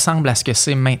ça ressemble à ce que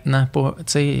c'est maintenant. Tu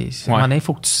sais, à un moment donné, il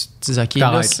faut que tu dises, OK,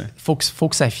 là, faut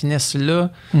que ça finisse là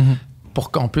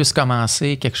pour qu'on puisse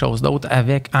commencer quelque chose d'autre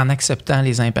en acceptant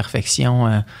les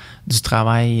imperfections du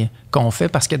travail qu'on fait.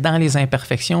 Parce que dans les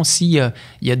imperfections, s'il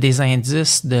y a des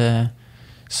indices de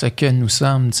ce que nous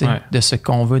sommes, de ce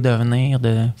qu'on veut devenir.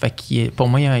 Fait pour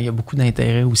moi, il y a beaucoup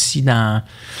d'intérêt aussi dans...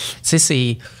 Tu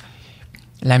sais,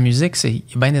 la musique, c'est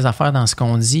bien des affaires dans ce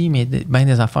qu'on dit, mais bien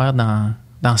des affaires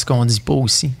dans ce qu'on dit pas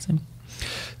aussi. T'sais.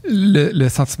 Le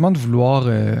sentiment de vouloir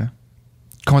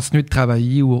continuer de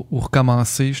travailler ou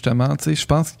recommencer, justement, tu sais, je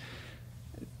pense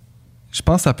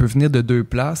que ça peut venir de deux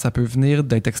places. Ça peut venir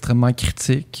d'être extrêmement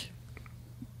critique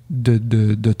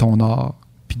de ton art,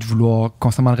 puis de vouloir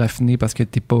constamment le raffiner parce que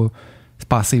c'est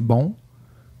pas assez bon.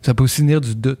 Ça peut aussi venir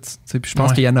du doute. Tu sais. Puis je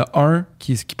pense qu'il y en a un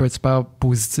qui peut être super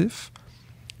positif,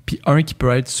 puis un qui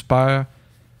peut être super...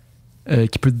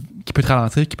 qui peut te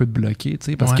ralentir, qui peut te bloquer,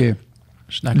 tu sais, parce que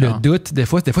le doute, des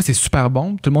fois, c'est super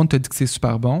bon. Tout le monde te dit que c'est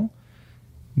super bon,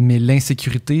 mais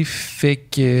l'insécurité fait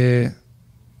que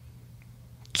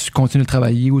tu continues de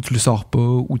travailler ou tu le sors pas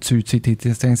ou tu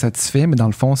es insatisfait, mais dans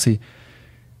le fond, c'est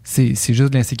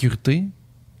juste de l'insécurité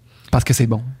parce que c'est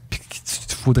bon. Puis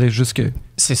il faudrait juste que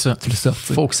c'est ça. Tu le sortes.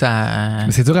 Faut que ça...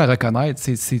 Mais c'est dur à reconnaître.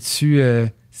 C'est-tu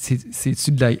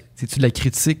de la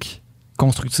critique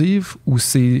constructive ou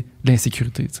c'est de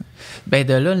l'insécurité? T'sais? Ben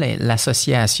de là,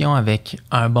 l'association avec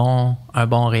un bon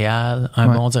réal,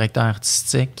 un bon directeur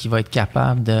artistique qui va être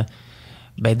capable de...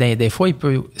 Ben des fois,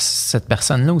 cette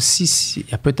personne-là aussi,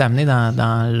 elle peut t'amener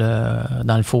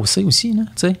dans le fossé aussi, là,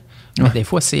 tu sais. Mais des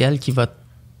fois, c'est elle qui va...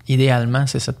 Idéalement,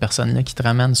 c'est cette personne-là qui te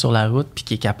ramène sur la route puis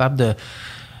qui est capable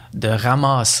de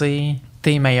ramasser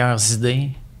tes meilleures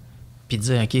idées puis de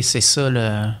dire, OK, c'est ça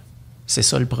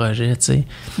le projet, tu sais.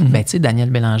 Ben, tu sais, Daniel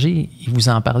Bélanger, il vous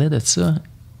en parlait de ça.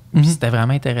 Puis c'était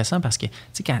vraiment intéressant parce que, tu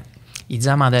sais, quand il dit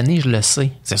à un moment donné, je le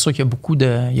sais. C'est sûr qu'il y a beaucoup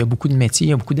de métiers, il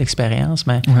y a beaucoup d'expérience,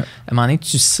 mais à un moment donné,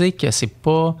 tu sais que c'est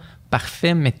pas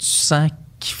parfait, mais tu sens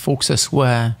qu'il faut que ce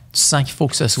soit... Tu sens qu'il faut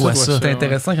que ce soit ça. C'était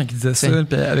intéressant quand il disait ça,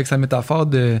 avec sa métaphore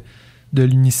de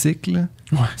l'unicycle.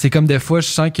 C'est comme des fois, je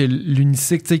sens que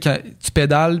l'unicycle, tu sais, quand tu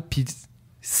pédales, puis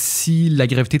si la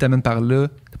gravité t'amène par là,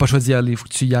 t'as pas choisi d'y aller, il faut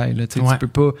que tu y ailles. Là, tu peux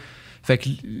pas... Fait que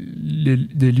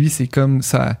de lui, c'est comme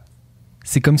ça...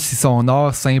 C'est comme si son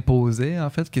art s'imposait, en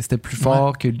fait, que c'était plus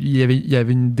fort, que lui, il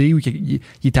avait une idée où il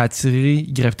était attiré,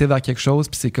 il gravitait vers quelque chose,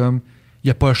 puis c'est comme... Il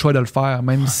a pas le choix de le faire,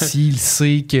 même s'il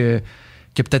sait que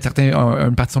peut-être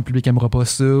une partie de son public n'aimera pas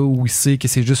ça, ou il sait que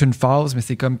c'est juste une phase, mais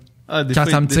c'est comme quand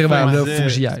ça me tire vers là, il faut que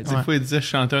j'y aille. Des fois, il disait, je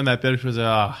chantais un appel, je faisais,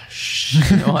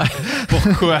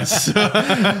 pourquoi ça?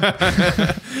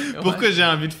 Pourquoi j'ai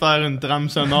envie de faire une trame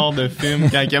sonore de film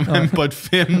quand il n'y a même pas de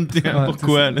film?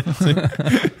 Pourquoi? Là,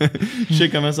 je sais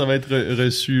comment ça va être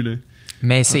reçu. Là.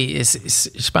 Mais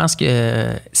je pense que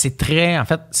c'est très, en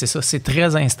fait, c'est ça, c'est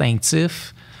très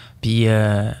instinctif. Puis,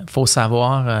 faut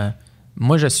savoir...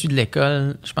 moi, je suis de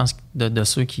l'école, je pense, de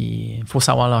ceux qui... Il faut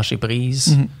savoir lâcher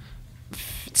prise,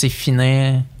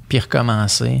 finir, puis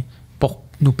recommencer pour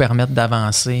nous permettre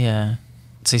d'avancer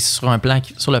sur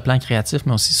le plan créatif,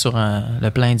 mais aussi sur le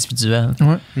plan individuel.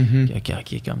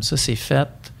 OK, comme ça, c'est fait,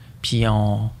 puis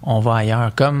on va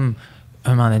ailleurs. Comme,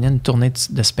 à un moment donné, une tournée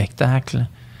de spectacle,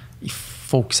 il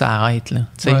faut que ça arrête. Là,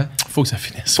 faut que ça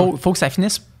finisse. Faut que ça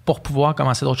finisse pour pouvoir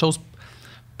commencer d'autres choses.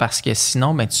 Parce que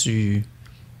sinon, ben, tu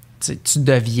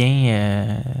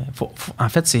deviens... en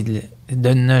fait, c'est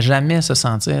de ne jamais se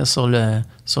sentir sur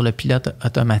le pilote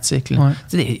automatique.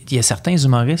 Il y a certains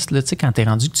humoristes, là, quand t'es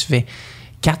rendu que tu fais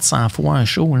 400 fois un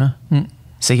show, là,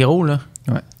 c'est gros. Là.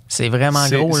 C'est vraiment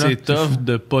gros. Là. C'est tough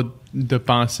de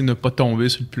penser ne pas tomber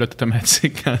sur le pilote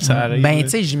automatique quand ça arrive. Ben, tu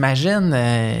sais, j'imagine...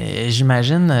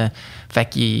 fait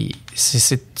que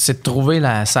c'est de trouver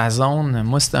sa zone.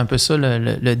 Moi, c'est un peu ça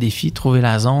le défi, trouver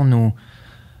la zone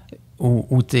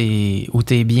où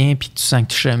t'es bien, puis tu sens que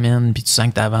tu chemines, puis tu sens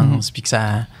que tu avances, puis que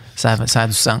ça a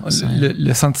du sens.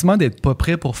 Le sentiment d'être pas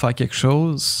prêt pour faire quelque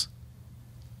chose,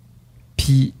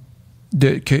 puis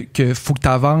que faut que tu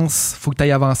avances, faut que tu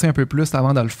ailles avancer un peu plus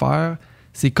avant de le faire,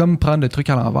 c'est comme prendre le truc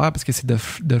à l'envers, parce que c'est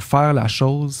de faire la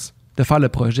chose, de faire le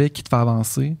projet qui te fait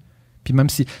avancer. Puis même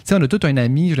si... Tu sais, on a tout un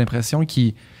ami, j'ai l'impression,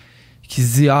 qui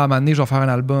se dit « Ah, à un moment donné, je vais faire un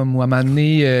album » ou « À un moment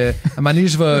donné,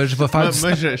 je vais faire... »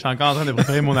 Moi, je suis encore en train de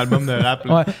préparer mon album de rap.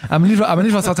 Là. Ouais. À un moment donné,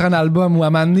 je vais sortir un album ou à un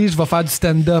moment donné, je vais faire du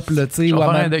stand-up. Là, je vais faire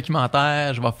un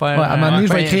documentaire, je vais faire... à un moment donné,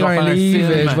 je vais écrire un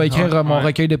livre, je vais écrire mon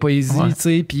recueil de poésie, tu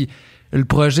sais, puis le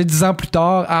projet, 10 ans plus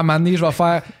tard, à un moment donné, je vais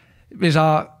faire... Mais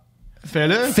genre...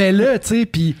 Fais-le, tu sais,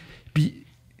 puis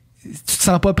tu te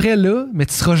sens pas prêt là, mais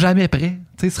tu seras jamais prêt.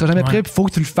 Tu seras jamais prêt, puis il faut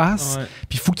que tu le fasses,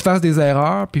 puis il faut que tu fasses des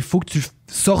erreurs, puis il faut que tu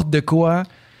sortes de quoi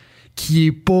qui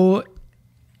est pas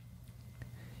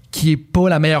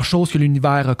la meilleure chose que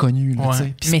l'univers a connue.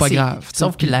 Puis c'est pas grave.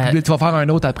 Sauf que tu vas faire un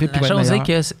autre après, puis la chose est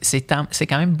que c'est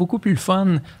quand même beaucoup plus le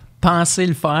fun penser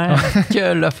le faire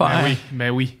que le faire. Ben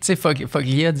oui. Tu sais,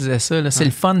 Foglia disait ça, là, c'est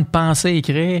le fun de penser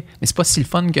écrire, mais c'est pas si le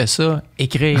fun que ça,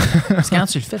 écrire. Parce que quand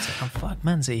tu le fais, c'est comme fuck,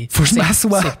 man, faut que je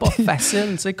m'assoie. C'est pas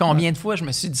facile, tu sais. Combien de fois je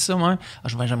me suis dit ça, moi,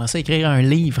 j'aimerais ça écrire un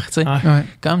livre, tu sais.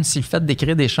 Comme si le fait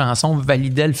d'écrire des chansons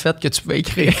validait le fait que tu peux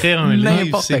écrire un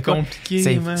livre, c'est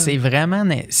compliqué. C'est vraiment,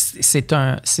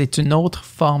 c'est une autre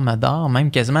forme d'art, même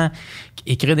quasiment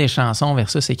écrire des chansons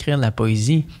versus écrire de la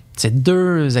poésie. C'est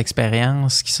deux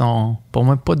expériences qui sont, pour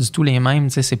moi, pas du tout les mêmes.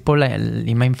 Tu sais, c'est pas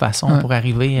les mêmes façons pour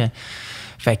arriver.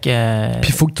 Fait que... Puis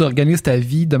il faut que tu organises ta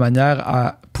vie de manière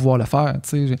à pouvoir le faire.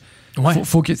 Tu sais.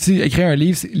 Faut que tu écrire un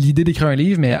livre, c'est l'idée d'écrire un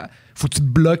livre, mais faut que tu te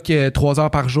bloques 3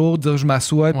 heures par jour, dire je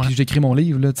m'assois puis j'écris mon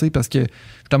livre. Là, tu sais, parce que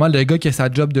justement, le gars qui a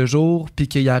sa job de jour, puis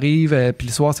qu'il arrive, puis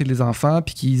le soir, c'est les enfants,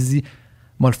 puis qu'il dit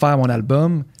moi le faire mon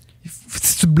album.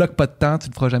 Si tu te bloques pas de temps, tu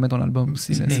ne feras jamais ton album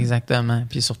aussi. Là. Exactement.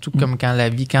 Puis surtout comme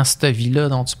quand cette vie-là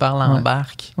dont tu parles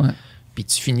embarque, puis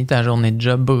tu finis ta journée de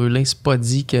job brûlée, c'est pas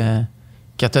dit que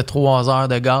tu as 3 heures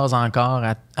de gaz encore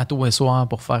à tous les soirs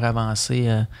pour faire avancer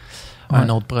un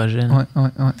autre projet. Tu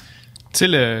sais,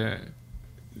 le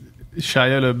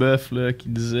Shia LaBeouf là, qui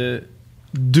disait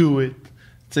 « Do it ».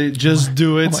 Tu sais, « Just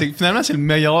do it ». Finalement, c'est le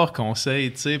meilleur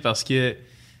conseil, tu sais, parce que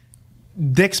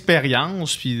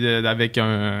d'expérience, puis avec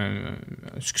un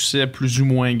succès plus ou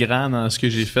moins grand dans ce que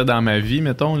j'ai fait dans ma vie,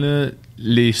 mettons, là,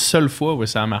 les seules fois où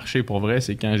ça a marché pour vrai,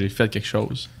 c'est quand j'ai fait quelque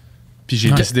chose. Puis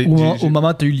j'ai décidé... Au moment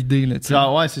où tu as eu l'idée, là, tu sais.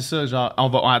 Genre, c'est ça, genre,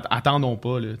 attendons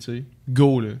pas, là, tu sais.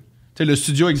 Go, là. Tu sais, le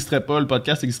studio n'existerait pas, le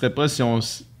podcast n'existerait pas si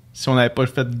on n'avait pas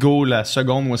fait go la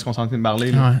seconde où est-ce qu'on s'en était de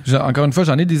parler. Encore une fois,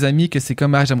 j'en ai des amis que c'est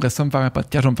comme j'aimerais ça me faire un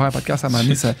podcast, je vais me faire un podcast à un moment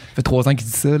donné, ça fait 3 ans qu'ils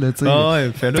disent ça. Là,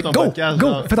 fais-le ton podcast.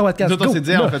 Fais ton podcast. Nous, on s'est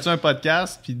dit, on fait-tu un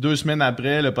podcast, puis 2 semaines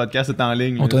après, le podcast est en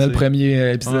ligne. On tournait le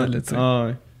premier épisode.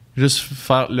 Juste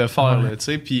le faire, là, tu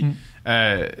sais.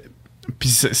 Puis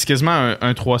c'est quasiment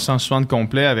un 360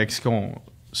 complet avec ce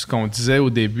qu'on disait au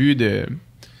début de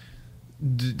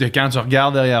quand tu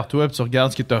regardes derrière toi, puis tu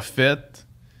regardes ce que tu as fait.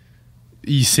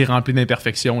 Il s'est rempli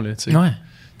d'imperfections, là, tu sais. Tu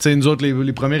sais, nous autres,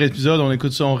 les premiers épisodes,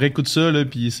 on réécoute ça, là,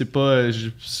 puis c'est pas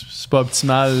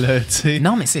optimal, tu sais.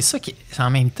 Non, mais c'est ça qui...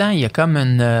 En même temps, il y a comme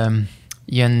une...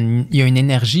 il y a une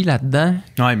énergie là-dedans.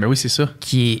 Ouais, mais oui, c'est ça.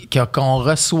 Qu'on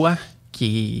reçoit,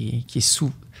 qui est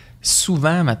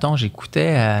souvent, mettons,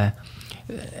 j'écoutais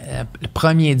le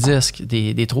premier disque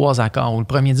des 3 accords, ou le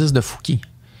premier disque de Fouki.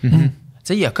 Tu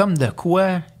sais, il y a comme de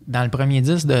quoi... Dans le premier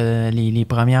disque, les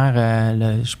premières,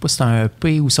 je sais pas si c'est un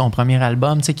EP ou son premier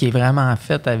album, tu sais, qui est vraiment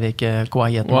fait avec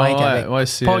Quiet Mike, avec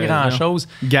c'est, pas grand-chose.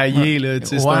 Gaillé, là, tu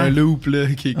sais, c'est un loop, là,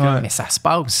 qui est comme... Mais ça se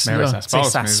passe, là.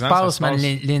 Ça se passe,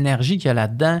 mais l'énergie qu'il y a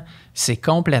là-dedans, c'est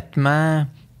complètement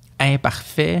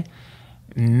imparfait,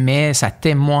 mais ça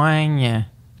témoigne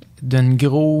d'une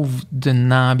groove,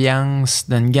 d'une ambiance,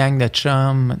 d'une gang de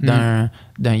chums,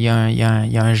 il y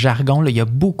a un jargon, là, il y a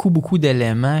beaucoup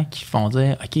d'éléments qui font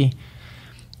dire, OK,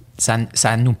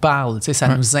 ça nous parle, tu sais,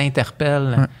 ça nous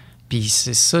interpelle. Puis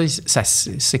c'est ça,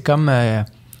 c'est comme...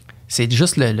 c'est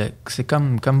juste c'est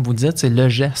comme vous dites, c'est le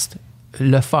geste,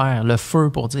 le faire, le feu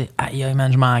pour dire, aïe,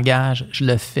 man, je m'engage, je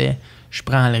le fais, je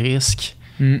prends le risque.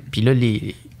 Puis là,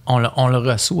 on le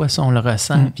reçoit, ça, on le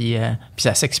ressent, puis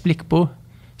ça s'explique pas.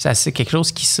 Ça, c'est quelque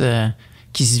chose qui se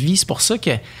vit. C'est pour ça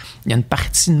qu'il y a une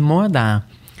partie de moi dans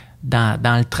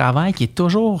le travail qui est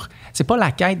toujours... C'est pas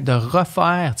la quête de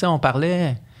refaire. Tu sais, on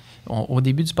parlait... au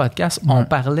début du podcast, on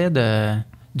parlait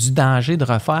du danger de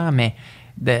refaire, mais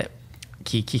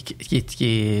qui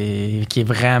est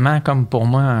vraiment, comme pour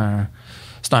moi,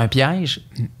 c'est un piège.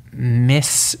 Mais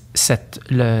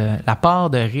la part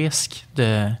de risque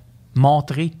de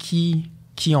montrer qui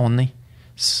on est,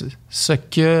 ce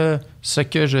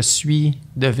que je suis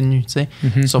devenu, tu sais.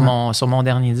 Sur mon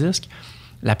dernier disque,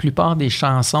 la plupart des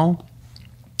chansons,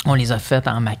 on les a faites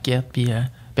en maquette, puis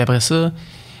après ça, tu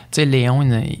sais, Léon,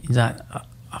 il disait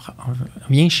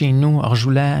viens chez nous, on rejoue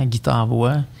la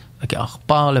guitare-voix, on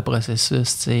repart le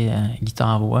processus, tu sais,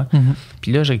 guitare-voix.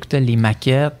 Puis là, j'écoutais les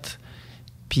maquettes,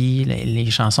 puis les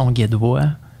chansons guide-voix,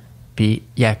 puis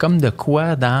il y a comme de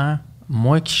quoi dans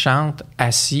moi qui chante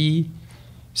assis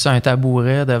sur un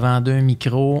tabouret devant 2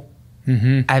 micros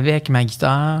avec ma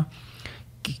guitare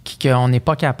qu'on n'est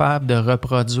pas capable de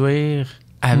reproduire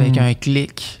avec un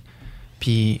clic,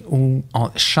 puis où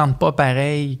je chante pas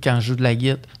pareil quand je joue de la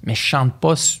guitare, mais je chante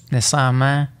pas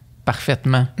nécessairement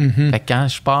parfaitement. Fait que quand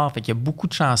je pars, fait qu'il y a beaucoup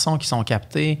de chansons qui sont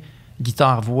captées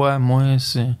guitare-voix, moi,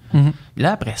 c'est...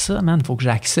 Là, après ça, man, il faut que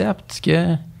j'accepte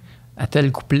que à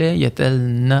tel couplet, il y a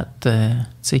telle note tu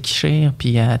sais, qui chire,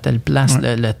 puis à telle place,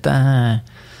 le temps...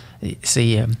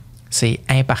 c'est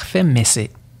imparfait, mais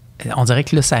on dirait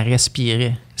que là, ça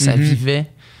respirait, ça vivait.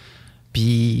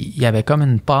 Puis il y avait comme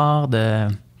une part de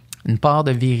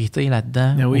vérité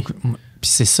là-dedans. Ah oui. Puis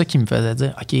c'est ça qui me faisait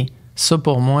dire, OK, ça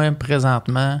pour moi,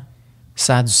 présentement,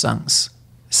 ça a du sens.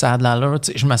 Ça a de l'allure.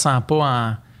 Tu sais, je me sens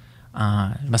pas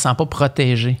je me sens pas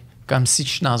protégé. Comme si je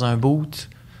suis dans un boot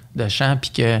de chant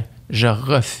puis que je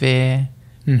refais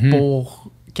pour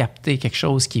capter quelque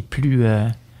chose qui est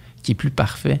plus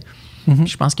parfait. Puis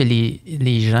je pense que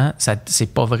les gens,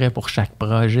 c'est pas vrai pour chaque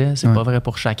projet, c'est pas vrai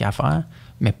pour chaque affaire,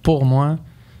 mais pour moi,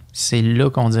 c'est là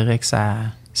qu'on dirait que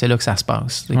c'est là que ça se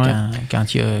passe,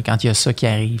 quand il y a ça qui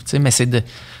arrive. Mais c'est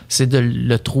de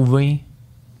le trouver,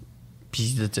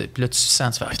 puis là, tu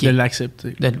sens, tu fais, OK. De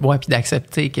l'accepter. Puis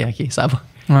d'accepter que, OK, ça va.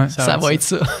 Ouais. Ça va être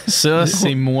ça. Ça,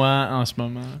 c'est moi en ce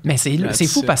moment. Mais c'est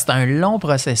fou parce que c'est un long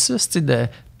processus de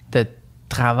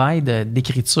travail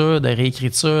d'écriture, de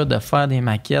réécriture, de faire des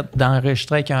maquettes,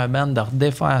 d'enregistrer avec un band, de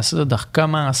redéfaire ça, de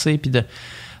recommencer, puis de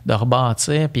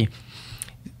rebâtir. Puis...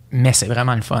 Mais c'est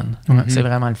vraiment le fun. C'est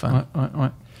vraiment le fun. Ouais.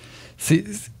 C'est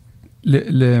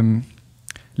le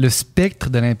spectre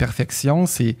de l'imperfection,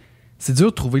 c'est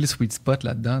dur de trouver le sweet spot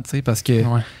là-dedans, tu sais, parce que,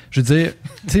 je veux dire,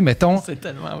 tu sais, mettons... C'est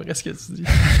tellement vrai ce que tu dis.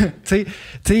 tu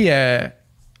sais,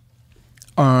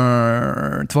 tu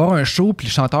vas avoir un show, puis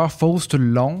le chanteur fausse tout le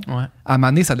long. Ouais. À un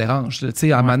moment donné, ça dérange. Tu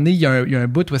sais, à un moment donné, il y a un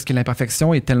bout où est-ce que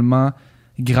l'imperfection est tellement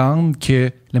grande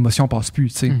que l'émotion passe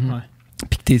plus, tu sais.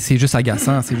 Puis que c'est juste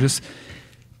agaçant, c'est juste...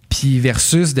 Puis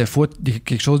versus, des fois,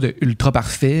 quelque chose de ultra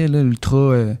parfait, là,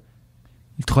 ultra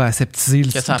aseptisé.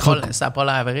 Ça n'a pas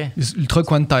l'air vrai. Ultra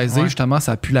quantisé, justement,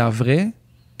 ça n'a plus l'air vrai.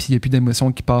 Puis il n'y a plus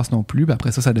d'émotions qui passent non plus. Puis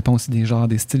après ça dépend aussi des genres,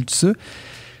 des styles, tout ça.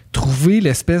 Trouver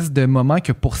l'espèce de moment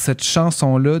que pour cette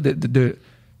chanson-là, de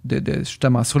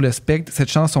justement, sur le spectre,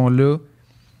 cette chanson-là,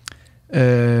 tu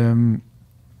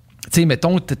sais,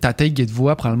 mettons, ta take de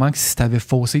voix, probablement que si t'avais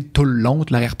faussé tout le long,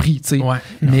 tu l'aurais repris, tu sais. Ouais.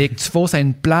 Mais que tu fausses à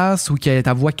une place ou que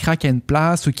ta voix craque à une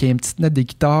place ou qu'il y a une petite note de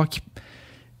guitare qui...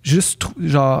 Juste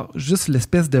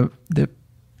l'espèce de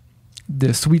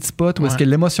sweet spot où est-ce que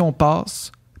l'émotion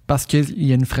passe parce qu'il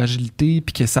y a une fragilité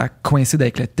puis que ça coïncide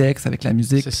avec le texte, avec la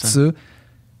musique, tout ça.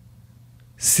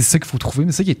 C'est ça qu'il faut trouver,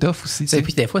 mais c'est ça qui est tough aussi. Et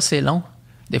puis des fois, c'est long.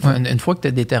 Des fois, une fois que tu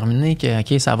as déterminé que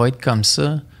OK, ça va être comme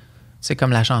ça, c'est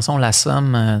comme la chanson La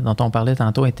Somme dont on parlait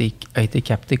tantôt a été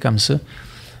captée comme ça.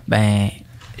 Ben,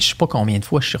 je sais pas combien de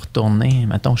fois je suis retourné,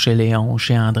 mettons, chez Léon,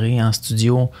 chez André, en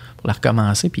studio pour la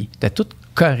recommencer, puis c'était tout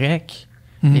correct,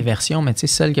 les versions, mais tu sais,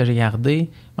 celle que j'ai gardée,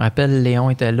 je me rappelle, Léon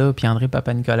était là, puis André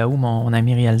Papanicolaou, mon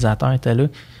ami réalisateur, était là,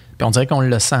 puis on dirait qu'on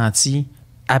l'a senti.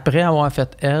 Après avoir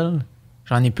fait elle,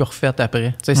 j'en ai plus refait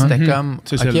après. Tu sais, c'était comme,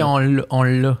 OK, on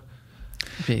l'a.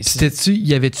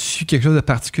 Y avait-tu quelque chose de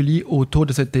particulier autour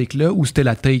de cette take-là ou c'était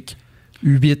la take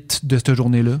 8 de cette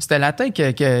journée-là? C'était la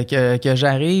take que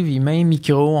j'arrive, il met un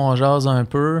micro, on jase un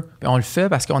peu, puis on le fait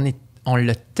parce qu'on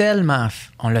l'a tellement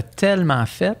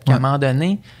fait qu'à un moment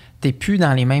donné, t'es plus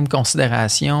dans les mêmes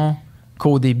considérations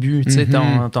qu'au début. Tu sais,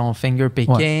 ton finger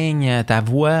picking, ta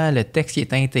voix, le texte qui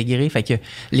est intégré, fait que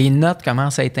les notes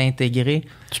commencent à être intégrées.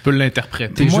 Tu peux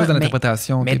l'interpréter. T'es juste dans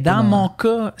l'interprétation. Mais dans mon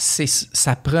cas,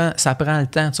 ça prend le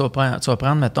temps. Tu vas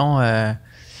prendre, mettons,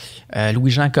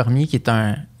 Louis-Jean Cormier, qui est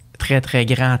un très, très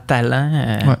grand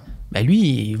talent. Ben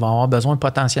lui, il va avoir besoin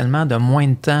potentiellement de moins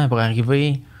de temps pour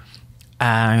arriver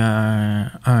à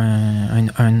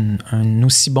un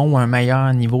aussi bon ou un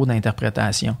meilleur niveau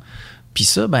d'interprétation. Puis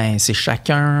ça, ben c'est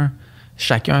chacun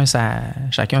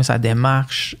sa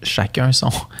démarche, chacun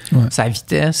sa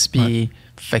vitesse. Puis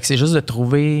fait que c'est juste de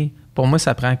trouver... Pour moi,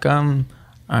 ça prend comme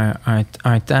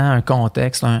un temps, un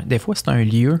contexte. Des fois, c'est un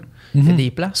lieu. Il y a des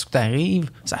places où tu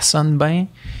arrives, ça sonne bien.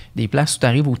 Des places où tu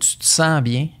arrives où tu te sens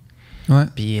bien.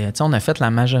 Puis, tu sais, on a fait la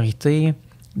majorité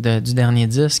du dernier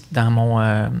disque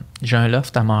dans j'ai un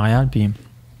loft à Montréal. Puis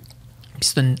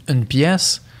c'est une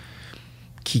pièce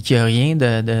qui a rien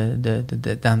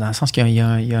dans le sens qu'il y a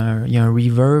un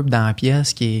reverb dans la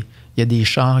pièce, il y a des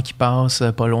chars qui passent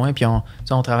pas loin, puis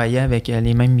on travaillait avec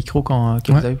les mêmes micros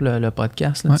que vous avez pour le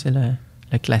podcast, là,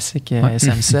 le classique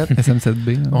SM7.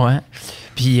 SM7B. Ouais.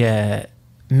 Puis,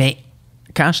 mais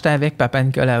quand j'étais avec Papa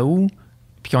Nicolaou,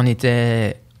 puis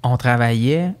on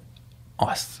travaillait,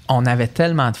 on avait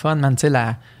tellement de fun, man, tu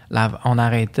sais, on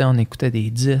arrêtait, on écoutait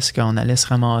des disques, on allait se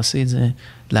ramasser de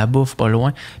la bouffe pas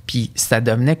loin. Puis ça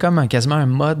devenait comme quasiment un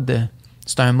mode...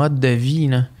 C'est un mode de vie,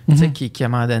 là. Tu sais, qui, à un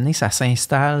moment donné, ça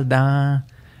s'installe dans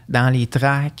les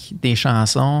tracks des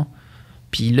chansons.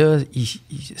 Puis là,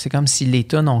 c'est comme si les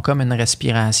tunes ont comme une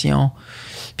respiration.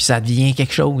 Puis ça devient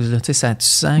quelque chose, là. Tu sais, tu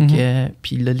sens que...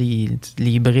 Puis là,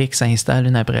 les briques s'installent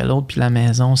une après l'autre, puis la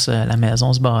maison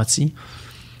se bâtit.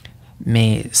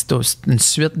 Mais c'est une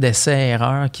suite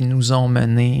d'essais-erreurs qui nous ont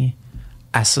menés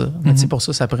à ça. Mais tu sais, pour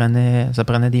ça, ça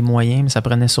prenait des moyens, mais ça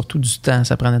prenait surtout du temps,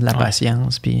 ça prenait de la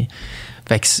patience. Puis,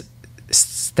 fait que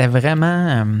c'était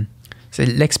vraiment... c'est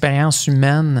l'expérience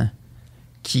humaine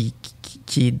qui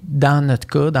est, dans notre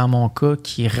cas, dans mon cas,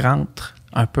 qui rentre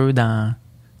un peu dans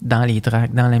les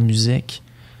tracks, dans la musique,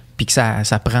 puis que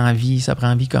ça prend vie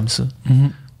comme ça.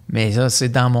 Mais ça,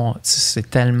 c'est tellement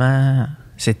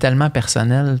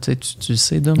personnel, tu sais, tu le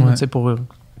sais, Dom, tu sais, pour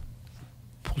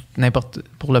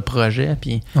le projet,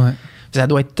 puis ça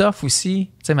doit être tough aussi.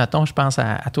 Tu sais, mettons, je pense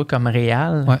à toi comme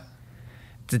réal.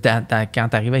 Quand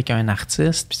tu arrives avec un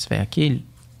artiste, puis tu fais, OK,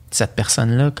 cette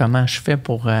personne-là, comment je fais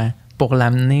pour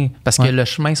l'amener? Parce que le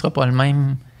chemin sera pas le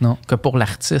même que pour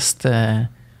l'artiste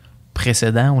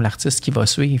précédent ou l'artiste qui va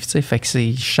suivre, tu sais. Fait que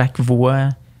c'est chaque voix,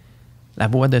 la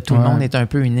voix de tout le monde est un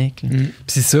peu unique. Puis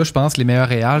c'est ça, je pense, les meilleurs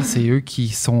réals, c'est eux qui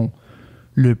sont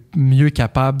le mieux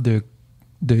capables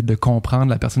de comprendre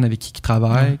la personne avec qui ils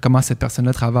travaillent, comment cette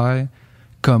personne-là travaille,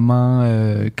 comment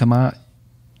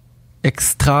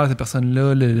extraire cette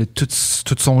personne-là tout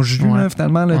son jus, là,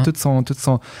 finalement, là, toute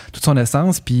son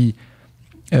essence, puis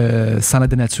sans la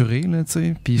dénaturer, là, tu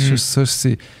sais. Puis ça,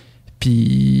 c'est...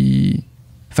 Puis...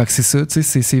 Fait que c'est ça, tu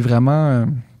sais, c'est vraiment...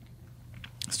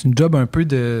 c'est une job un peu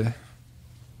de...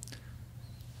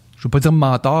 Je veux pas dire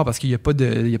mentor, parce qu'il y a pas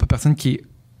personne qui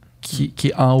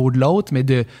est en haut de l'autre, mais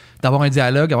d'avoir un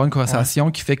dialogue, avoir une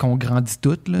conversation qui fait qu'on grandit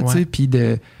toutes, là, tu sais, puis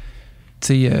de...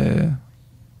 Tu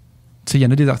sais, il y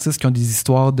en a des artistes qui ont des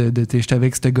histoires de j'étais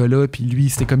avec ce gars-là, puis lui,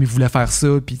 c'était comme il voulait faire ça,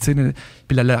 puis tu sais,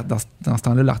 puis là, dans ce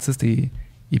temps-là, l'artiste est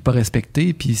pas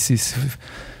respecté, puis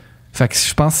fait que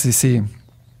je pense que c'est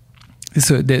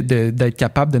ça, d'être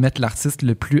capable de mettre l'artiste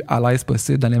le plus à l'aise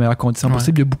possible, dans les meilleures conditions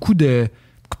possibles. Il y a beaucoup de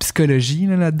psychologie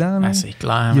là-dedans. Là. C'est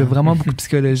clair. Il y a vraiment beaucoup de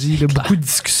psychologie, il y a beaucoup de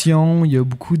discussions, il y a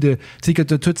beaucoup de... Tu sais, que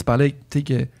toi, tu parlais, tu sais,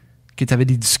 que tu avais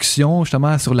des discussions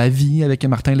justement sur la vie avec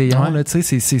Martin Léon. Là,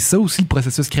 c'est ça aussi le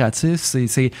processus créatif, c'est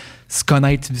se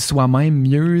connaître soi-même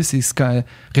mieux, c'est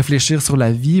réfléchir sur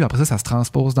la vie, après ça se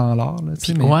transpose dans l'art.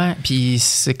 Puis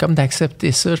c'est comme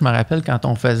d'accepter ça. Je me rappelle quand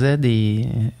on faisait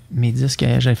mes disques,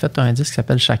 j'avais fait un disque qui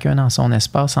s'appelle Chacun dans son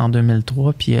espace en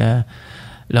 2003, puis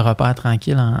Le repère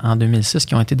tranquille en 2006,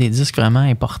 qui ont été des disques vraiment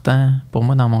importants pour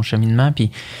moi dans mon cheminement.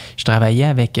 Puis je travaillais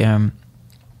avec... à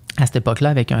cette époque-là,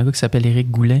 avec un gars qui s'appelle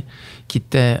Éric Goulet, qui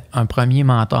était un premier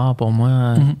mentor pour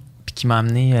moi, puis qui m'a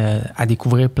amené à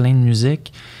découvrir plein de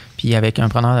musique, puis avec un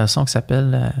preneur de son qui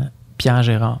s'appelle Pierre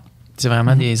Gérard. C'est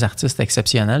vraiment des artistes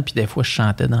exceptionnels, puis des fois, je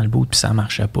chantais dans le bout, puis ça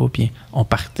marchait pas, puis on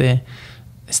partait...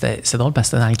 C'est drôle parce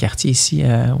que c'était dans le quartier ici,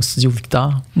 au studio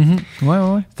Victor.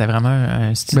 Ouais. C'était vraiment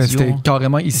un studio... c'était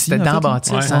carrément ici. C'était dans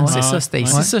Bâtisse, c'est ça. C'était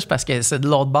ici, ça, parce que c'est de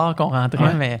l'autre bar qu'on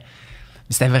rentrait, mais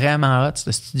c'était vraiment hot,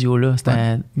 ce studio-là.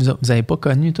 Vous n'avez pas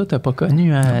connu, toi, tu n'as pas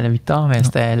connu le Victor, mais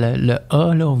c'était le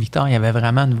A, là, au Victor. Il y avait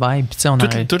vraiment une vibe.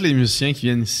 Puis, tous les musiciens qui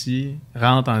viennent ici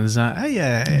rentrent en disant « Hey,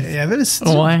 il y avait le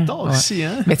studio Victor ici,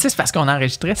 hein? » Mais tu sais, c'est parce qu'on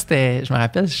enregistrait, je me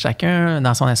rappelle, chacun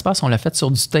dans son espace, on l'a fait sur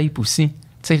du tape aussi.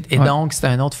 Et donc,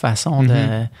 c'était une autre façon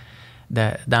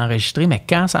d'enregistrer. Mais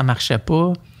quand ça marchait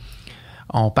pas,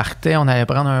 on partait, on allait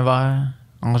prendre un verre,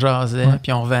 on jasait,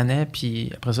 puis on revenait,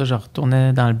 puis après ça, je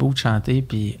retournais dans le bout de chanter,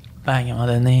 puis bang, à un moment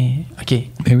donné, OK.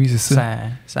 Mais oui, c'est ça.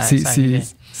 Ça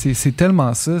c'est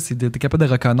tellement ça, c'est d'être capable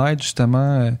de reconnaître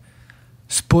justement...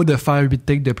 c'est pas de faire 8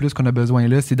 takes de plus qu'on a besoin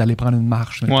là, c'est d'aller prendre une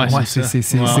marche.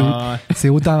 C'est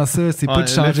autant ça, c'est pas de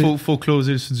changer. Il faut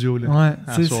closer le studio. Là,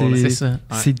 c'est ça.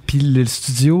 Puis le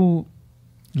studio,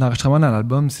 l'enregistrement dans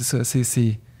l'album, c'est ça.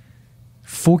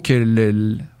 Faut que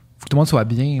faut que tout le monde soit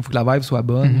bien, il faut que la vibe soit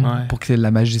bonne pour que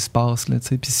la magie se passe. Là,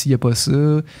 puis s'il y a pas ça,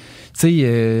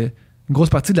 une grosse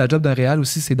partie de la job d'un réal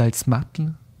aussi, c'est d'être smart. Là.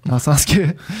 Dans le sens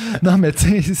que... Non, mais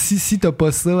tu sais, si t'as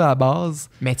pas ça à la base...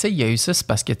 Mais tu sais, il y a eu ça, c'est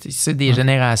parce que c'est des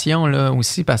générations, là,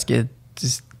 aussi, parce que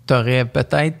t'aurais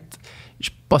peut-être... Je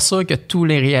suis pas sûr que tous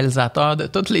les réalisateurs de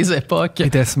toutes les époques...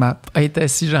 étaient smart. Étaient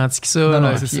si gentils que ça.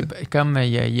 Non, c'est ça. Comme il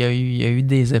y a eu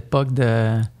des époques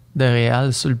de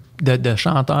réal, de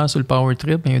chanteurs sur le power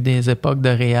trip, mais il y a eu des époques de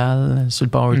réal sur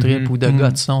le power trip ou de gars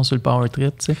de son sur le power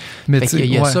trip, tu sais. Fait qu'il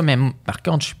y a ça, mais par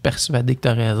contre, je suis persuadé que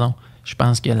t'as raison. Je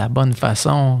pense que la bonne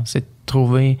façon, c'est de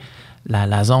trouver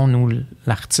la zone où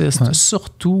l'artiste,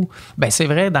 surtout... c'est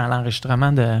vrai dans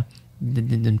l'enregistrement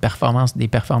d'une performance, des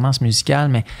performances musicales,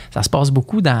 mais ça se passe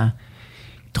beaucoup dans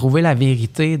trouver la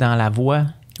vérité dans la voix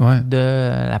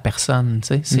de la personne, tu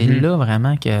sais. C'est là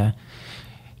vraiment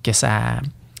que ça...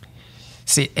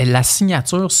 La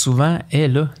signature, souvent, est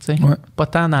là, tu sais. Pas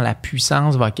tant dans la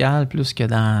puissance vocale, plus que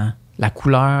dans la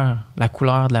couleur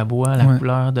de la voix, la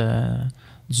couleur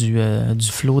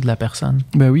du flow de la personne.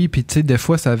 Ben oui, puis tu sais, des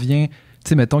fois, ça vient... Tu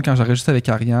sais, mettons, quand j'enregistre avec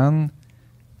Ariane,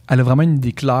 elle a vraiment une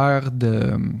idée claire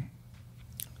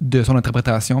de son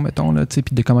interprétation, mettons, là, tu sais,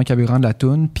 puis de comment qu'elle veut rendre la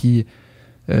toune, puis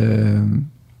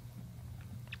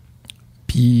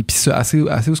ça, assez où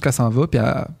ce qu'elle s'en va,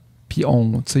 puis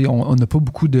on n'a pas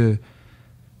beaucoup de...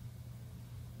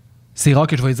 C'est rare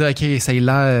que je vais dire, OK, ça est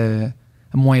là,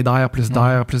 moins d'air, plus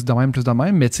de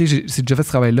même, mais tu sais, j'ai déjà fait ce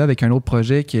travail-là avec un autre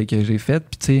projet que j'ai fait,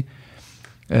 puis tu sais,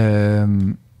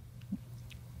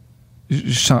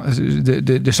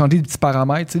 de changer des petits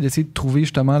paramètres, d'essayer de trouver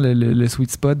justement le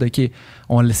sweet spot de, OK,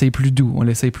 on l'essaye plus doux, on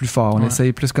l'essaye plus fort, on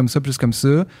l'essaye plus comme ça.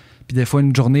 Puis des fois,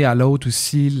 une journée à l'autre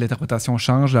aussi, l'interprétation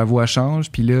change, la voix change.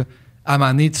 Puis là, à un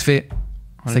moment donné, tu fais...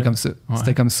 C'est comme ça. Ouais.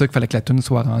 C'était comme ça qu'il fallait que la tune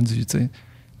soit rendue, tu sais.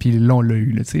 Puis là, on l'a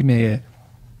eu, tu sais. Mais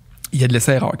il y a de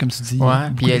l'essai-erreur, comme tu dis. Ouais,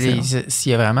 puis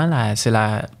s'il y a vraiment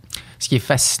ce qui est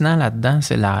fascinant là-dedans,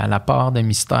 c'est la part de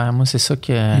mystère. Moi, c'est ça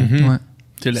que... Mm-hmm.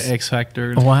 C'est le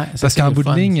X-Factor. Ouais, parce qu'en bout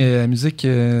de ligne, la musique,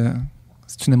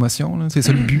 c'est une émotion. Là. C'est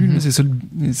ça le but, là.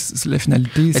 C'est la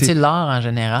finalité. C'est l'art en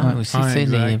général aussi,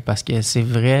 parce que c'est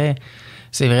vrai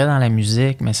dans la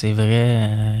musique, mais c'est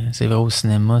vrai au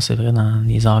cinéma, c'est vrai dans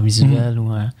les arts visuels.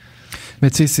 Mais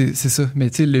tu sais, c'est ça.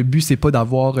 Mais tu sais, le but, c'est pas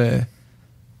d'avoir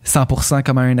 100%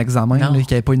 comme un examen, qu'il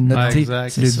n'y ait pas une note.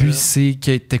 Le but, c'est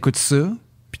que tu écoutes ça,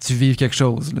 puis tu vives quelque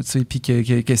chose, puis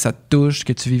que ça te touche,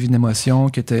 que tu vives une émotion,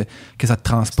 que ça te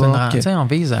transporte. On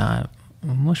vise à...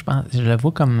 Moi, je pense, je le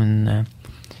vois comme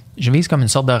je vise comme une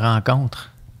sorte de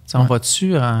rencontre. On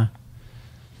va-tu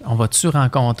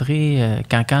rencontrer...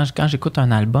 Quand j'écoute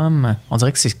un album, on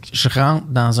dirait que je rentre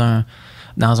dans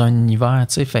un univers,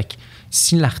 tu sais. Fait que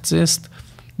si l'artiste...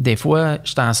 Des fois,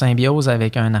 je suis en symbiose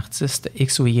avec un artiste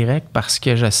X ou Y parce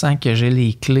que je sens que j'ai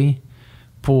les clés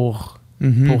pour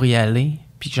y aller,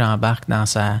 puis que j'embarque dans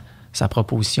sa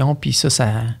proposition, puis ça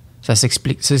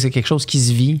s'explique. Ça, c'est quelque chose qui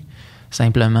se vit,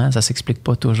 simplement. Ça s'explique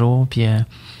pas toujours, puis...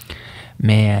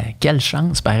 mais quelle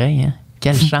chance, pareil, hein?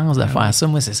 Quelle chance de faire ça.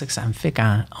 Moi, c'est ça que ça me fait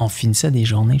quand on finissait des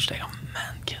journées. J'étais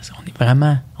comme,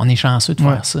 man, on est chanceux de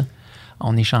faire ça.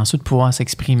 On est chanceux de pouvoir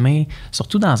s'exprimer,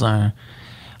 surtout dans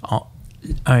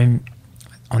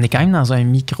on est quand même dans un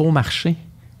micro-marché.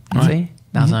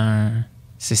 Dans un...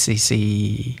 C'est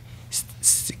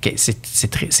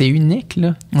unique,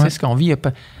 là. Tu sais, ce qu'on vit, il y a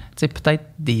peut-être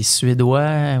des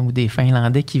Suédois ou des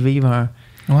Finlandais qui vivent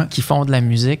qui font de la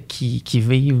musique, qui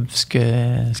vivent ce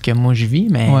que moi je vis,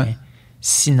 mais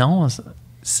sinon,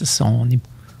 on est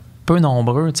peu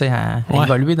nombreux, tu sais, à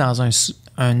évoluer dans un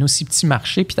aussi petit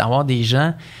marché, puis d'avoir des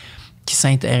gens qui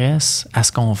s'intéressent à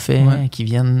ce qu'on fait, qui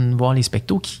viennent voir les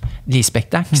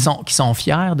spectacles, qui sont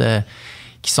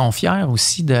fiers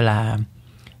aussi de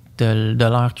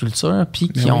leur culture, puis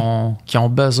qui ont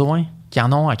besoin, qui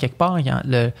en ont à quelque part,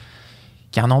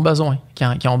 qui en ont besoin,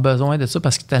 qui ont besoin de ça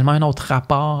parce que tellement un autre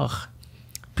rapport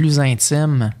plus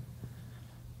intime.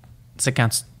 Tu sais, quand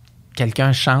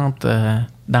quelqu'un chante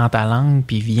dans ta langue,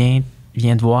 puis vient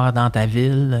te voir dans ta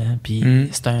ville, puis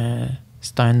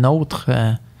c'est un autre...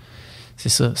 c'est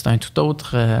ça, c'est un tout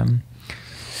autre...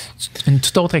 une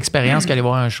toute autre expérience qu'aller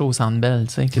voir un show au Centre Bell,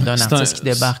 tu sais, que d'un artiste qui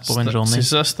débarque pour une journée.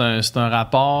 C'est ça, c'est un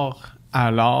rapport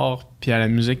à l'art puis à la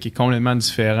musique qui est complètement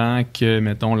différent que,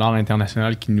 mettons, l'art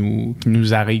international qui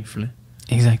nous arrive, là.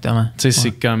 Exactement. Tu sais,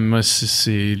 c'est comme moi,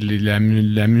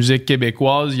 la musique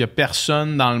québécoise, il n'y a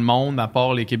personne dans le monde, à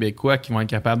part les Québécois, qui vont être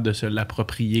capables de se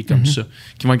l'approprier comme ça.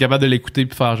 Qui vont être capables de l'écouter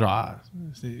puis faire genre,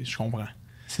 je comprends.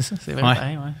 C'est ça, c'est vrai,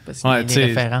 pareil, parce qu'il y a des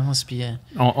références. Puis,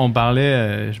 on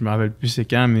parlait, je me rappelle plus c'est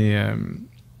quand, mais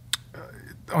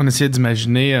on essayait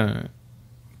d'imaginer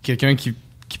quelqu'un qui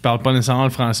parle pas nécessairement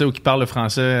le français ou qui parle le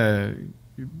français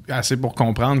assez pour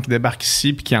comprendre, qui débarque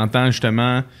ici puis qui entend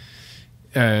justement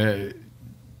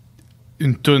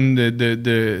une toune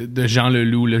de Jean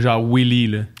Leloup, le genre Willy,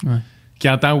 là, qui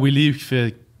entend Willy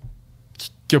et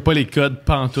qui a pas les codes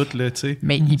pantoute, là, tu sais.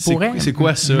 Mais il pourrait... C'est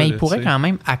quoi ça? Mais il pourrait quand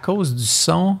même, à cause du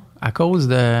son, à cause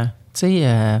de... Tu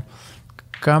sais,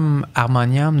 comme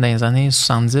Harmonium dans les années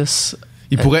 70...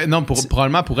 Il pourrait...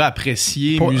 probablement pourrait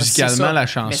apprécier musicalement la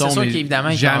chanson,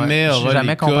 mais jamais aura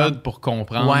les codes pour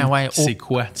comprendre c'est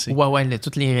quoi, tu sais.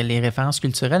 Toutes les références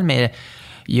culturelles, mais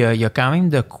il y a quand même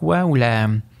de quoi où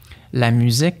la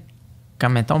musique,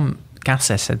 comme mettons, quand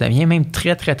ça devient même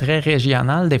très, très, très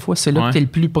régional, des fois, c'est là que tu es le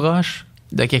plus proche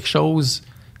de quelque chose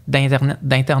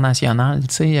d'international,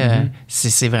 tu sais.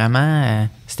 C'est vraiment...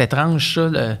 c'est étrange,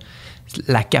 ça,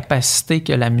 la capacité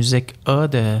que la musique a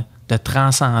de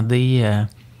transcender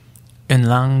une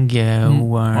langue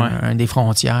ou un des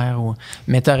frontières.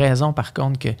 Mais tu as raison, par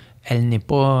contre, qu'elle n'est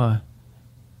pas...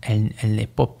 Elle n'est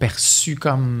pas perçue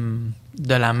comme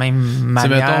de la même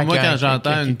manière moi, quand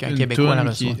j'entends qu'un Québécois la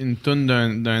reçoit. une toune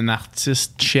d'un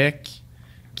artiste tchèque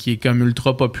qui est comme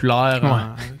ultra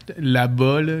populaire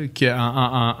là-bas,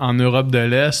 là, en Europe de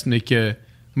l'Est, mais que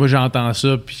moi j'entends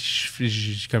ça, puis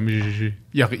il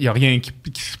y a rien qui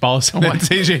se passe.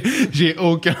 J'ai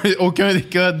aucun des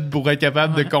codes pour être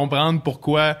capable de comprendre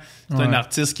pourquoi c'est un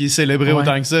artiste qui est célébré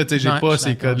autant que ça. J'ai pas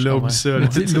ces codes-là, oublie ça. Là,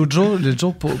 l'autre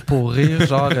jour pour rire,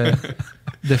 genre,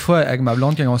 des fois avec ma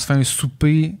blonde, quand on se fait un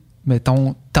souper,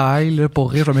 mettons, Thaï, là,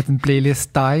 pour rire, je vais mettre une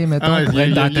playlist Thaï, mettons, pour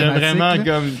être dans la thématique. Il y a vraiment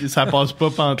comme, ça passe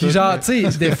pas pantoute. Puis genre, tu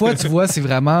sais, des fois, tu vois, c'est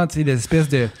vraiment, tu sais, des espèces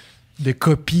de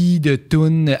copies de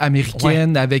tunes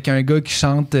américaines avec un gars qui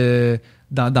chante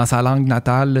dans sa langue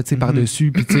natale, tu sais,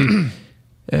 par-dessus, puis tu sais...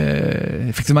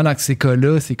 effectivement, dans ces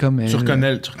cas-là, c'est comme... Tu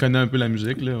reconnais un peu la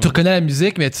musique, là. Tu reconnais la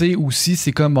musique, mais tu sais, aussi,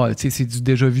 c'est comme... tu sais, c'est du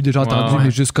déjà vu, déjà entendu,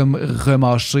 mais juste comme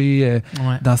remâché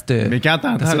dans cette... Mais quand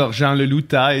t'entends alors Jean Leloup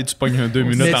taille, tu pognes 2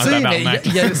 minutes en tabarnak.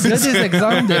 Il y a des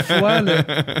exemples de fois, là...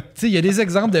 Tu sais, il y a des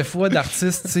exemples de fois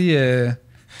d'artistes, tu sais,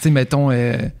 mettons,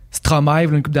 Stromae,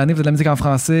 une couple d'années, vous avez de la musique en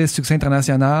français, succès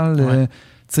international...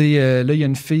 Tu sais, là, il y a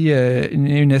une fille,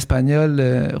 une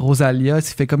Espagnole, Rosalia,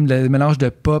 qui fait comme le mélange de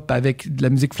pop avec de la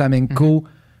musique flamenco.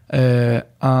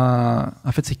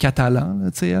 En fait, c'est catalan,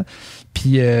 tu sais.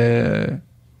 Puis,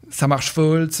 ça marche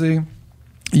full, tu sais.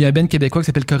 Il y a un band québécois qui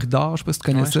s'appelle Corridor, je sais pas si tu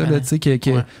connais ça, là, tu sais,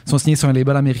 qui sont signés sur un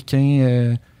label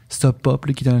américain, Stop Pop,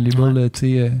 là, qui est un label, tu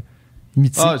sais,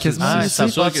 mythique. C'est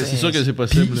sûr que c'est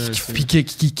possible. Puis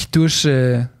qui touche,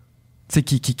 tu sais,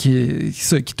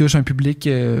 qui touche un public...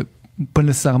 pas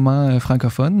nécessairement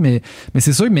francophone, mais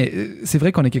c'est sûr, mais c'est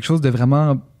vrai qu'on a quelque chose de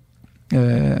vraiment,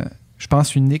 je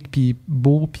pense, unique, puis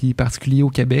beau, puis particulier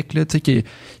au Québec, là, tu sais, qui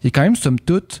est quand même, somme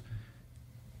toute,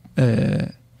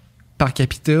 par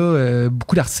capita,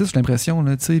 beaucoup d'artistes, j'ai l'impression,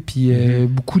 là, tu sais, puis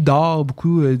beaucoup d'art,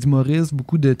 beaucoup d'humoristes,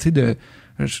 beaucoup de, tu sais,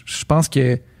 je pense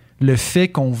que le fait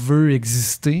qu'on veut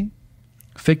exister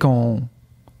fait qu'on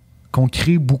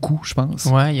crée beaucoup, je pense.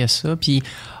 Ouais, il y a ça. Puis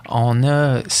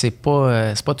c'est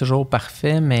pas toujours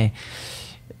parfait, mais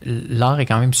l'art est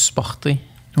quand même supporté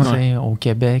au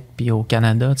Québec puis au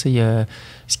Canada. Ce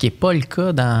qui n'est pas le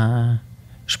cas dans...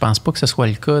 Je pense pas que ce soit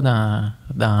le cas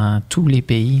dans tous les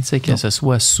pays, que ce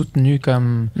soit soutenu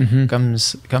comme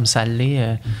ça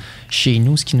l'est chez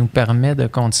nous, ce qui nous permet de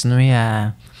continuer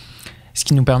à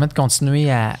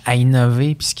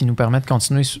innover, puis ce qui nous permet de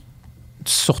continuer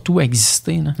surtout à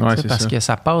exister, là, parce que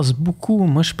ça passe beaucoup.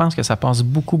 Moi, je pense que ça passe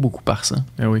beaucoup par ça.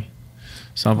 Eh oui,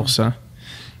 100%.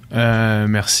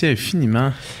 Merci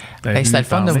infiniment. C'était le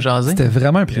fun de vous jaser. C'était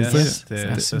vraiment un plaisir.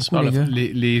 C'était super.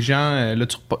 Les gens, là,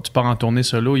 tu pars en tournée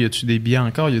solo. Y a-tu des billets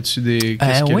encore? Y a-tu des...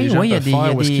 Qu'est-ce que les gens peuvent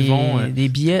faire? Où est-ce qu'ils vont? Des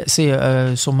billets. C'est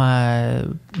sur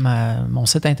mon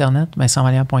site internet,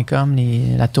 vincentvallières.com.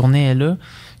 La tournée est là.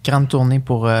 Grande tournée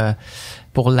pour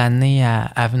l'année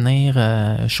à venir.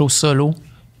 Show solo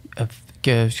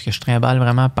que je trimballe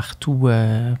vraiment partout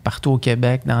au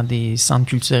Québec, dans des centres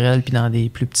culturels puis dans des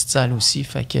plus petites salles aussi.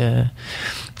 Fait que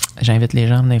j'invite les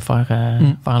gens à venir faire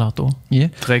leur tour. Yeah.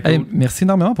 Très cool. Hey, merci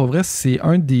énormément. Pour vrai, c'est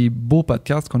un des beaux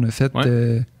podcasts qu'on a fait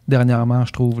dernièrement,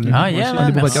 je trouve. Là.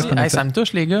 Ça me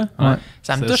touche, les gars. Ouais.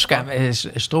 Ça me touche quand même.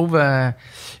 Je trouve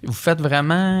vous faites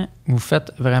vraiment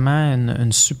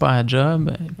une super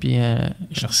job. Puis,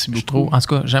 merci beaucoup. Je trouve, en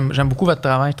tout cas, j'aime beaucoup votre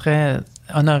travail. Très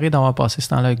honoré d'avoir passé ce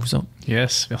temps-là avec vous autres.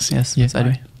 Yes, merci. Yes,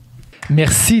 salut.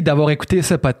 Merci d'avoir écouté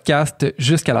ce podcast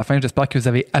jusqu'à la fin. J'espère que vous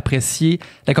avez apprécié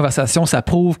la conversation. Ça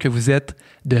prouve que vous êtes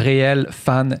de réels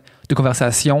fans de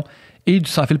conversation et du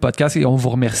Sans Fil Podcast, et on vous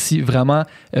remercie vraiment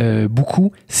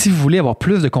beaucoup. Si vous voulez avoir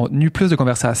plus de contenu, plus de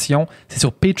conversation, c'est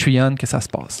sur Patreon que ça se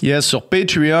passe. Yes, sur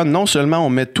Patreon, non seulement on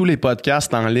met tous les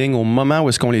podcasts en ligne au moment où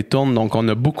est-ce qu'on les tourne, donc on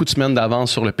a beaucoup de semaines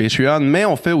d'avance sur le Patreon, mais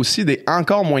on fait aussi des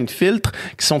encore moins de filtres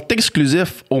qui sont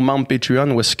exclusifs aux membres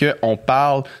Patreon, où est-ce qu'on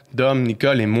parle, Dom,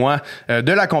 Nicole et moi,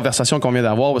 de la conversation qu'on vient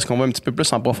d'avoir, où est-ce qu'on va un petit peu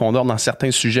plus en profondeur dans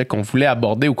certains sujets qu'on voulait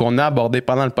aborder ou qu'on a abordé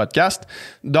pendant le podcast.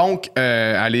 Donc,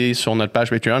 allez sur notre page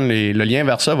Patreon, le lien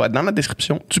vers ça va être dans la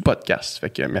description du podcast. Fait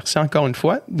que merci encore une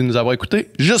fois de nous avoir écoutés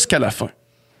jusqu'à la fin.